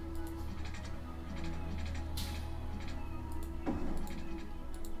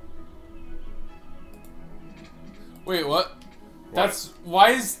 Wait, what? That's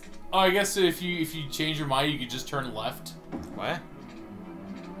why is? Oh, I guess if you change your mind, you could just turn left. What?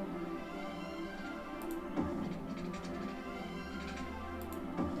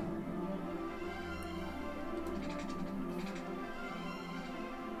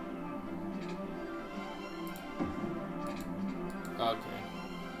 Okay.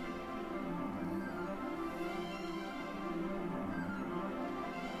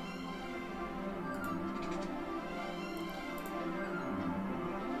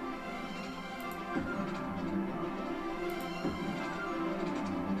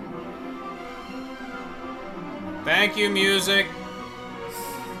 Thank you, music.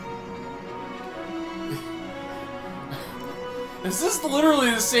 This is literally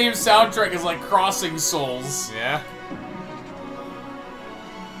the same soundtrack as like Crossing Souls. Yeah.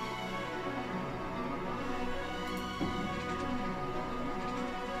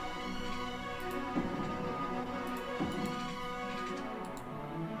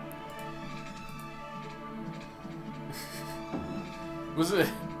 was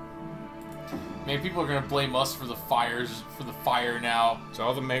it? Man, people are gonna blame us for the fire now. It's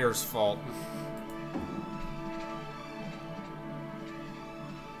all the mayor's fault.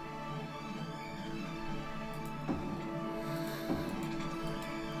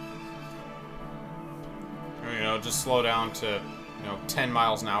 You know, just slow down to, 10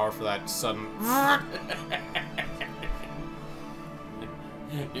 miles an hour for that sudden...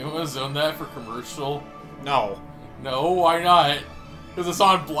 You want to zone that for commercial? No. No, why not? Because it's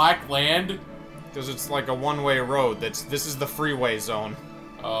on black land? Because it's like a one-way road. This is the freeway zone.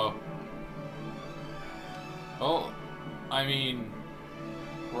 Oh. Well, I mean,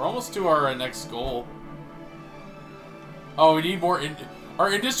 we're almost to our next goal. Oh, we need more.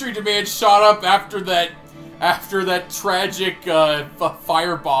 Our industry demand shot up after that tragic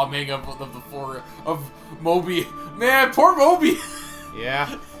firebombing of Moby. Man, poor Moby.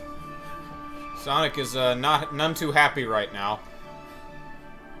 Yeah. Sonic is none too happy right now.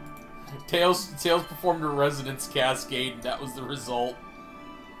 Tails performed a resonance cascade, and that was the result.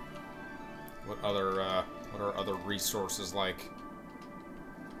 What are other resources like?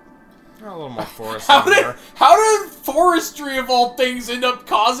 A little more forest How there. did forestry of all things end up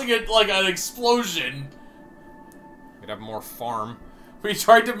causing an explosion? We'd have more farm. We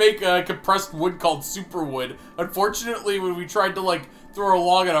tried to make a compressed wood called superwood. Unfortunately, when we tried to throw a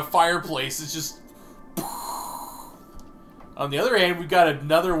log at a fireplace, it's just. On the other hand, we've got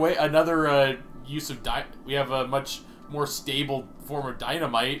another use of we have a much more stable form of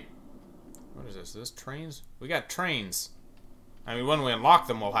dynamite. What is this? Is this trains? We got trains. I mean, when we unlock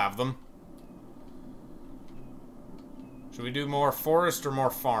them, we'll have them. Should we do more forest or more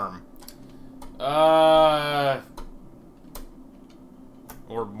farm? Or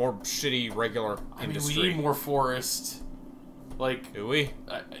more shitty regular industry? I mean, we need more forest. Do we?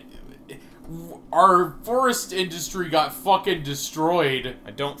 Our forest industry got fucking destroyed.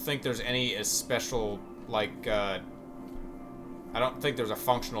 I don't think there's any special, I don't think there's a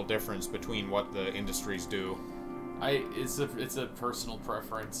functional difference between what the industries do. It's a personal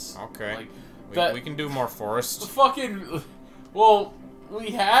preference. Okay. We can do more forest. Well, we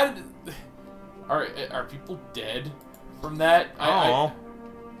had... Are people dead from that? Oh,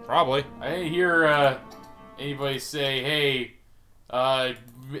 probably. I didn't hear anybody say, hey,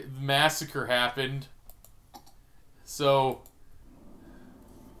 massacre happened. So...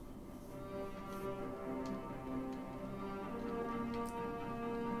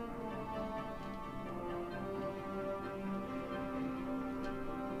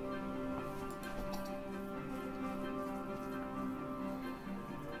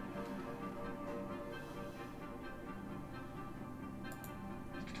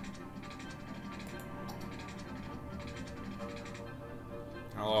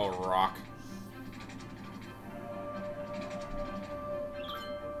 Hello, rock.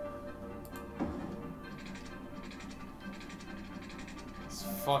 It's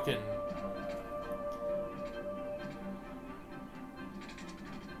fucking...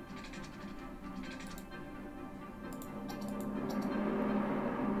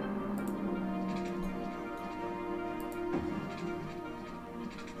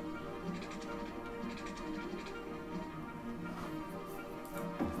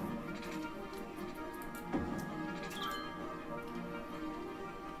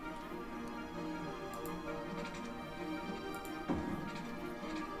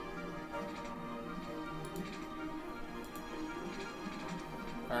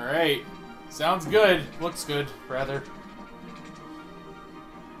 Alright. Sounds good. Looks good, rather.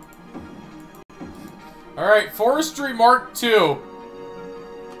 Alright, Forestry Mark II.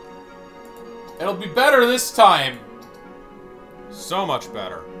 It'll be better this time. So much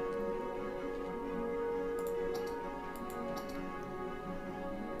better.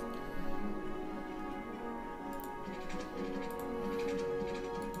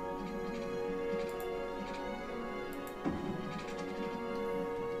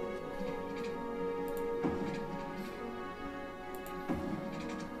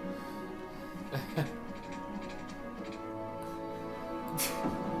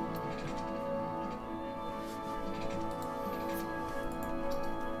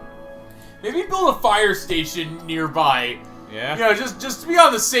 Maybe build a fire station nearby. Yeah? You know, just to be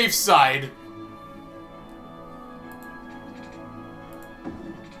on the safe side.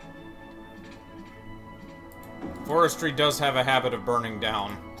 Forestry does have a habit of burning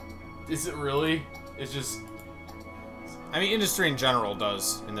down. Is it really? It's just... I mean, industry in general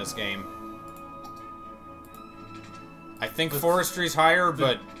does in this game. I think forestry's higher,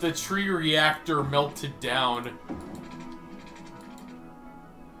 but... The tree reactor melted down.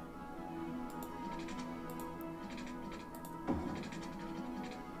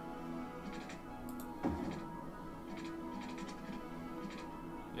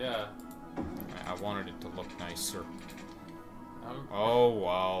 nicer. Oh,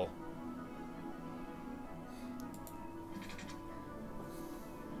 wow.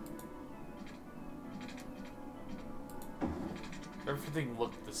 If everything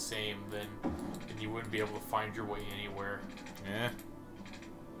looked the same, then you wouldn't be able to find your way anywhere. Yeah.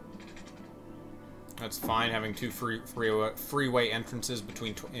 That's fine, having two freeway entrances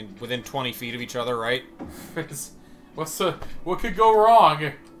within 20 feet of each other, right? What could go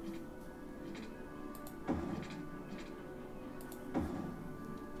wrong?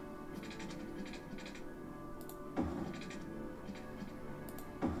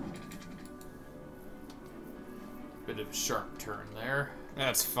 Bit of a sharp turn there.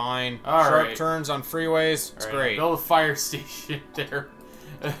 That's fine. All Sharp right. turns on freeways, it's great. Build a fire station there.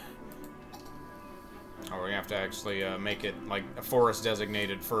 Oh, we have to actually make it like a forest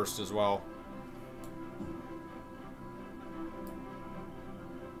designated first as well.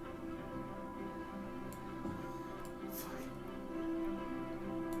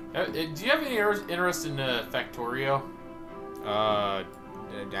 Do you have any interest in Factorio? I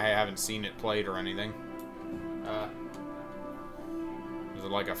haven't seen it played or anything. Is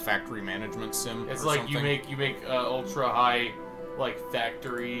it like a factory management sim? It's or like something? you make ultra high like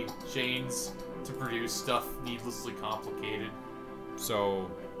factory chains to produce stuff needlessly complicated. So,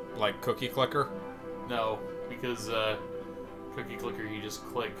 like Cookie Clicker? No, because Cookie Clicker you just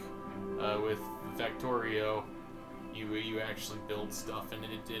click. With Factorio, you actually build stuff and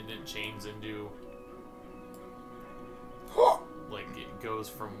it chains into like it goes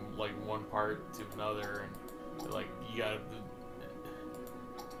from like one part to another and like you gotta.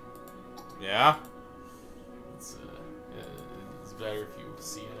 Yeah? It's better if you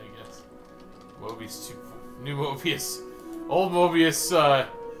see it, I guess. Mobius 2, new Mobius, old Mobius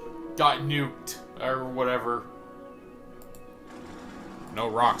got nuked or whatever. No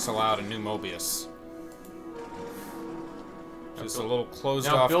rocks allowed in New Mobius. Just a little closed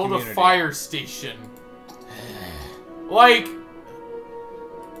off community. Now build a fire station. Like,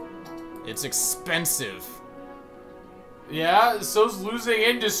 it's expensive. yeah, so's losing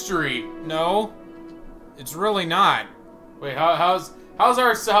industry. No, it's really not. Wait, how's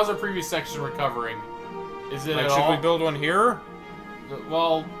our previous section recovering? Is it Like, at should all? we build one here?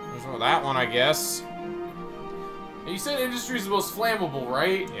 Well, There's that one, I guess. you said industry is the most flammable,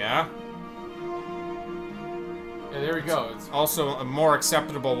 right? Yeah. Yeah, there we go. It's Also, a more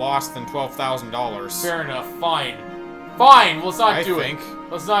acceptable loss than $12,000. fair enough. Fine. Fine. Let's not I do think.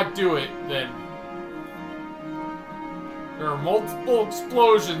 it. Let's not do it then. There are multiple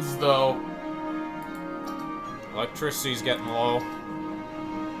explosions, though. Electricity's getting low.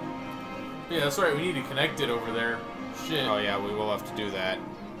 Yeah, that's right. We need to connect it over there. Shit. Oh yeah, we will have to do that.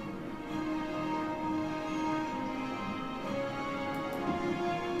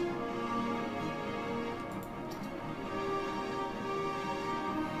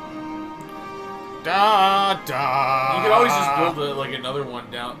 Da da. You could always just build like another one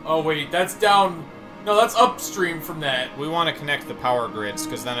down. Oh wait, that's down. No, that's upstream from that. We want to connect the power grids,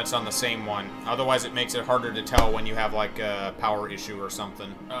 because then it's on the same one. Otherwise, it makes it harder to tell when you have, like, a power issue or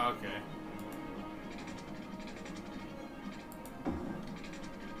something. Oh, okay.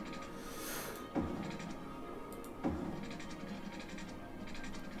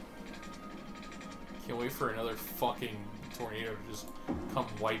 Can't wait for another fucking tornado to just come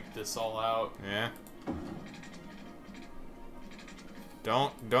wipe this all out. Yeah.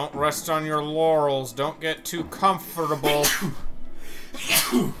 Don't rest on your laurels. Don't get too comfortable.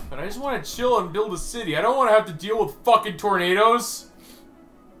 But I just want to chill and build a city. I don't want to have to deal with fucking tornadoes.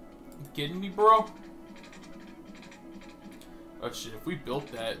 You kidding me, bro? Oh shit, if we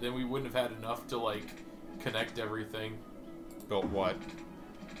built that, then we wouldn't have had enough to, like, connect everything. Built what?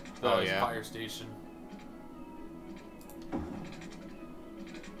 The Oh, yeah. fire station.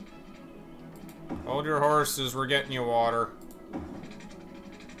 Hold your horses. We're getting you water.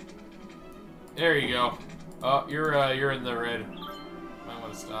 There you go. Oh, you're in the red. Might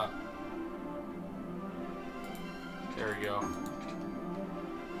want to stop. There we go.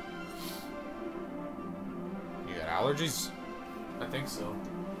 You got allergies? I think so.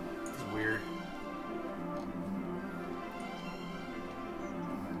 It's weird.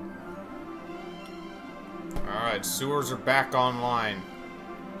 Alright, sewers are back online.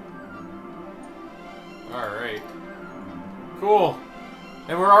 Alright. Cool.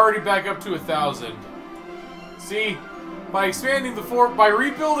 And we're already back up to 1,000. See? By expanding by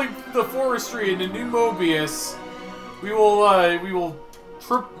rebuilding the forestry into New Mobius, we will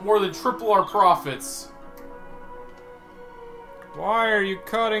more than triple our profits. Why are you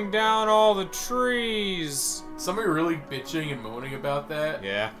cutting down all the trees? Somebody really bitching and moaning about that?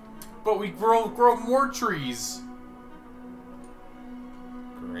 Yeah. but we grow more trees.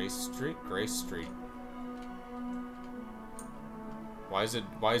 Gray Street, Gray Street. Why is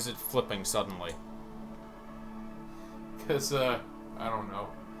it flipping suddenly? Because I don't know.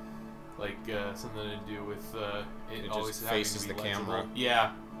 Like something to do with it always just faces the camera.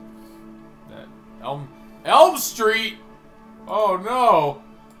 Yeah. That Elm Street. Oh no.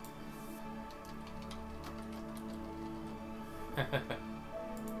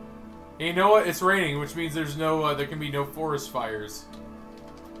 Hey, you know what? It's raining, which means there's no there can be no forest fires.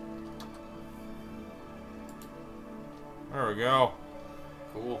 There we go.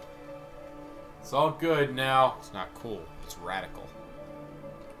 Cool. It's all good now. It's not cool. It's radical.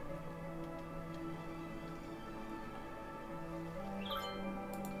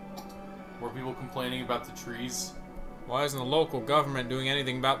 More people complaining about the trees. Why isn't the local government doing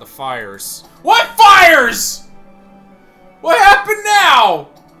anything about the fires? What fires? What happened now?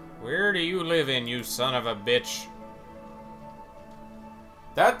 Where do you live in, you son of a bitch?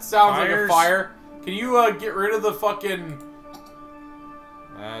 That sounds like Fires? a fire. Can you get rid of the fucking...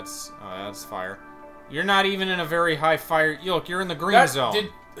 That's fire. You're not even in a very high fire. Look, you're in the green zone.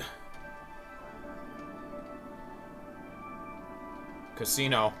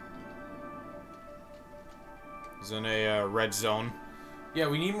 Casino is in a red zone. Yeah,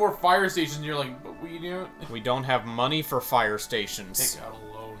 we need more fire stations. You're like, but we don't. We don't have money for fire stations. Take out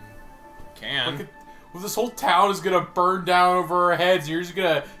a loan. Can. Well, this whole town is gonna burn down over our heads. You're just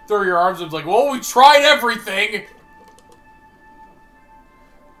gonna throw your arms up like, well, we tried everything.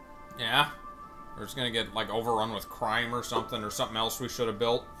 Yeah. We're just gonna get, like, overrun with crime or something else we should have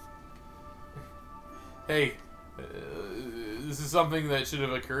built. Hey, this is something that should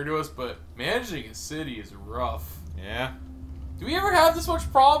have occurred to us, but managing a city is rough. Yeah. Do we ever have this much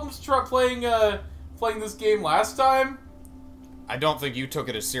problems playing this game last time? I don't think you took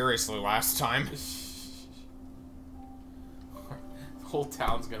it as seriously last time. The whole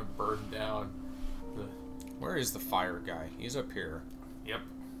town's gonna burn down. Where is the fire guy? He's up here. Yep.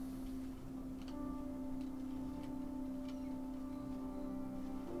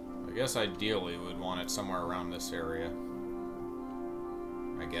 I guess ideally we'd want it somewhere around this area.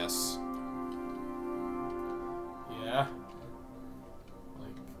 I guess. Yeah.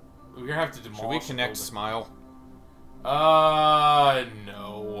 Like, we're gonna have to demolish. Should we connect the Smile? No.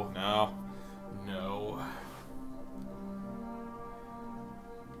 No. No.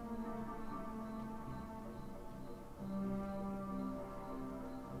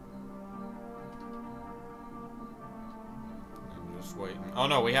 I'm just waiting. Oh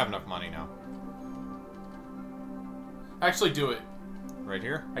no, we have enough money now. Actually, do it. Right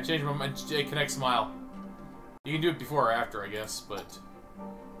here? I changed my mind. Connect Smile. You can do it before or after, I guess, but I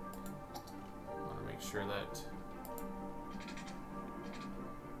want to make sure that.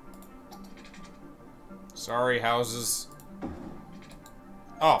 Sorry, houses.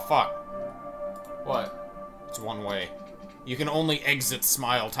 Oh, fuck. What? It's one way. You can only exit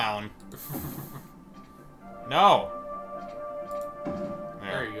Smile Town. No.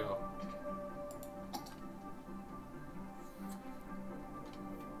 There you go.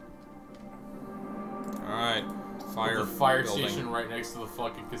 Alright. Fire, the fire building. station right next to the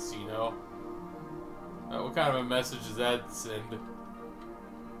fucking casino. What kind of a message does that send?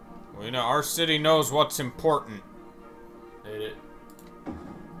 Well, you know, our city knows what's important. Hit it.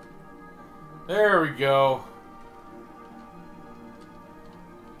 There we go.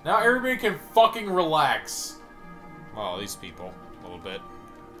 Now everybody can fucking relax. Well, these people. A little bit.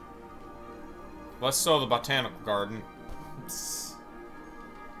 Less so the botanical garden.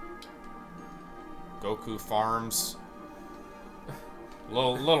 Goku Farms.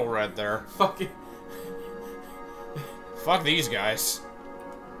 Little red there. Fucking. Fuck these guys.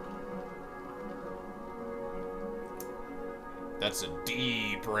 That's a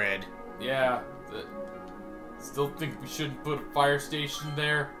deep red. Yeah. Still think we shouldn't put a fire station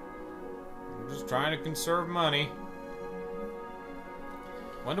there. I'm just trying to conserve money.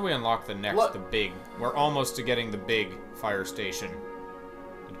 When do we unlock the next, the big? We're almost to getting the big fire station.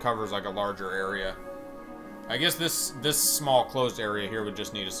 It covers like a larger area. I guess this small closed area here would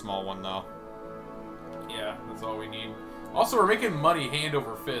just need a small one though. Yeah, that's all we need. Also, we're making money hand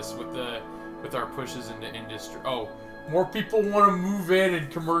over fist with our pushes into industry. Oh, more people want to move in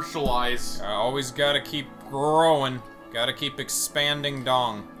and commercialize. Always gotta keep growing. Gotta keep expanding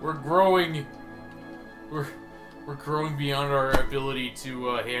dong. We're growing. We're growing beyond our ability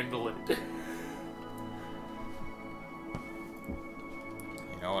to handle it.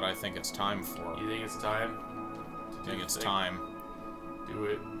 You know what I think it's time for? You think it's time? I think it's time. Do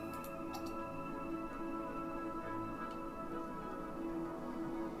it.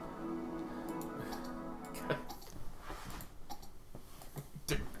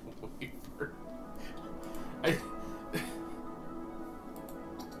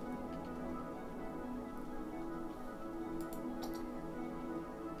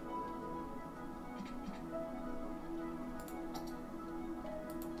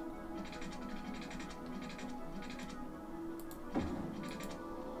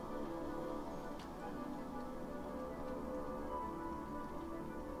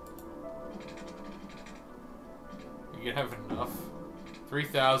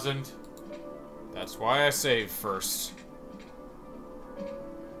 3,000. That's why I save first.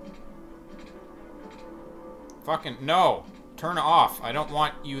 Fucking no! Turn off. I don't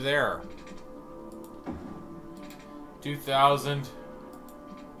want you there. 2,000.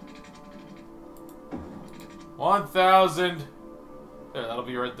 1,000. There, that'll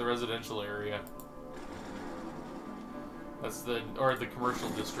be right the residential area. That's the commercial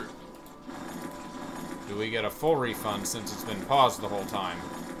district. Do we get a full refund since it's been paused the whole time?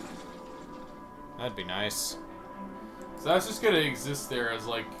 That'd be nice. So that's just gonna exist there as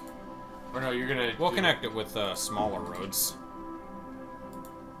like, or no, you're gonna. We'll connect it with smaller roads.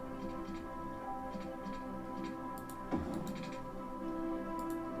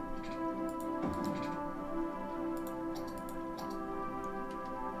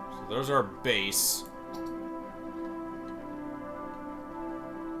 So there's our base.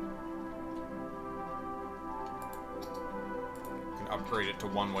 Upgrade it to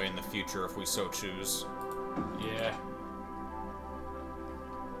one way in the future if we so choose. Yeah.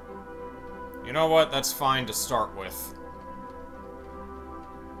 You know what? That's fine to start with.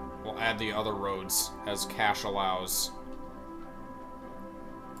 We'll add the other roads as cash allows.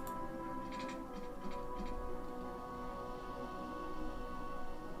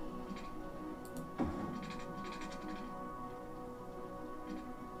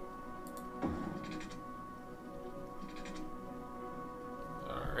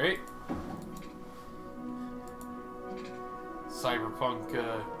 Alright.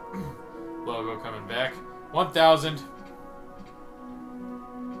 Cyberpunk logo coming back. 1,000.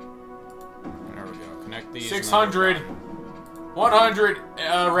 There we go. Connect these. 600. 100. Red.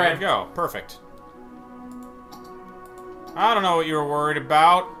 There we go. Perfect. I don't know what you were worried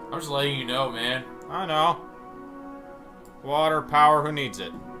about. I'm just letting you know, man. I know. Water, power, who needs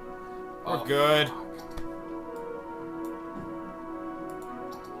it? We're good. Fuck.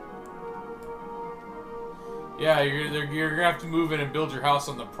 Yeah, you're gonna have to move in and build your house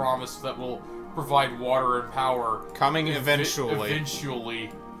on the promise that will provide water and power. Coming eventually.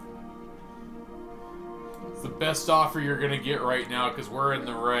 Eventually. It's the best offer you're gonna get right now because we're in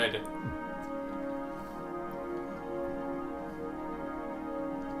the red.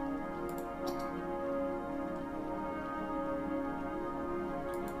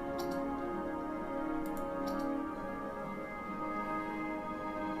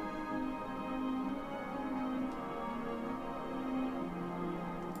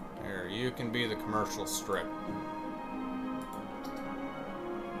 You can be the commercial strip.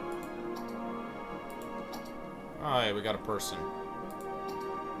 Oh, yeah, we got a person.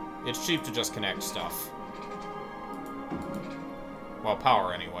 It's cheap to just connect stuff. Well,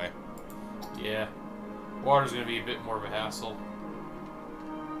 power anyway. Yeah. Water's gonna be a bit more of a hassle.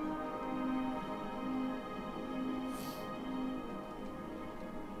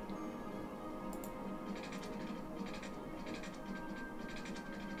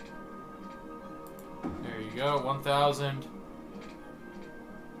 Go 1,000.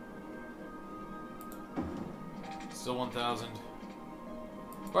 Still 1,000.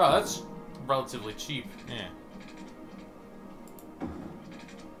 Wow, that's relatively cheap. Yeah.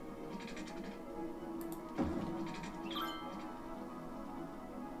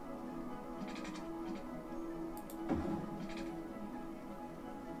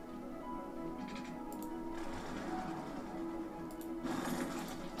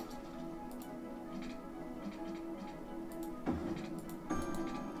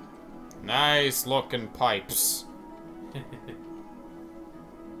 Nice looking pipes.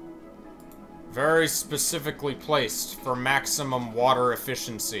 Very specifically placed for maximum water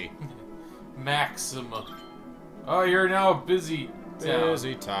efficiency. Maximum. Oh, you're now a busy town.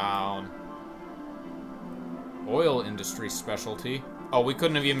 Busy town. Oil industry specialty. Oh, we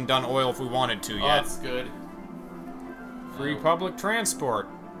couldn't have even done oil if we wanted to Oh, yet. that's good. Free public transport.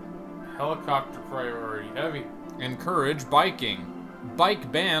 Helicopter priority. Heavy. Encourage biking.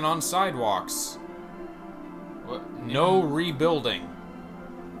 Bike ban on sidewalks. What? No rebuilding.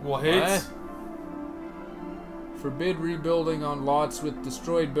 What? Forbid rebuilding on lots with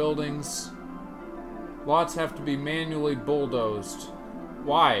destroyed buildings. Lots have to be manually bulldozed.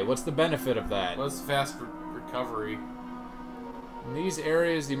 Why? What's the benefit of that? What's fast recovery? In these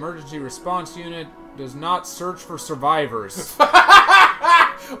areas, the emergency response unit does not search for survivors.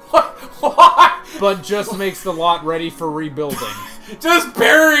 What? But just makes the lot ready for rebuilding. Just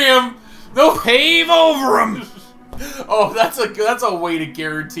bury him! No, Pave over him! Oh, that's a way to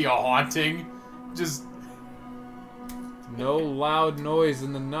guarantee a haunting. Just No loud noise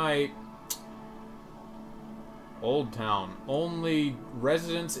in the night. Old Town. Only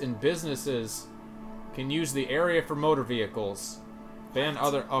residents and businesses can use the area for motor vehicles. Ban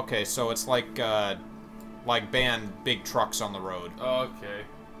other... Okay, so it's like ban big trucks on the road. Okay.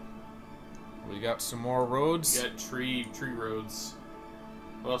 We got some more roads. We got tree roads.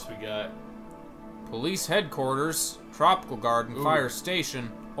 What else we got? Police headquarters, tropical garden, Ooh. fire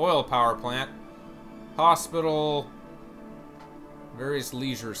station, oil power plant, hospital, various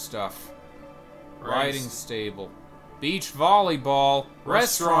leisure stuff, riding stable, beach volleyball,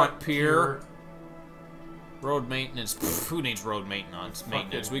 restaurant pier, road maintenance. Pff, who needs road maintenance?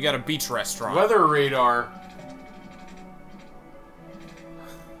 We got a beach restaurant. Weather radar.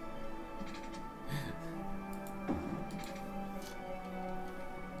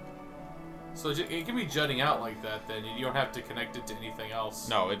 So it can be jutting out like that, then you don't have to connect it to anything else.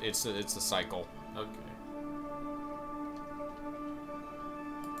 No, it's a cycle. Okay.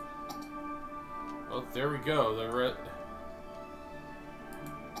 Oh, there we go.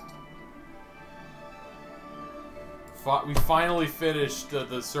 We finally finished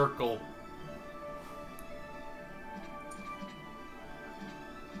the circle.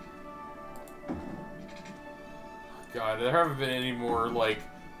 God, there haven't been any more like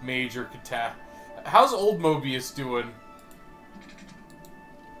major How's old Mobius doing?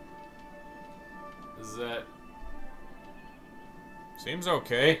 Is that... Seems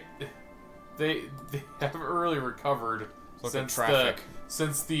okay. They haven't really recovered Look at traffic.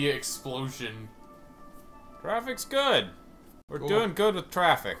 since the explosion. Traffic's good. We're Cool. doing good with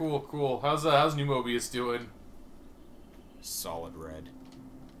traffic. Cool, cool. How's New Mobius doing? Solid red.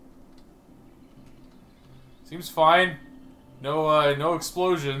 Seems fine. No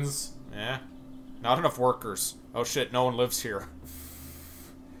explosions. Yeah. Not enough workers. Oh shit, no one lives here.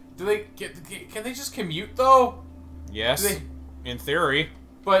 Do they can they just commute though? Yes. In theory.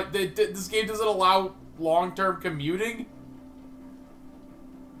 But this game doesn't allow long-term commuting?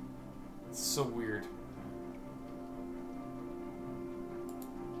 It's so weird.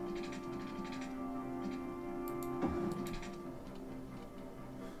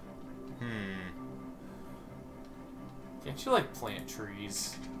 Can't you, like, plant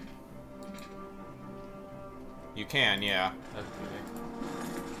trees? You can, yeah. Okay.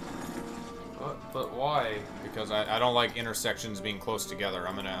 But why? Because I don't like intersections being close together.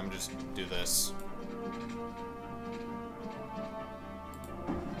 I'm just do this.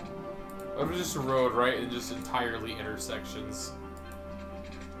 What if it's just a road, right? And just entirely intersections.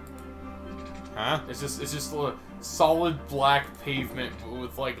 Huh? It's just a solid black pavement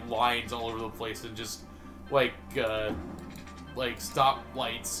with like lines all over the place and just like stop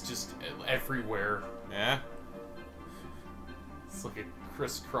lights just everywhere. Yeah. It's like a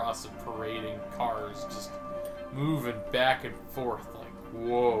crisscross of parading cars just moving back and forth like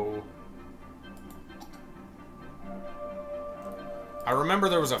whoa. I remember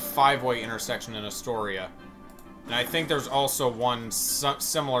there was a 5-way intersection in Astoria, and I think there's also one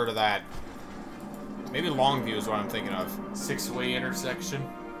similar to that. Maybe Longview is what I'm thinking of. 6-way intersection.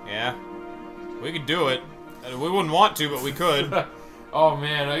 Yeah. We could do it. We wouldn't want to, but we could. Oh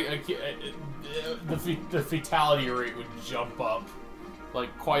man, the fatality rate would jump up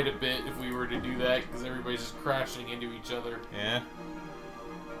like quite a bit if we were to do that because everybody's just crashing into each other. Yeah.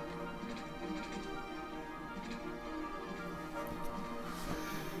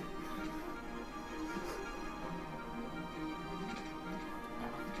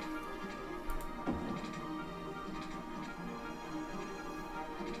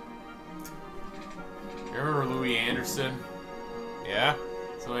 Remember Louis Anderson? Yeah?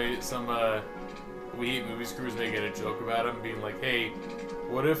 Some We Hate Movies crew was making a joke about him, being like, hey,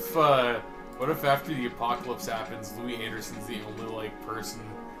 what if after the apocalypse happens, Louis Anderson's the only, like, person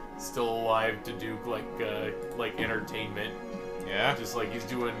still alive to do, like entertainment? Yeah? Just, like, he's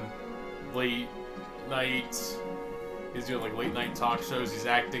doing late night talk shows, he's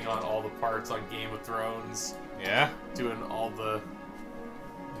acting on all the parts on Game of Thrones. Yeah? Doing all the...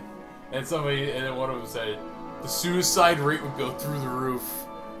 And then one of them said, the suicide rate would go through the roof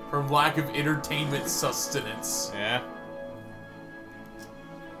from lack of entertainment sustenance. Yeah?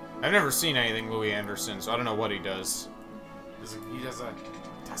 I've never seen anything Louis Anderson, so I don't know what he does. He does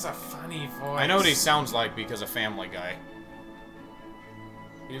a funny voice. I know what he sounds like because of Family Guy.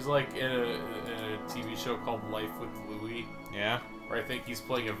 He's like in a TV show called Life with Louis. Yeah? Where I think he's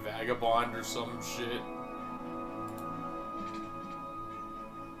playing a vagabond or some shit.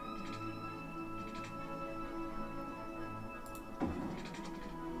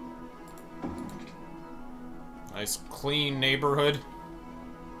 Nice clean neighborhood.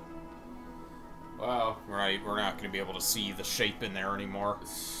 Wow. Right, we're not going to be able to see the shape in there anymore.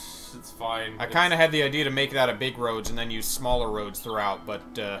 It's fine. I kind of had the idea to make that a big roads and then use smaller roads throughout, but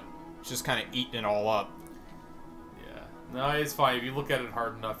it's just kind of eating it all up. Yeah. No, it's fine. If you look at it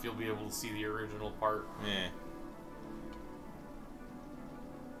hard enough, you'll be able to see the original part. Yeah.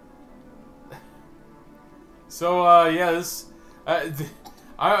 So, yeah, this...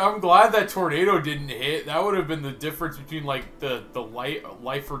 I'm glad that tornado didn't hit. That would have been the difference between, like, the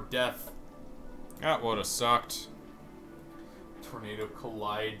life or death. That would have sucked. Tornado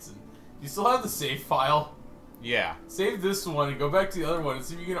collides. And you still have the save file? Yeah. Save this one and go back to the other one and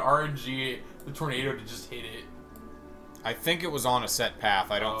see if you can RNG the tornado to just hit it. I think it was on a set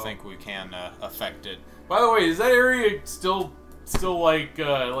path. I don't think we can affect it. By the way, is that area still like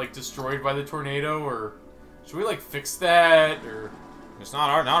destroyed by the tornado, or should we like fix that, or? It's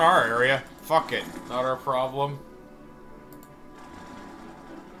not our area. Fuck it. Not our problem.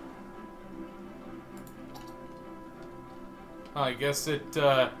 I guess it.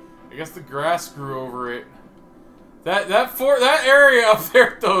 I guess the grass grew over it. That area up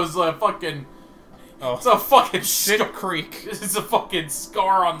there, though, is fucking. Oh, it's a fucking shit creek. It's a fucking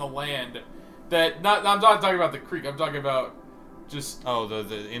scar on the land. I'm not talking about the creek. I'm talking about just. Oh,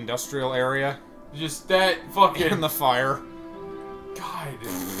 the industrial area. Just that fucking. And the fire. God,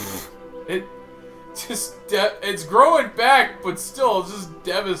 it's growing back, but still, it's just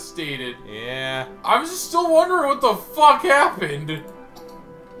devastated. Yeah. I'm just still wondering what the fuck happened. Did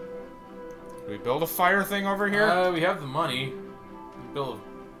we build a fire thing over here? We have the money. We build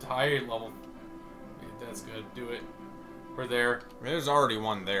a higher level. That's good. Do it. We're there. There's already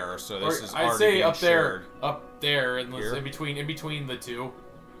one there, so this is already I'd say being up shared. there, up there, and in between the two.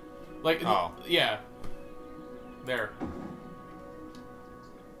 Like, oh yeah, there.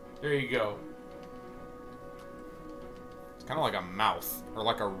 There you go. It's kind of like a mouth or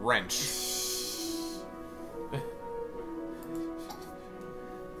like a wrench.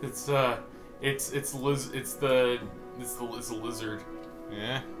 It's a lizard.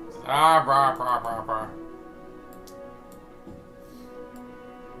 Yeah. Ah, brah, brah, brah, brah.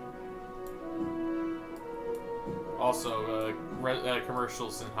 Also,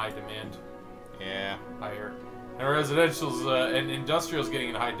 commercials in high demand. Yeah. Higher. And residential's and industrial's getting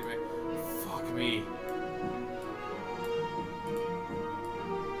in high demand. Fuck me.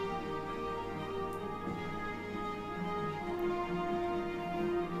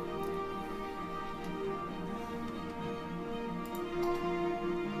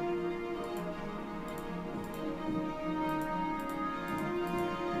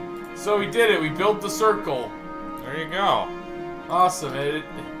 So we did it. We built the circle. There you go. Awesome.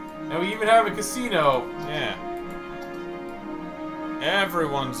 And we even have a casino. Yeah.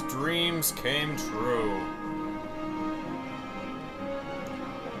 Everyone's dreams came true.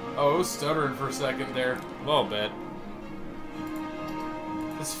 Oh, it was stuttering for a second there. A little bit.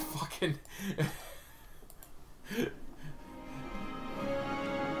 This fucking...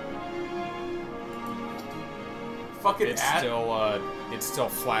 fucking it's still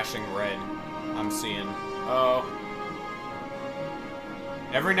flashing red. I'm seeing. Oh.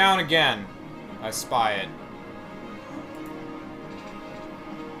 Every now and again, I spy it.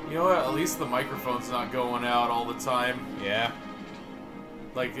 You know what? At least the microphone's not going out all the time. Yeah.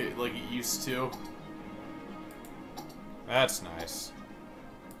 Like it used to. That's nice.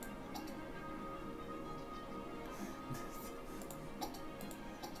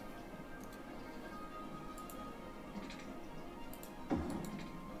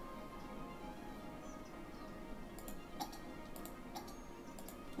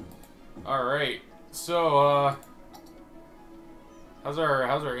 All right. So, how's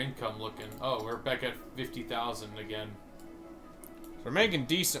our income looking? Oh, we're back at 50,000 again. We're making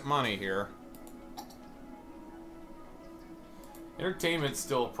decent money here. Entertainment's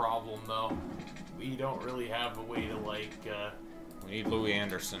still a problem, though. We don't really have a way to We need Louis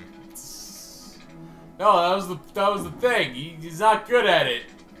Anderson. No, that was the thing. He's not good at it.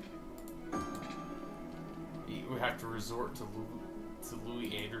 We have to resort to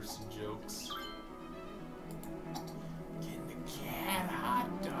Louis Anderson jokes. Getting the cat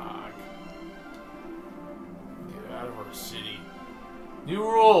hot dog. Get out of our city. New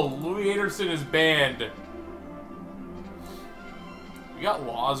rule: Louis Anderson is banned. We got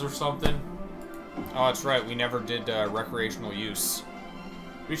laws or something? Oh, that's right. We never did recreational use.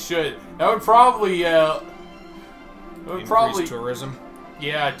 We should. That would probably Increase tourism.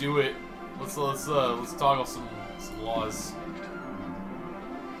 Yeah, do it. Let's toggle some laws.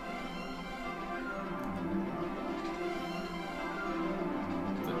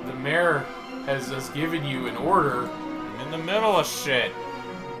 The mayor has given you an order. I'm in the middle of shit.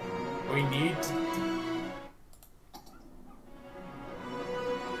 We need to...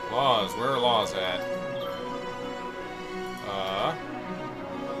 Laws. Where are laws at?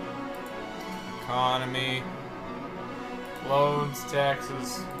 Economy. Loans,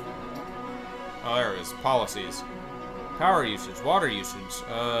 taxes. Oh, there it is. Policies. Power usage, water usage,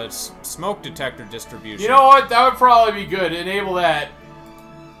 smoke detector distribution. You know what? That would probably be good. Enable that.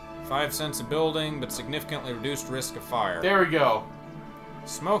 5 cents a building, but significantly reduced risk of fire. There we go.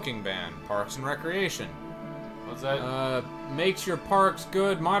 Smoking ban. Parks and recreation. What's that? Makes your parks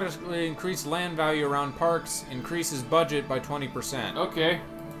good, modestly increase land value around parks, increases budget by 20%. Okay.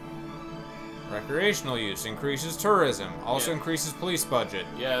 Recreational use, increases tourism, also increases police budget.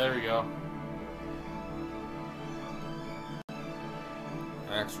 Yeah, there we go.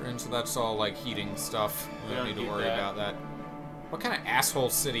 Extra, so that's all like heating stuff. We don't need to worry that. about that. What kind of asshole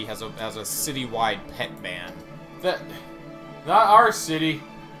city has a citywide pet ban? That, not our city.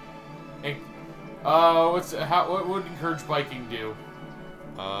 And, what would encourage biking do?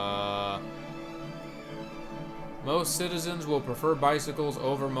 Most citizens will prefer bicycles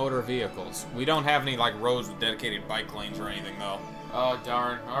over motor vehicles. We don't have any like roads with dedicated bike lanes or anything though. Oh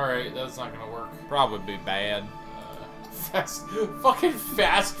darn! All right, that's not gonna work. Probably be bad. Fucking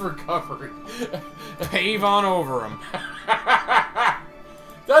fast recovery. Pave on over them.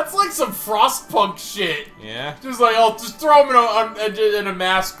 That's like some Frostpunk shit. Yeah. Just like, I'll just throw him in a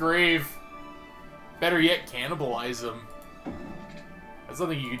mass grave. Better yet, cannibalize him. That's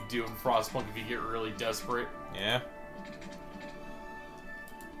something you could do in Frostpunk if you get really desperate. Yeah.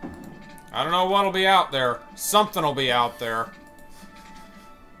 I don't know what'll be out there. Something will be out there.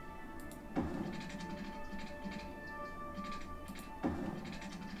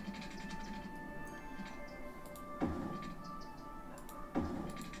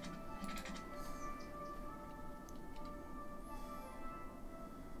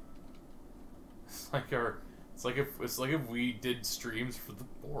 It's like if we did streams for the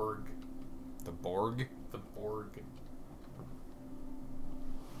Borg. The Borg? The Borg.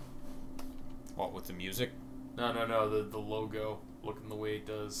 What, with the music? No, the logo looking the way it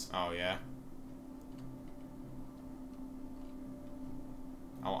does. Oh, yeah.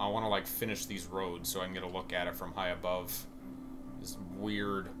 I want to, like, finish these roads so I can get a look at it from high above. This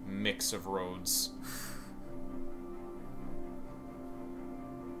weird mix of roads.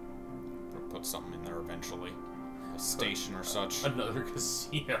 Put something in there eventually. A station or such. Another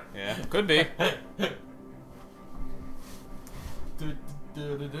casino. Yeah, could be.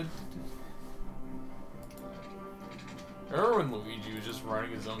 Remember when Luigi was just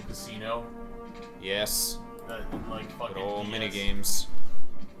running his own casino? Yes. Like fucking good old DS. minigames.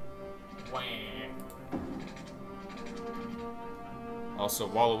 Wah. Also,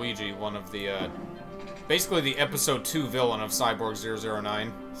 Waluigi, one of the, basically the episode 2 villain of Cyborg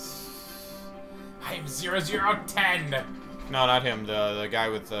 009. I'm 0010! No, not him, the guy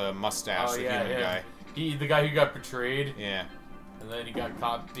with the mustache, the human guy. The guy who got betrayed. Yeah. And then he got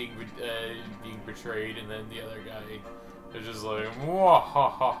caught being betrayed, and then the other guy was just like,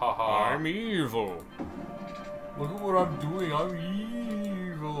 "Mwahahaha, I'm evil. Look at what I'm doing, I'm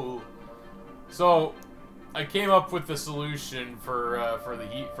evil." So, I came up with the solution for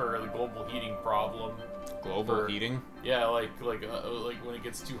the global heating problem. Global heating? Yeah, like when it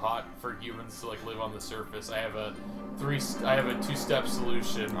gets too hot for humans to like live on the surface. I have a 2-step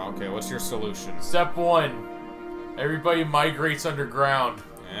solution. Okay, what's your solution? Step 1. Everybody migrates underground.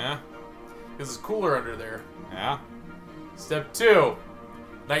 Yeah? Because it's cooler under there. Yeah? Step 2.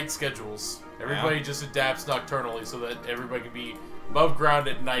 Night schedules. Everybody just adapts nocturnally so that everybody can be above ground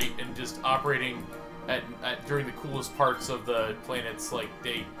at night and just operating during the coolest parts of the planet's like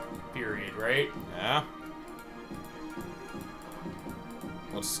day period, right? Yeah?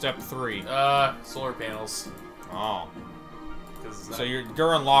 What's step 3? Solar panels. Oh. So your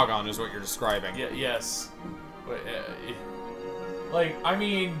Gurren Lagann is what you're describing. Yeah, yes. But, like, I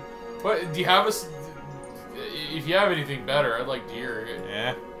mean, what do you have if you have anything better, I'd like to hear it.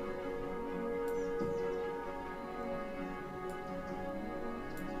 Yeah.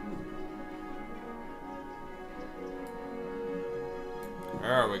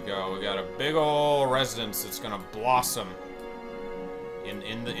 There we go. We got a big ol' residence that's gonna blossom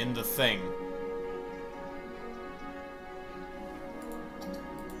in the thing.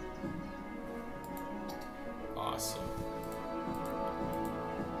 Awesome.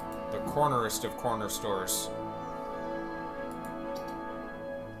 The cornerest of corner stores.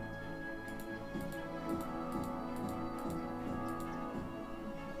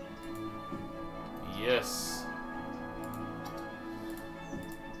 Yes.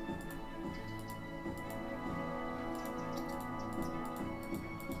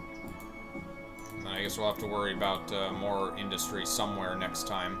 I guess we'll have to worry about more industry somewhere next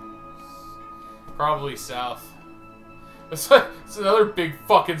time. Probably south. It's another big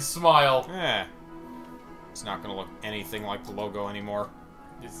fucking smile. Yeah. It's not gonna look anything like the logo anymore.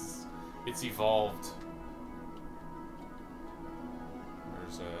 It's evolved.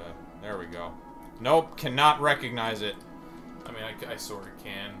 There we go. Nope, cannot recognize it. I mean, I sort of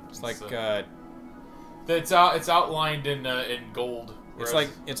can. It's like, it's outlined in gold. It's like,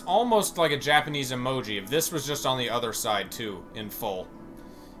 it's almost like a Japanese emoji. If this was just on the other side, too, in full.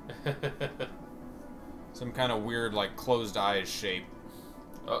 Some kind of weird, like, closed eyes shape.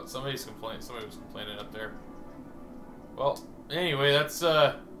 Oh, somebody was complaining up there. Well, anyway, that's,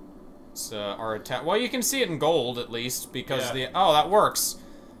 It's, our attack. Well, you can see it in gold, at least, because yeah. oh, that works.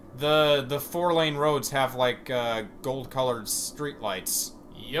 The 4-lane roads have, like, gold-colored street lights.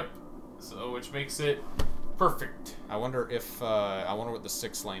 Yep. So, which makes it perfect. I wonder if, I wonder what the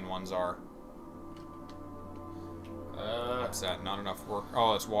 6-lane ones are. What's that? Not enough work.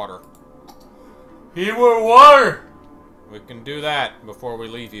 Oh, it's water. He will water! We can do that before we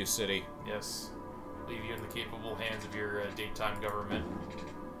leave you, City. Yes. Leave you in the capable hands of your daytime government.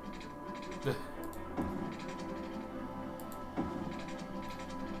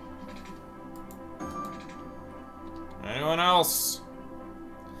 Anyone else?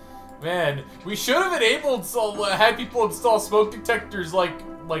 Man, we should have enabled had people install smoke detectors like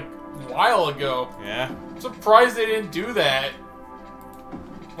a while ago. Yeah. I'm surprised they didn't do that.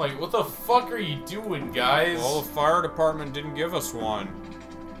 Like, what the fuck are you doing, guys? Well, the fire department didn't give us one.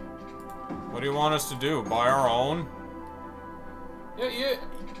 What do you want us to do? Buy our own? Yeah.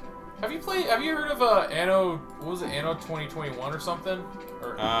 Have you heard of Anno? What was it, Anno 2021 or something?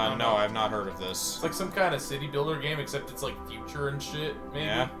 Or, no, I've not heard of this. It's like some kind of city builder game, except it's like future and shit. Maybe.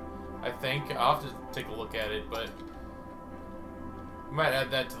 Yeah. I think I'll have to take a look at it, but we might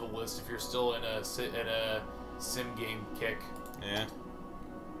add that to the list if you're still in a sim game kick. Yeah.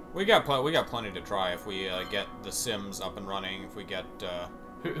 We got plenty to try if we get the Sims up and running. If we get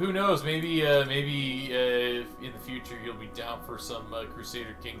who knows? Maybe in the future you'll be down for some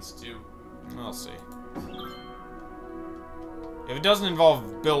Crusader Kings 2. We'll see. If it doesn't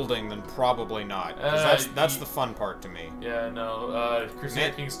involve building, then probably not. 'Cause that's the fun part to me. Yeah, no.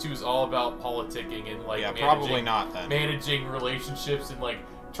 Crusader Kings 2 is all about politicking and like probably not then. Managing relationships and like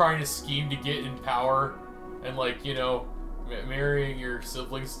trying to scheme to get in power and like marrying your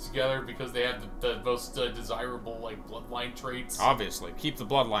siblings together because they have the most desirable like bloodline traits. Obviously, keep the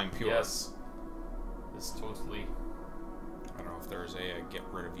bloodline pure. Yes, it's totally. I don't know if there's a get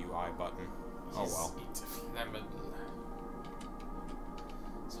rid of UI button. Oh well.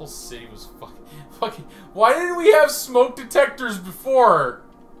 This whole city was fucking. Why didn't we have smoke detectors before?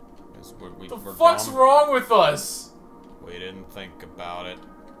 The fuck's wrong with us? We didn't think about it.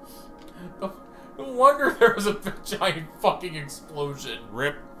 No wonder there was a giant fucking explosion.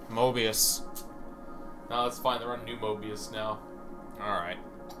 Rip Mobius. No, that's fine. They're on new Mobius now. Alright.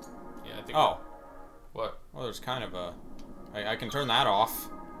 Yeah, I think. Oh. What? Well, there's kind of a... I can turn that off.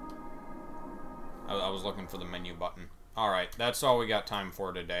 I was looking for the menu button. Alright, that's all we got time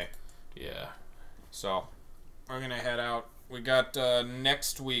for today. Yeah. So, we're gonna head out. We got,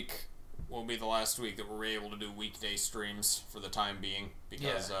 next week will be the last week that we're able to do weekday streams for the time being.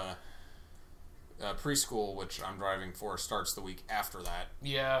 Because, preschool, which I'm driving for, starts the week after that.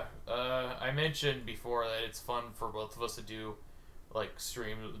 Yeah, I mentioned before that it's fun for both of us to do, like,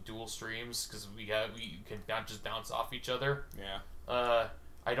 dual streams, because we can not just bounce off each other. Yeah.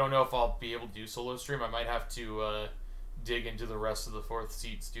 I don't know if I'll be able to do solo stream. I might have to, dig into the rest of the Fourth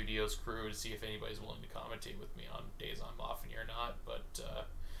Seat Studios crew to see if anybody's willing to commentate with me on days I'm off and you're not, but,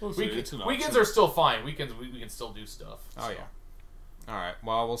 weekends are still fine. Weekends, we can still do stuff. Oh, yeah. Alright,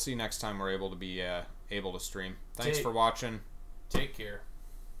 well, we'll see next time we're able to be able to stream. Thanks for watching. Take care.